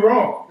prove you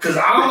wrong, because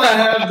I'm going to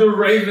have the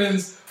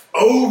Ravens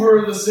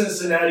over the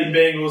Cincinnati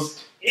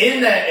Bengals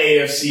in that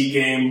AFC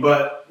game,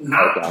 but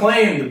not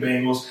playing the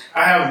Bengals.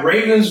 I have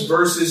Ravens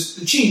versus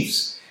the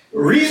Chiefs. The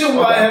reason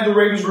why I have the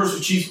Ravens versus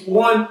the Chiefs,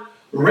 one,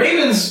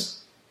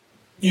 Ravens,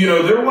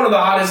 they're one of the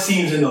hottest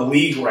teams in the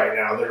league right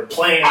now. They're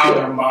playing out of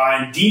their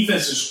mind.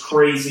 Defense is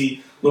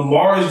crazy.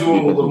 Lamar is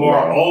doing what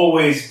Lamar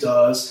always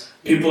does.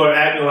 People are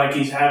acting like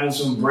he's having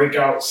some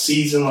breakout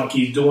season, like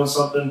he's doing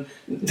something.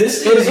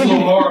 This is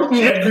Lamar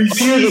every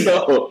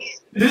season.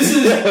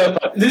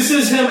 This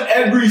is him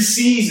every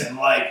season.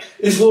 Like,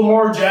 it's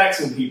Lamar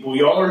Jackson, people.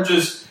 Y'all were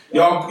just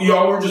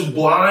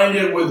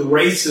blinded with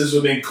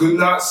racism and could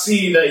not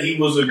see that he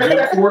was a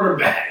good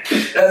quarterback.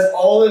 That's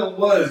all it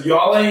was.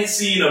 Y'all ain't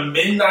seen a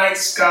midnight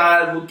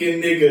sky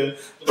looking nigga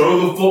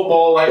throw the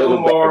football like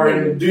Lamar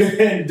and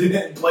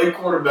didn't play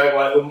quarterback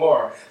like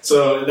Lamar.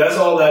 So that's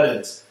all that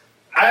is.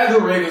 I have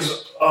the Ravens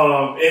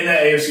in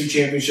that AFC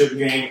Championship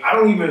game. I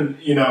don't even,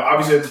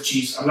 obviously I have the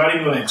Chiefs. I'm not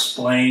even going to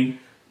explain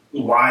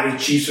why the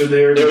Chiefs are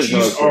there. The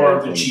Chiefs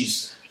are the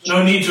Chiefs.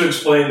 No need to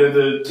explain that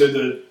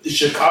the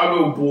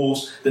Chicago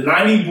Bulls, the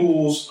 90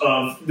 Bulls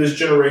of this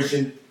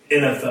generation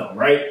NFL,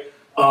 right?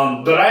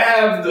 But I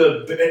have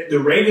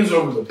the Ravens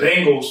over the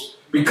Bengals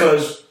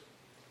because,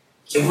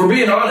 if we're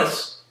being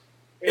honest,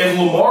 if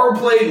Lamar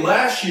played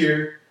last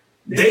year,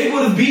 they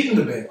would have beaten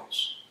the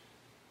Bengals.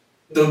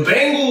 The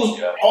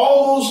Bengals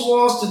almost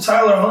lost to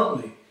Tyler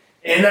Huntley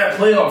in that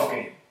playoff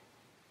game.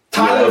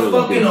 Tyler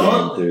fucking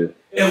Huntley.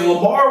 If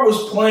Lamar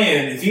was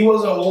playing, if he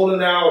wasn't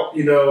holding out,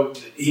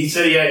 he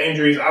said he had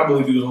injuries. I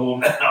believe he was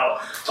holding out.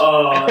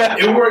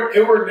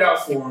 It worked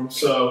out for him.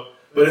 So,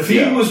 but if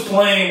he was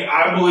playing,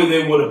 I believe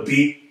they would have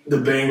beat the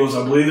Bengals.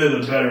 I believe they're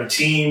the better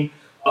team.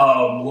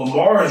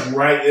 Lamar is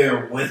right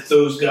there with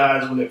those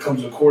guys when it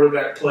comes to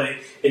quarterback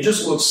play. It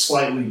just looks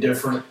slightly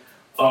different.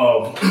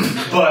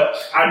 But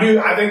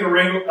I think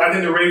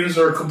the Ravens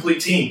are a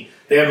complete team.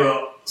 They have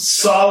a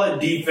solid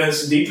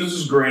defense. The defense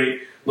is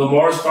great.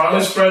 Lamar's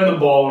finally spreading the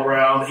ball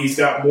around. He's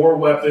got more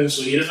weapons,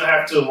 so he doesn't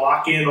have to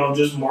lock in on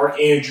just Mark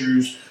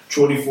Andrews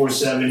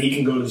 24/7. He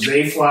can go to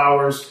Zay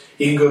Flowers.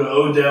 He can go to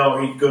Odell.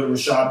 Or he can go to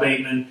Rashad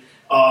Bateman.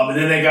 And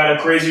then they got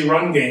a crazy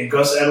run game.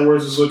 Gus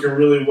Edwards is looking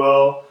really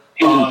well.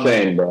 He's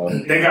insane, bro.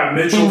 They got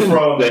Mitchell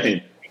from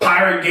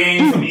Pirate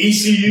Gang from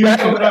ECU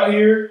coming out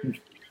here.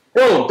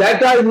 Bro, that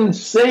guy is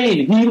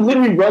insane. He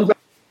literally runs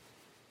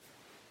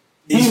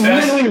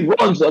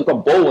like a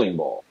bowling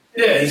ball.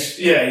 Yeah,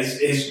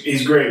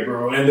 he's great,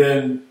 bro. And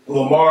then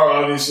Lamar,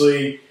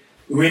 obviously,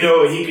 We know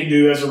what he can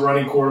do as a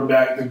running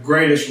quarterback, the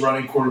greatest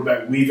running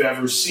quarterback we've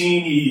ever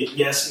seen. He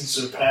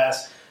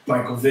surpassed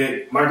Michael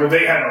Vick. Michael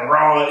Vick had a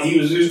raw. He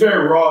was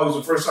very raw. It was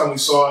the first time we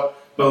saw it.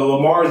 But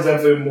Lamar is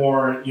definitely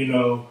more,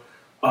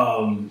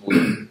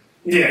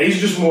 he's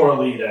just more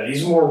elite at it.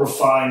 He's a more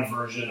refined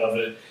version of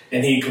it,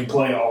 and he can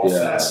play all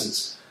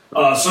facets.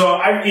 So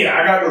I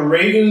got the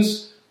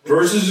Ravens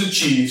versus the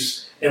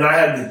Chiefs, and I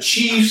had the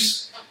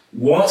Chiefs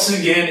once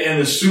again in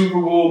the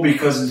Super Bowl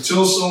because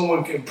until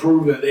someone can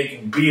prove that they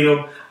can beat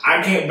them,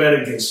 I can't bet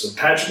against them.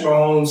 Patrick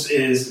Mahomes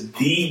is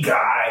the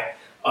guy.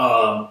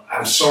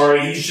 I'm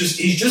sorry, he's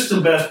just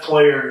the best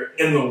player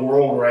in the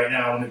world right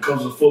now when it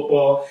comes to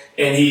football,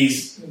 and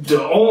he's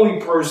the only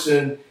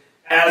person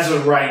as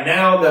of right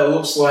now that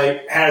looks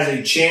like has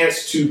a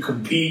chance to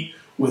compete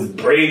with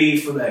Brady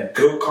for that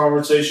GOAT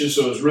conversation.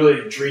 So it's really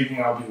intriguing.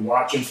 I'll be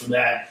watching for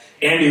that.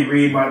 Andy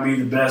Reid might be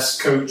the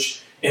best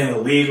coach in the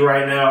league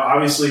right now.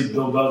 Obviously,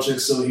 Bill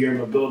Belichick's still here,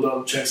 but Bill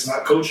Belichick's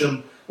not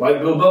coaching like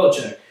Bill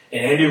Belichick.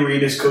 And Andy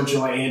Reid is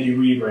coaching like Andy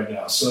Reid right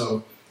now.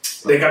 So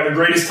they got the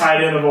greatest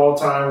tight end of all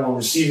time, or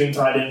receiving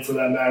tight end for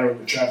that matter,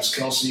 with Travis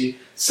Kelce.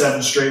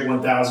 7 straight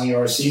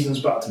 1,000-yard seasons,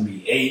 about to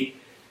be 8.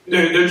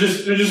 They're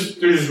just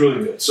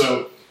really good.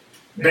 So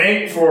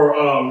bank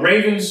for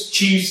Ravens,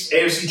 Chiefs,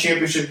 AFC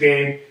Championship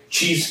game.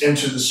 Chiefs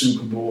enter the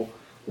Super Bowl.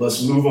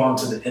 Let's move on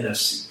to the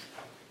NFC.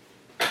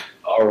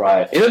 All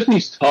right,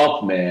 NFC's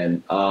tough,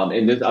 man.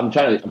 And this, I'm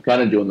kind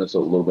of doing this a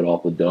little bit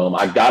off the dome.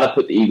 I gotta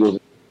put the Eagles.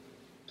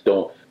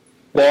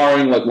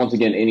 Barring once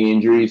again any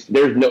injuries,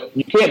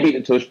 you can't beat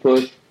the tush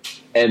push,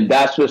 and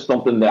that's just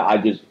something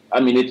that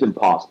it's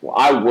impossible.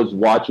 I was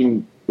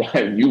watching,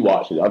 you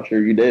watched it, I'm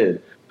sure you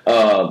did.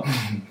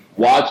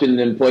 Watching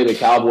them play the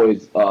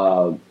Cowboys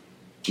the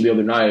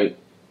other night,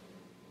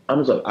 I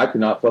was like, I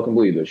cannot fucking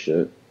believe this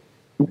shit.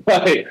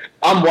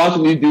 I'm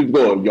watching these dudes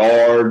go a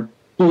yard,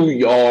 2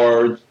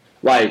 yards.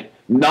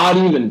 Not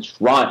even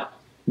trying.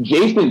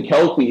 Jason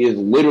Kelce is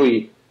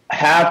literally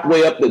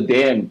halfway up the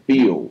damn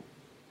field.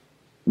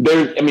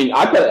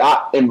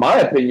 In my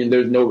opinion,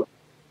 there's no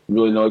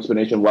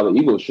explanation why the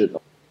Eagles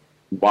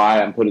why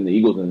I'm putting the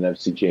Eagles in the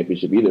NFC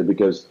Championship either,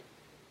 because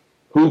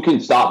who can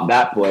stop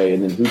that play,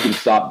 and then who can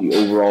stop the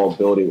overall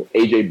ability?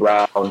 A.J.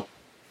 Brown,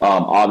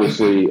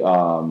 obviously,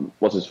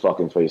 what's his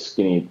fucking face?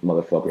 Skinny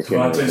motherfucker.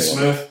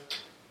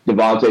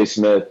 Devontae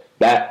Smith.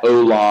 That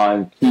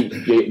O-line keeps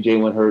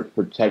Jalen Hurts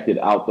protected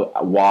out the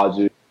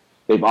wazoo.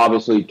 They've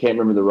obviously, can't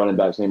remember the running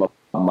back's name off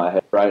my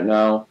head right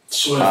now.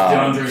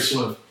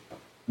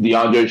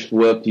 DeAndre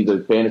Swift, he's a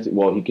fantasy,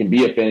 he can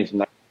be a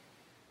fantasy.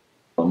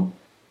 And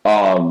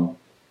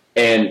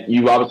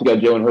you've obviously got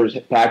Jalen Hurts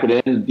pack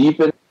it in.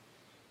 Defense,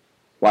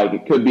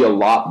 it could be a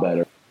lot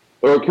better,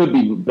 or it could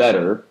be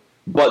better,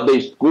 but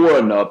they score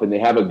enough and they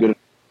have a good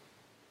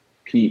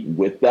compete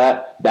with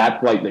that.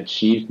 That's the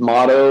Chiefs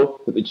motto.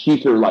 But the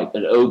Chiefs are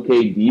an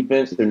okay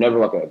defense. They're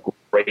never a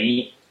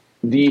great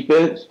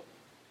defense.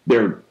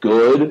 They're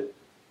good,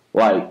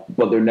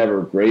 but they're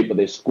never great. But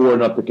they score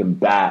enough to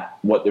combat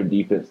what their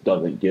defense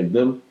doesn't give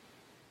them.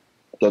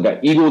 So I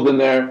got Eagles in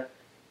there,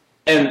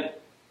 and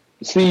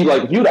see,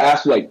 if you'd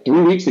asked 3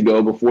 weeks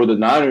ago before the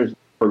Niners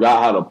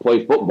forgot how to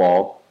play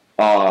football,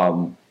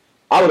 I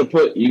would have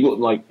put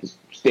Eagles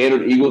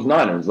standard Eagles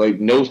Niners.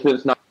 No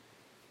sense not.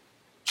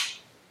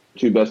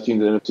 2 best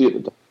teams in the NFC at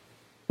the time.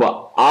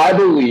 But I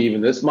believe,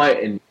 and this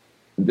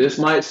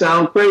might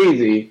sound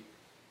crazy,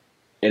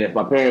 and if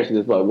my parents are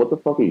just what the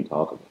fuck are you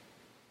talking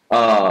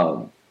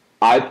about?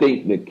 I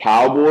think the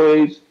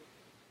Cowboys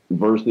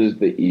versus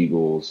the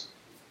Eagles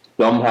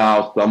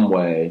somehow, some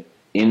way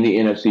in the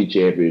NFC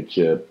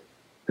Championship,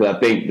 because I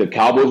think the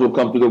Cowboys will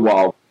come through the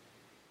wild,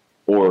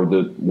 or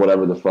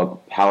whatever the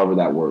fuck, however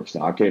that works.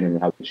 Now I can't remember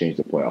how to change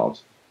the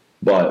playoffs,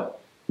 but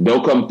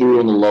they'll come through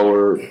in the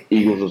lower.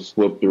 Eagles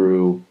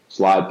will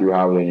slide through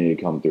however they need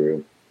to come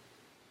through.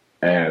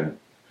 And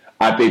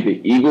I think the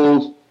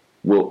Eagles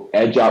will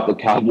edge out the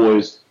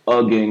Cowboys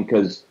again,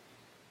 because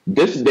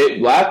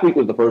last week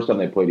was the first time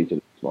they played each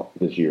other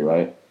this year,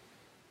 right?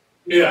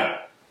 Yeah.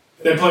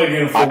 They played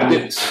again in 4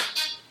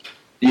 weeks.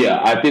 Yeah,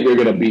 I think they're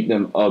going to beat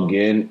them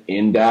again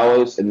in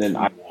Dallas. And then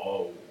I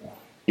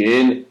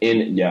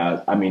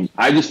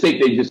just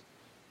think they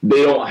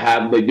don't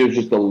have, there's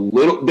just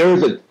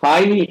there's a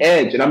tiny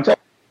edge. And I'm telling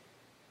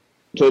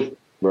you,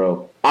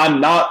 bro, I'm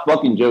not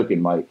fucking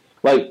joking, Mike.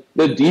 The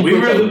defense. We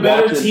were the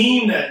better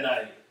team that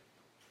night.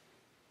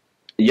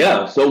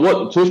 Yeah, so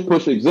what? Tush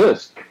push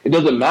exists. It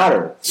doesn't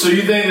matter. So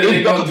you think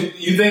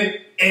you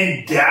think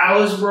in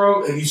Dallas,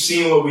 bro? Have you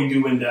seen what we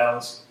do in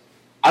Dallas?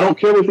 I don't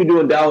care what we do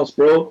in Dallas,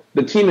 bro.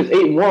 The team is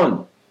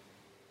 8-1.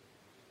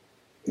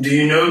 Do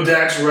you know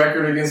Dak's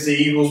record against the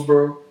Eagles,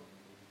 bro?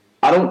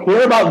 I don't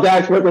care about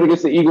Dak's record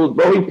against the Eagles,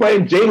 bro. He's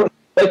playing Jalen.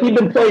 He's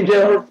been playing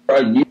Jalen for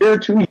a year,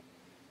 2 years.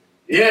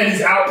 Yeah, and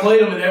he's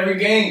outplayed him in every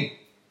game.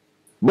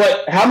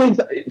 But how many?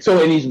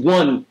 And he's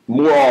won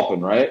more often,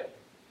 right?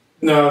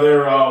 No,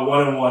 they're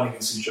 1-1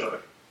 against each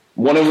other.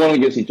 1-1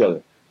 against each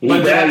other.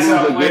 But Dak's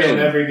outplayed him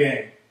every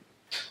game.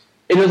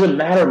 It doesn't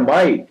matter,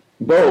 Mike.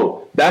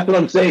 Bro, That's what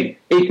I'm saying.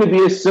 It could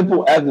be as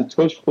simple as the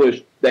tush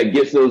push that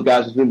gets those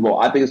guys to the Super Bowl.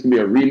 I think it's going to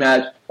be a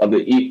rematch of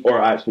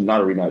or actually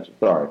not a rematch.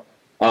 Sorry.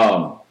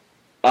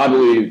 I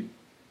believe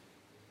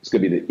it's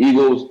going to be the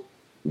Eagles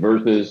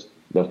versus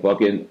the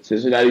fucking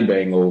Cincinnati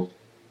Bengals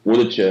with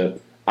a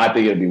chip. I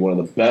think it'll be one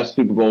of the best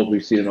Super Bowls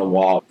we've seen in a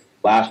while.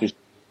 Last year's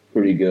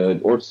pretty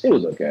good, or it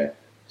was okay,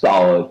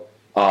 solid.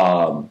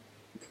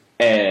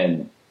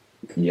 And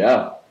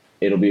yeah,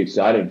 it'll be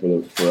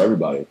exciting for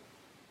everybody.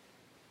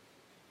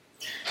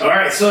 All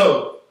right,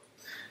 so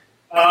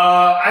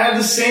I have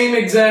the same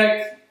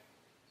exact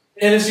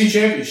NFC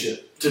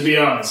Championship, to be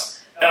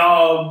honest.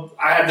 I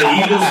have the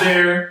Eagles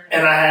there,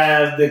 and I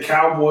have the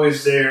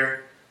Cowboys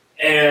there,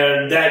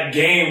 and that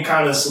game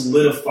kind of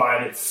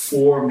solidified it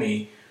for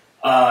me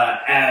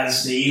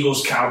as the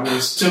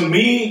Eagles-Cowboys. To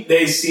me,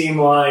 they seem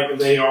like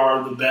they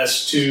are the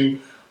best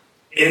two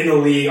in the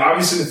league.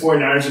 Obviously, the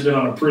 49ers have been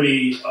on a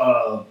pretty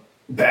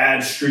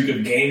bad streak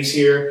of games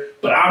here,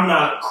 but I'm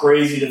not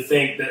crazy to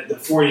think that the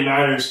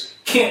 49ers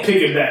can't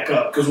pick it back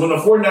up, because when the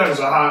 49ers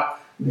are hot,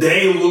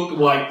 they look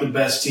like the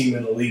best team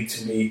in the league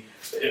to me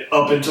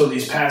up until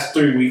these past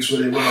 3 weeks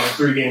where they went on a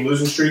 3-game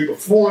losing streak.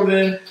 Before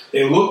then,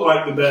 they looked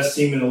like the best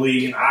team in the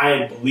league, and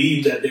I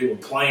believe that they were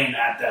playing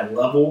at that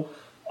level.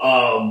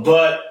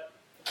 But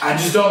I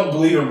just don't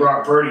believe in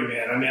Brock Purdy,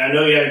 man. I mean, I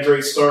know he had a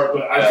great start,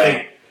 but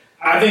I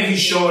think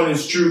he's showing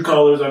his true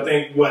colors. I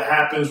think what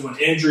happens when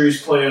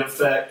injuries play an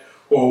effect,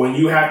 or when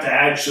you have to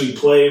actually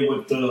play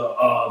with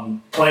the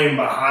playing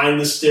behind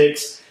the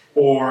sticks,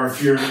 or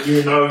if you're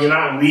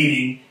not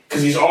leading,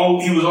 because he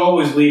was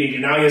always leading,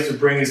 and now he has to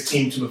bring his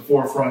team to the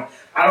forefront.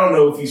 I don't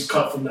know if he's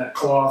cut from that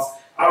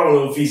cloth. I don't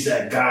know if he's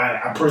that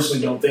guy. I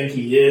personally don't think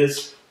he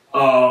is.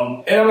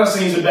 And I'm not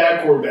saying he's a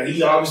bad quarterback.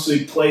 He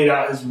obviously played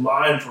out his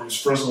mind for his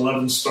first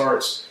 11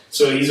 starts.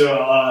 So he's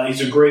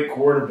a great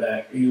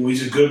quarterback.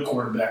 He's a good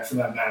quarterback for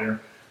that matter.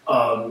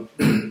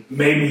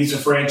 Maybe he's a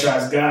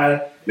franchise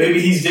guy.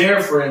 Maybe he's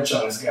their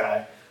franchise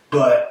guy.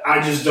 But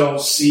I just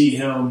don't see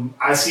him.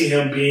 I see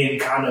him being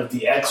kind of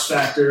the X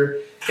factor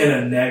in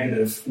a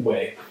negative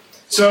way.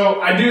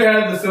 So I do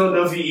have the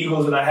Philadelphia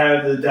Eagles and I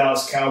have the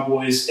Dallas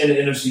Cowboys in the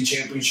NFC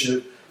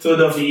Championship.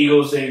 Philadelphia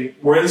Eagles, they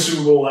were in the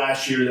Super Bowl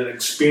last year. That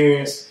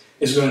experience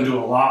is going to do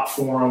a lot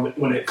for them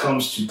when it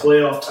comes to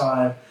playoff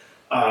time.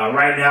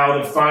 Right now,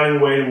 they're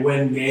finding a way to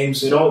win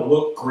games. They don't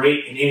look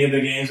great in any of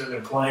the games that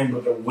they're playing,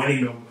 but they're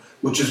winning them,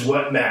 which is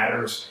what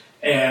matters.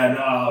 And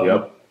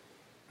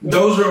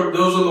those are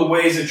the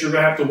ways that you're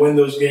going to have to win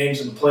those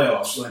games in the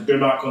playoffs. Like they're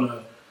not going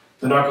to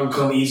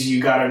come easy. You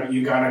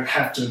gotta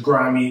have to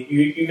grind me.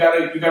 You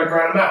gotta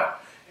grind them out,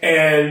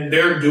 and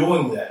they're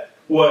doing that.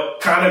 What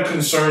kind of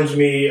concerns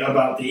me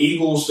about the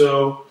Eagles,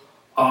 though,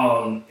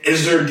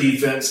 is their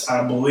defense.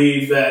 I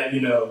believe that,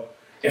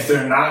 if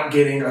they're not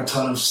getting a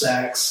ton of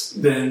sacks,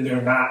 then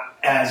they're not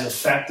as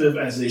effective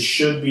as they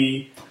should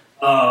be.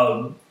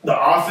 The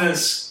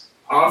offense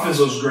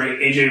was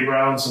great. A.J.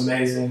 Brown's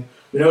amazing.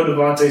 We know what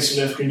Devontae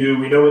Smith can do.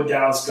 We know what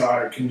Dallas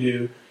Goedert can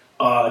do.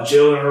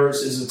 Jalen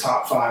Hurts is a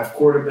top 5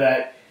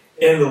 quarterback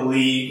in the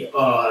league.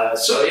 I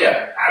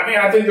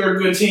think they're a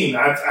good team.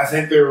 I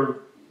think they're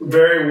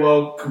very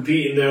well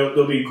competing.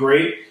 They'll be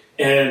great,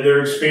 and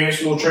their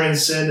experience will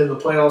transcend in the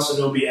playoffs, and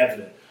they'll be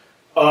evident.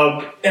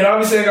 And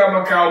obviously, I got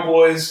my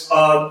Cowboys.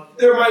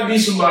 There might be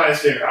some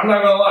bias there. I'm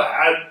not gonna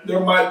lie. There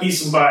might be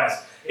some bias.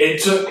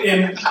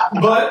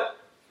 But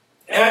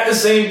at the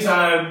same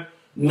time,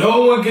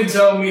 no one can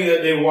tell me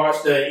that they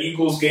watched that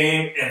Eagles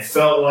game and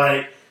felt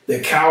like the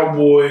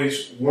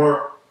Cowboys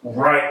weren't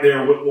right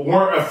there,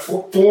 weren't a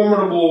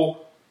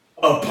formidable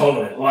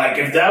opponent. Like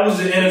if that was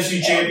the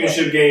NFC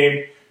Championship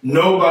game,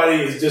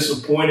 nobody is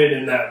disappointed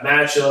in that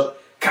matchup.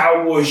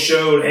 Cowboys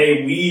showed,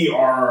 hey, we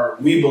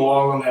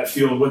belong on that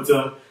field with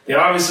them. They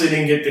obviously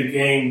didn't get the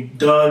game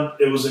done.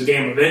 It was a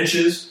game of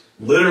inches,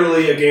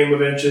 literally a game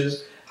of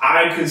inches.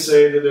 I could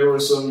say that there were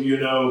some,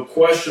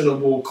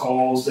 questionable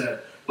calls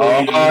that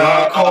were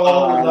not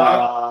called.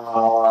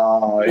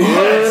 Are we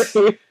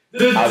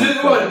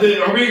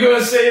going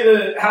to say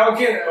that?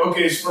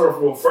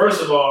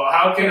 First of all,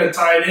 how can a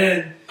tight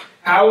end?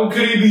 How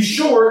could he be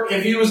short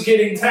if he was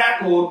getting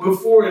tackled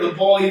before the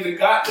ball even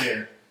got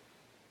there?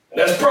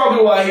 That's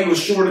probably why he was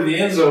short of the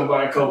end zone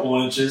by a couple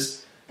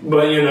inches.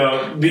 But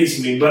beats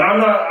me. But I'm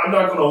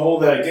not going to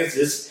hold that against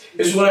it.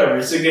 It's whatever.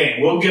 It's a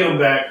game. We'll get them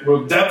back.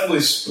 We'll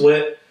definitely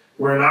split.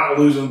 We're not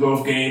losing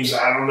both games.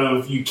 I don't know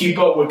if you keep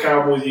up with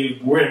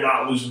Cowboys. We're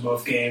not losing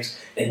both games.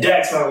 And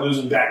Dak's not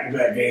losing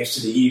back-to-back games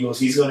to the Eagles.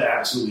 He's going to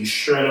absolutely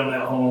shred them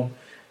at home.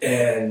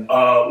 And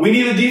we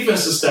need a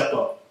defense to step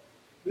up.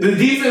 The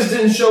defense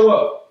didn't show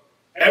up.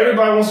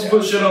 Everybody wants to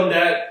put shit on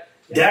Dak.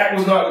 Dak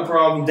was not the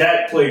problem.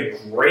 Dak played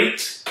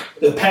great.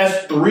 The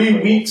past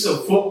 3 weeks of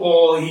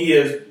football, he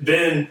has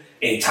been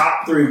a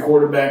top 3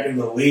 quarterback in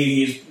the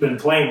league. He's been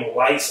playing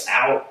lights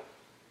out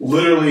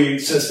literally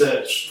since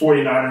that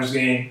 49ers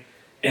game.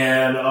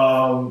 And,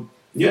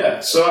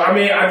 so,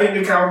 I think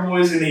the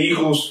Cowboys and the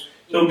Eagles,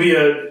 it'll be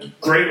a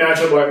great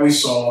matchup like we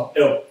saw.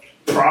 It'll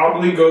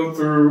probably go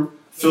through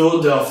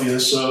Philadelphia,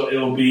 so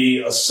it'll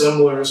be a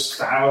similar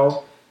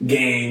style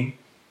game.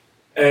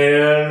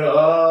 And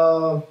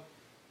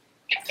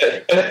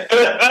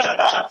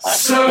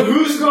so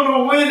who's going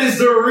to win is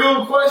the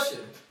real question.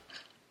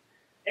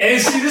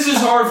 And see, this is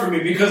hard for me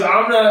because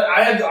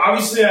I had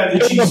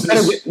the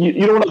Chiefs.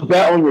 You don't want to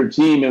bet on your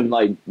team and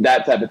like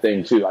that type of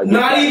thing too.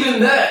 Not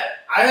even that.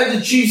 I had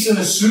the Chiefs in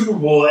the Super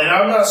Bowl, and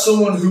I'm not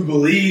someone who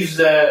believes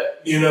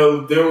that,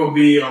 there will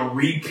be a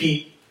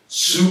repeat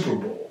Super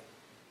Bowl.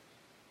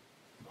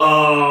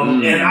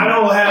 And I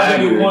don't have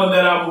anyone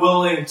that I'm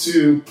willing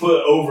to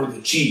put over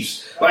the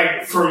Chiefs.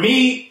 Like, for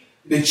me,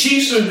 the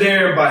Chiefs are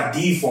there by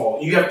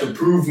default. You have to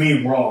prove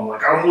me wrong.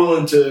 Like, I'm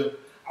willing to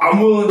be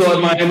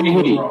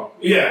proven wrong.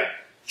 Yeah.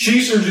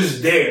 Chiefs are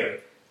just there.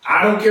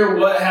 I don't care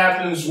what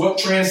happens, what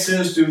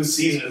transcends through the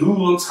season, who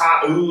looks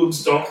hot, who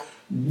looks don't.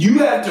 You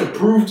have to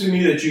prove to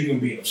me that you can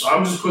beat them. So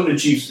I'm just putting the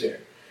Chiefs there.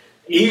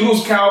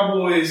 Eagles,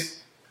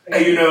 Cowboys,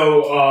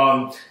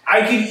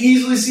 I could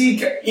easily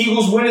see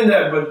Eagles winning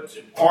that, but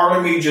part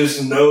of me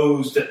just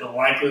knows that the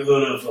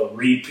likelihood of a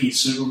repeat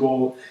Super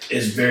Bowl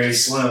is very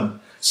slim.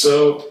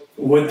 So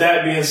with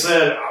that being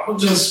said, I'll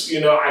just,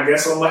 I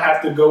guess I'm going to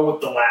have to go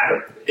with the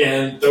latter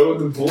and throw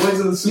the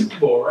boys in the Super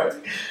Bowl, right?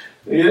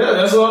 Yeah,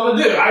 that's what I'm going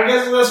to do. I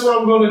guess that's what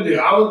I'm going to do.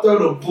 I will throw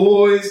the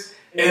boys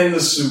in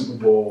the Super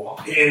Bowl.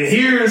 And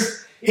here's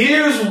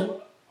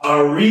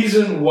a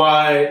reason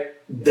why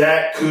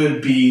that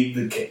could be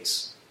the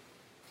case.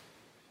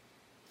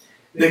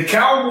 The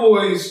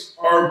Cowboys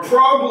are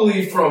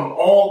probably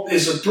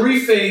it's a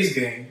three-phase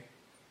game.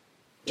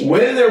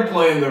 When they're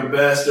playing their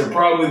best, they're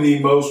probably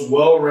the most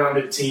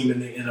well-rounded team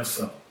in the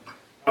NFL.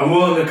 I'm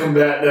willing to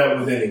combat that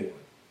with anyone.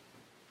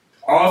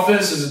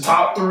 Offense is a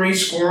top 3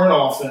 scoring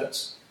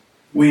offense.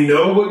 We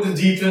know what the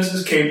defense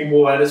is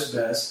capable at its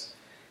best.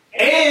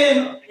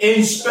 And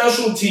in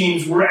special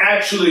teams, we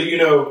actually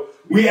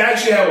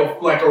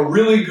have a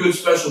really good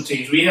special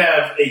teams. We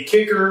have a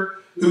kicker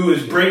who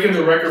is breaking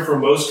the record for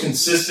most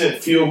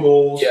consistent field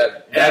goals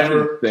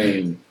ever.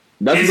 Insane.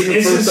 That's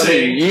the first time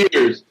in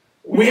years.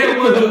 We have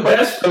one of the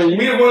best.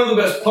 We have one of the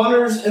best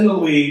punters in the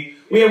league.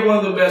 We have one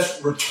of the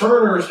best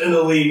returners in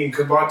the league in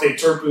Kavonte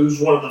Turpin, who's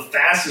one of the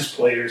fastest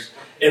players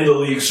in the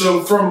league.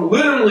 So from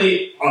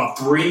literally a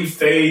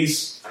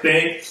 3-phase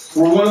thing,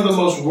 we're one of the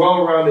most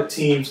well-rounded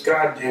teams.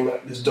 God damn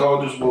it, this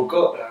dog just woke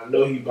up, and I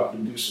know he's about to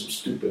do some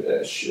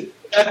stupid-ass shit.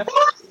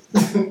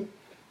 And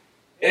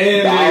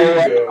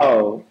there you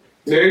go.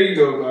 There you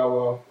go, Bow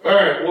Wow. All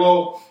right,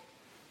 well,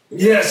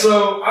 yeah,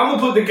 so I'm going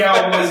to put the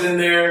Cowboys in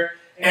there,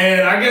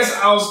 and I guess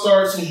I'll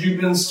start since you've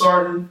been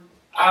starting.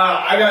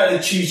 I got the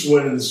Chiefs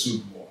winning the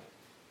Super Bowl.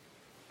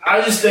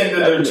 I just think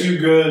that they're too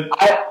good.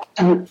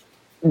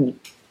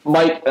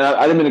 Mike,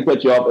 I didn't mean to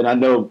cut you off, and I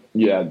know,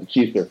 the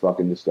Chiefs are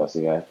fucking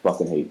disgusting. I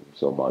fucking hate them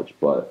so much,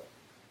 but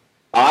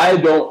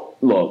I'm going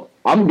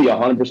to be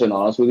 100%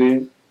 honest with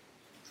you.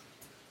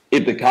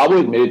 If the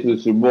Cowboys made it to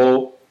the Super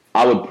Bowl,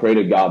 I would pray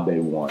to God they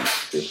won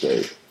this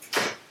day.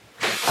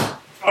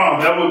 Oh,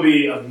 that would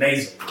be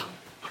amazing.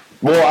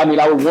 Well, I mean,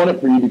 I would want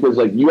it for you because,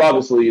 you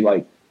obviously,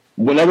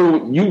 whenever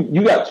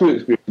you got 2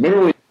 experiences.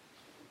 Remember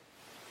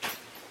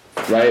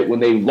when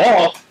they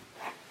lost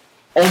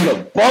on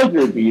the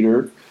buzzer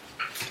beater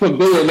to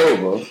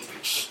Villanova,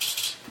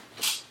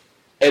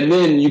 and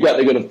then you got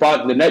to go to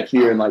fight the next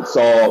year and,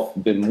 saw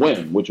them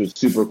win, which was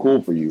super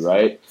cool for you,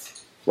 right?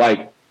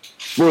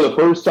 For the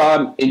first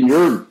time in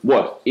your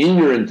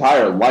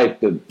entire life,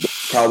 the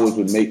Cowboys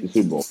would make the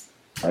Super Bowl,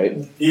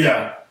 right?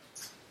 Yeah.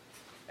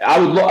 I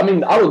would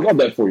love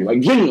that for you.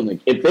 Genuinely,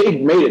 if they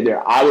made it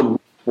there, I would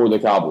root for the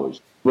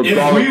Cowboys.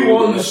 If we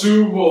won the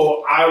Super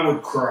Bowl, I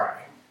would cry.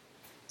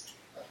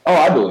 Oh,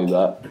 I believe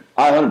that.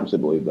 I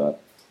 100% believe that.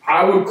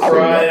 I would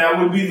cry, and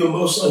I would be the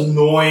most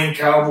annoying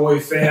Cowboy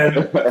fan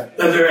that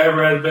there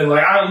ever has been.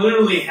 I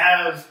literally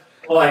have,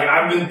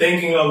 I've been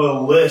thinking of a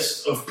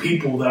list of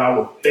people that I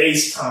would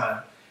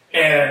FaceTime.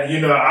 And,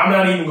 I'm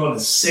not even going to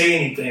say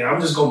anything. I'm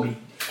just going to be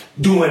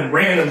doing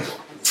random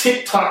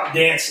TikTok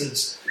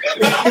dances.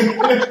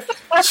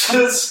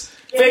 Just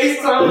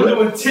FaceTime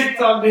doing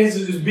TikTok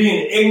dances, just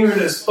being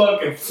ignorant as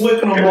fuck and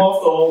flipping them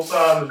off the whole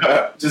time.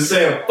 And just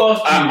saying,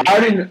 fuck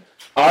you.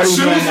 As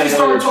soon as they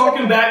start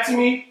talking back to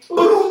me,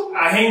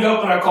 I hang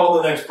up and I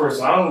call the next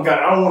person. I don't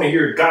want to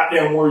hear a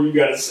goddamn word you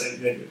got to say,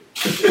 nigga.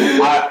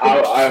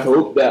 I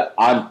hope that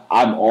I'm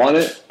on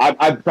it.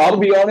 I'd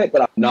probably be on it,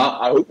 but I'm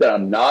not. I hope that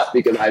I'm not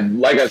because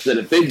like I said,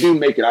 if they do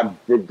make it,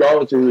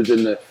 regardless of who's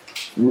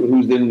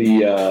in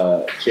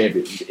the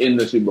champion in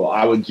the Super Bowl,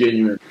 I would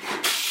genuinely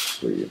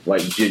for you,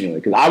 genuinely,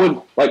 because I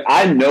would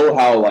I know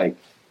how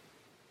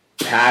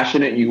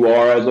passionate you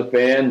are as a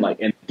fan,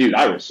 and dude,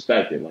 I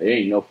respect it.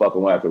 Ain't no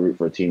fucking way I have to root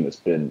for a team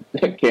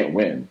that can't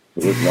win.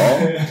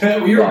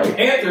 You're a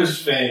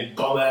Panthers fan,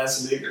 bum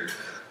ass nigga.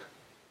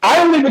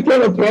 I only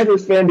became a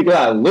Panthers fan because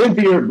I live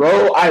here,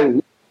 bro.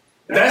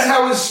 That's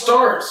how it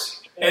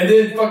starts. And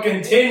then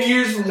fucking 10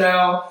 years from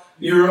now,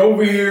 you're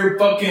over here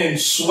fucking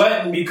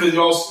sweating because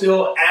y'all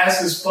still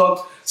ass as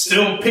fuck,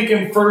 still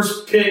picking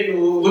first pick,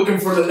 looking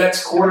for the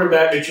next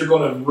quarterback that you're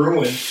going to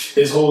ruin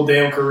his whole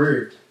damn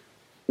career.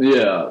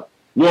 Yeah.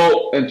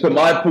 Well, and to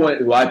my point,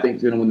 who I think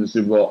is going to win the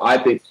Super Bowl, I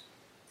think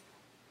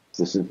it's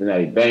the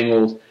Cincinnati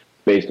Bengals,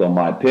 based on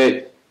my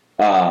pick.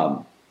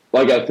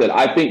 Like I said,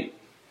 I think,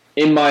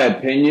 in my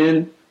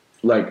opinion,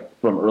 like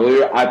from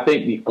earlier, I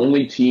think the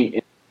only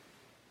team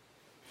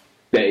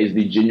that is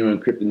the genuine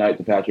kryptonite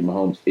to Patrick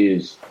Mahomes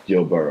is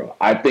Joe Burrow.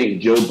 I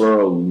think Joe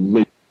Burrow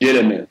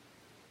legitimately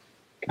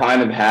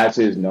kind of has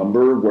his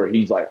number where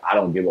he's like, I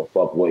don't give a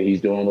fuck what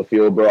he's doing on the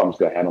field, bro. I'm just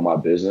going to handle my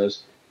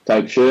business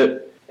type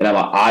shit. And I'm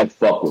like, I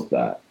fuck with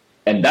that.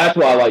 And that's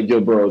why I like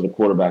Joe Burrow as a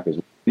quarterback as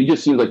well. He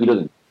just seems like he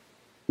doesn't.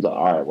 He's like,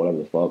 all right, whatever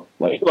the fuck.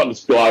 Like, I'm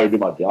just go out here and do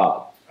my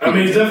job. I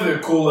mean, he's definitely a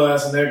cool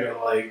ass nigga.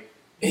 Like,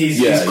 he's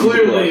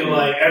clearly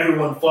like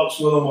everyone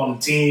fucks with him on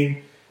the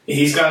team.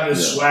 He's got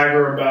this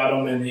swagger about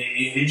him, and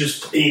he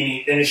just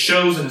and it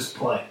shows in his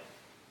play.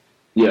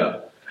 Yeah,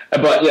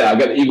 but yeah, I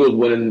got the Eagles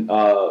winning.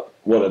 What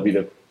would be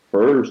the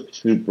first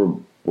Super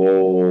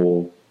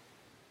Bowl?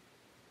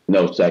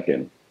 No,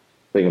 second.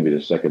 I think it'll be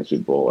the second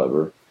Super Bowl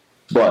ever.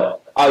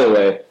 But either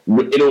way,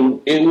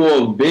 it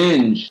will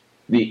avenge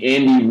the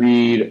Andy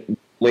Reid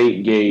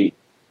late gate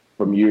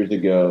from years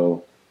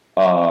ago.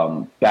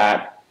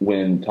 Back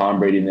when Tom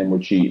Brady and them were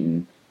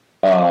cheating.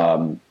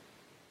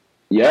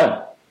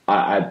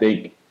 I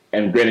think,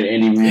 and granted,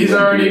 Andy Reid. He's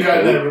already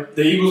got that.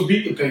 The Eagles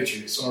beat the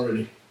Patriots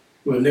already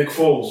with Nick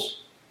Foles.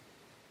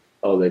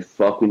 Oh, they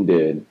fucking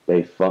did.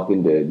 Yes,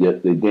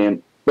 they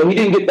damn. But he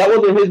didn't get. That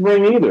wasn't his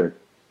ring either.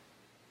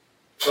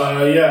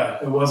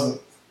 Yeah, it wasn't.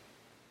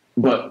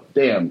 But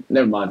damn,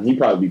 never mind. He'd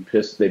probably be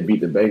pissed they beat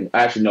the Bengals.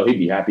 Actually, no, he'd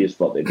be happy as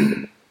fuck they beat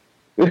them.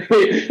 He'd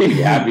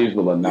be happy as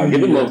fuck. Now,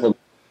 give them a.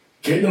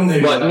 Get them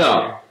niggas. But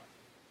no,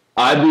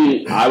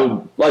 I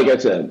would, like I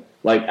said,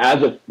 like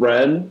as a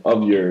friend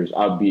of yours,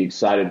 I'd be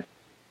excited.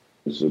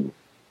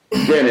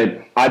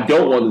 Granted, I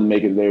don't want them to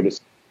make it there to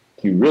see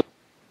you really.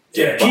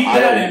 Yeah, keep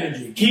that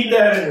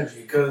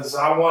energy, because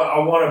I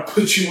want to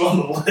put you on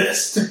the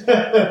list.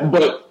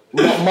 But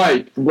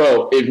Mike,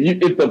 bro,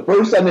 if the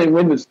first time they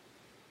win this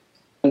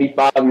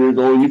 75 years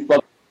old, you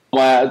fucking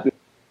my ass.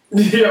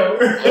 Yo,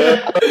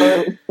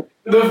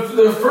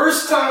 the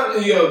first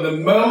time, the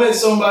moment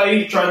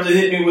somebody tried to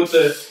hit me with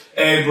the,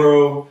 hey,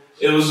 bro,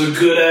 it was a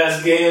good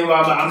ass game.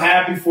 I'm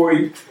happy for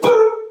you.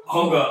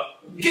 Hung up.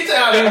 Get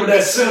out of here with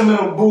that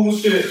sentimental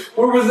bullshit.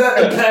 Where was that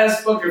the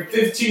past fucking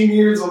 15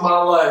 years of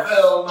my life?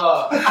 Hell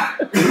nah.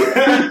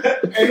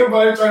 Ain't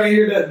nobody trying to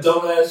hear that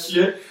dumbass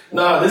shit.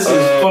 Nah, this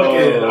is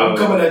fucking, I'm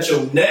coming at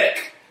your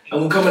neck.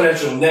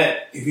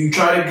 If you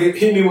try to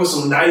hit me with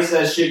some nice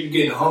ass shit, you're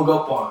getting hung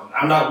up on.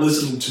 I'm not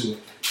listening to it.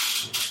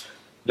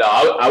 No,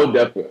 I would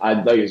definitely,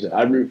 like I said,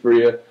 I'd root for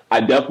you. I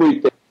definitely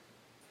think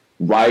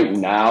right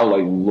now,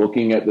 like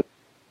looking at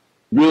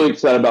really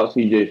excited about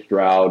CJ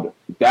Stroud.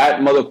 That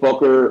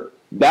motherfucker,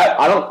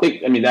 I don't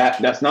think,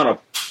 that's not a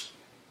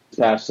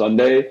past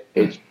Sunday.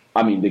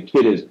 The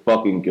kid is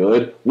fucking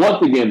good.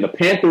 Once again, the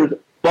Panthers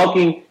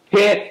fucking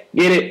can't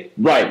get it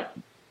right.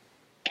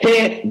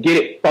 Can't get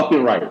it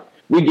fucking right.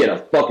 We get a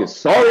fucking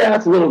sorry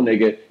ass little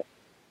nigga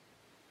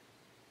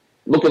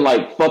looking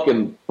like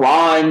fucking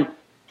prime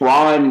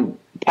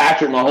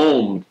Patrick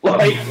Mahomes.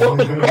 Like, what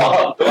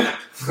the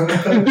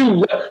fuck?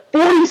 Dude,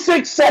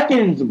 46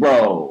 seconds,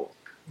 bro.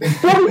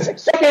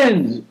 46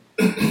 seconds.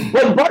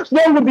 Like, Bryce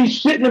Young would be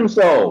shitting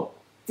himself.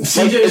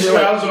 CJ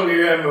Stroud's over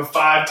here having a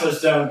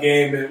 5-touchdown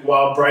game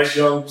while Bryce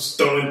Young was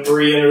throwing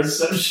 3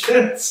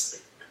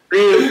 interceptions. 3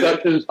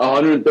 interceptions,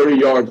 130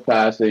 yards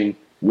passing,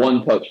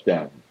 1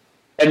 touchdown.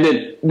 And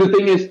then the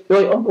thing is,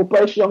 they're like,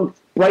 oh,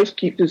 Bryce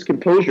keeps his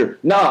composure.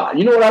 Nah,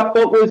 you know what I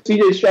thought with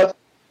CJ Stroud?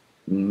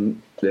 He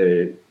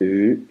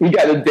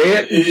got a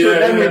dance and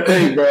shit,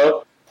 everything,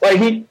 bro.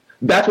 Like,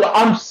 that's what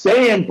I'm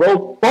saying,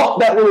 bro. Fuck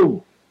that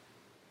little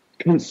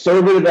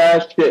conservative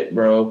ass shit,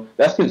 bro.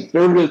 That's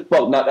conservative as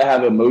fuck not to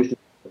have emotion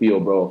feel,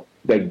 bro.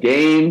 The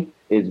game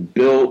is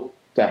built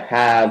to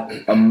have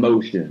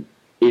emotion.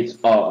 It's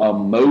an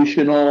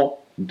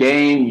emotional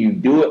game. You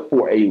do it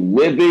for a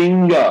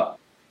living,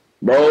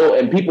 bro.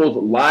 And people's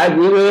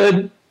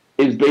livelihood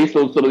is based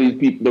on some of these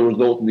people, the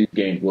results of these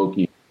games, low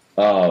key.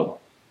 So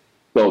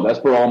that's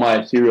for all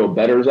my serial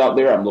bettors out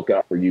there. I'm looking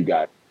out for you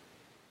guys.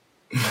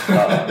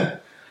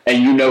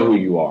 And you know who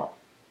you are.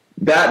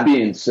 That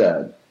being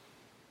said,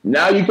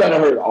 now you kind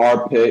of heard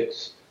our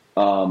picks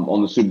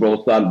on the Super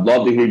Bowl side. I'd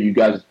love to hear you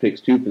guys'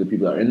 picks too for the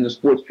people that are in the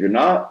sports. If you're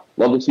not,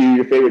 love to see who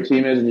your favorite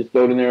team is and just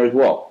throw it in there as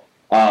well.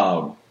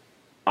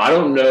 I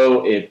don't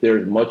know if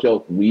there's much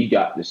else we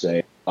got to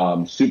say.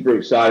 Super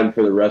excited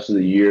for the rest of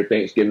the year.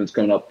 Thanksgiving's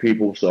coming up,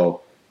 people.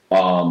 So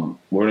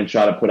we're going to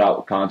try to put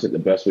out content the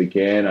best we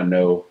can. I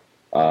know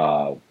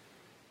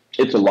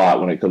it's a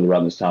lot when it comes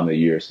around this time of the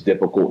year. It's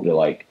difficult to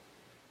like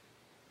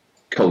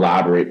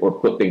collaborate or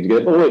put things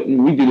together. But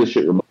we do this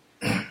shit remote.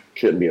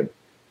 Shouldn't be an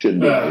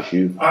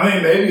issue. I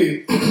mean,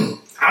 maybe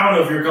I don't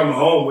know if you're coming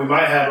home. We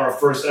might have our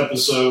first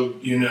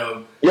episode,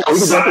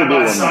 side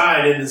by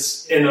side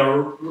in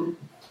a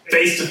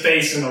face to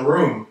face in a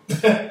room.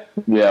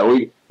 Yeah,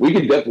 we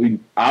could definitely.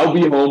 I'll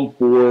be home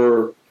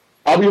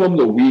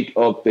the week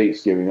of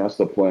Thanksgiving. That's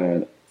the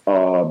plan.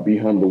 be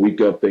home the week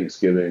of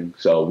Thanksgiving.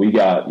 So we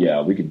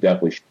could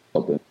definitely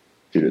shoot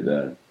it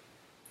then.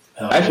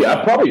 Actually,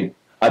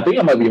 I think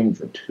I might be home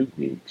for 2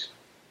 weeks.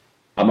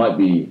 I might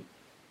be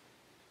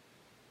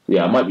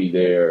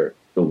there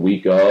the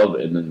week of,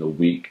 and then the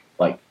week,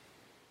 like,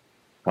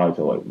 probably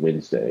till like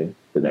Wednesday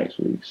the next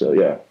week. So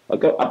yeah, I'm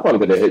probably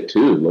gonna hit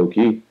 2, low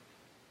key.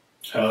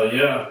 Hell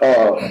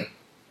yeah.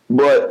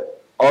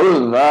 But other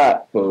than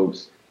that,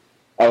 folks,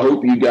 I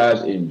hope you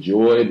guys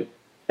enjoyed.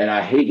 And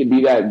I hate to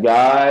be that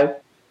guy,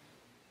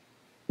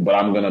 but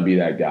I'm gonna be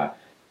that guy.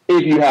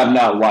 If you have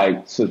not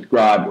liked,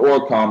 subscribed,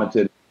 or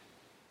commented,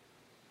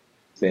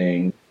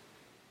 do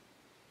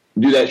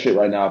that shit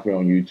right now if you're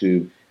on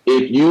YouTube.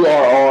 If you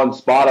are on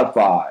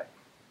Spotify,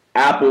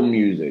 Apple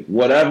Music,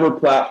 whatever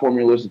platform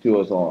you're listening to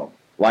us on,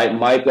 like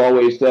Mike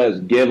always says,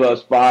 give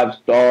us 5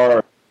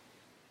 stars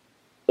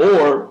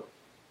or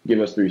give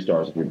us 3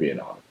 stars if you're being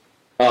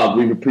honest.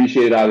 We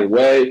appreciate it either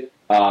way,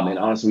 and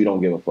honestly, we don't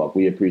give a fuck.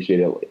 We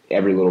appreciate it.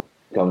 Every little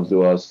comes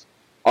to us.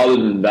 Other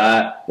than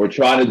that, we're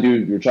trying to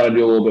do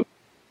a little bit.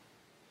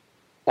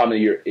 Time of the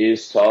year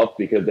is tough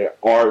because there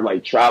are,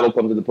 like, travel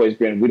comes into place.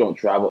 Granted, we don't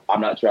travel.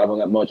 I'm not traveling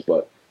that much,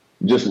 but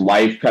just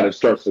life kind of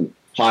starts to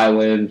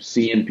pile in,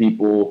 seeing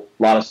people,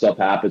 a lot of stuff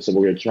happens. So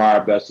we're going to try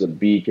our best to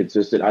be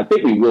consistent. I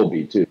think we will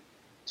be too.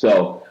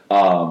 So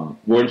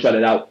we're going to try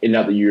to end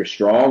out the year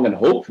strong, and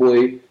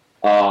hopefully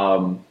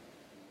in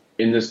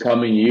this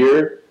coming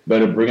year,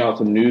 better bring out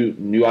some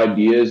new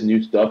ideas,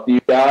 new stuff to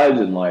you guys.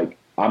 And, like,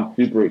 I'm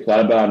super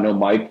excited about it. I know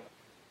Mike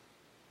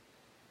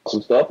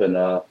some stuff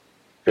and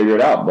figure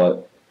it out.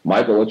 But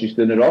Mike, I'll let you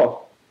send it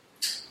off.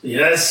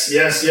 Yes.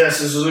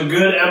 This was a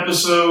good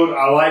episode.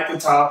 I like the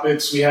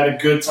topics. We had a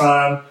good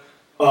time.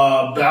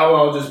 Bow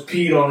Wow just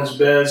peed on his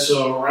bed,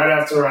 so right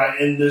after I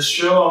end this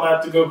show, I'll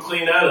have to go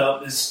clean that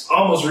up. It's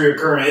almost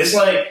reoccurring. It's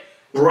like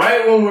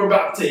right when we're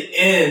about to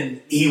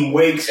end, he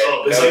wakes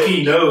up. It's like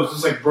he knows.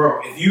 It's like,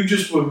 bro, if you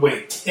just would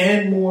wait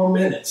 10 more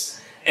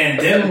minutes and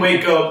then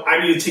wake up,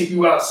 I need to take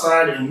you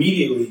outside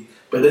immediately.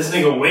 But this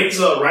nigga wakes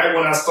up right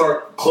when I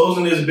start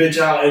closing this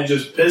bitch out and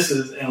just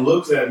pisses and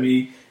looks at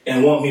me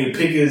and want me to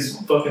pick his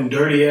fucking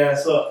dirty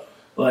ass up.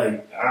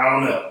 Like, I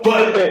don't know.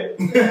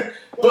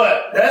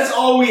 But that's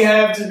all we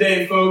have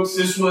today, folks.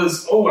 This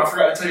was, I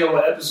forgot to tell you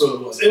what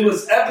episode it was. It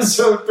was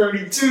episode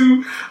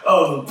 32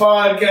 of the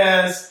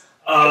podcast.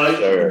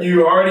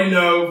 You already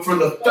know. For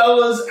the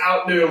fellas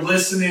out there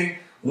listening,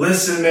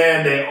 listen,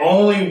 man, they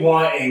only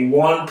want a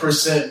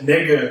 1%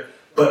 nigga.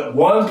 But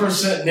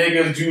 1%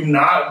 niggas do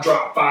not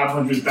drop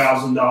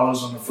 $500,000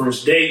 on the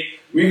first date.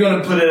 We're going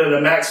to put it at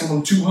a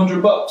maximum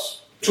 $200.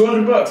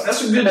 $200.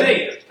 That's a good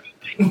date.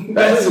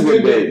 That's a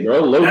good date,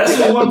 bro. That's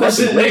a 1%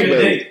 nigga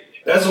date.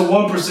 That's a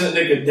 1%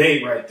 nigga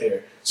date right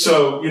there.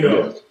 So,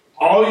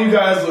 all you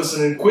guys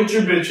listening, quit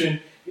your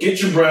bitching,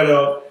 get your bread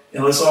up,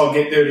 and let's all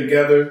get there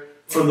together.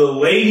 For the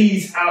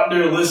ladies out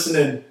there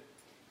listening,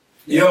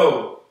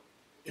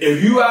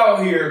 if you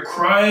out here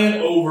crying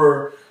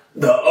over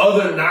the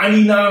other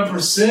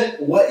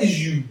 99%, what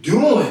is you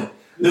doing?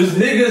 There's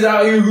niggas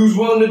out here who's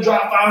willing to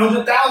drop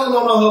 $500,000 on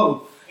a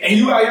hoe. And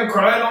you out here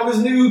crying on this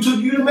nigga who took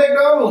you to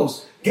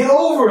McDonald's. Get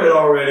over it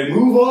already.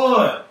 Move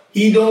on.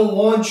 He don't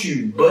want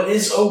you. But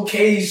it's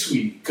okay,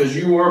 sweetie, because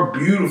you are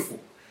beautiful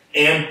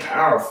and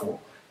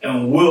powerful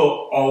and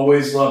will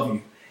always love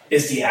you.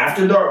 It's the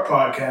After Dark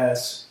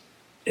Podcast.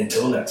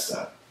 Until next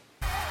time.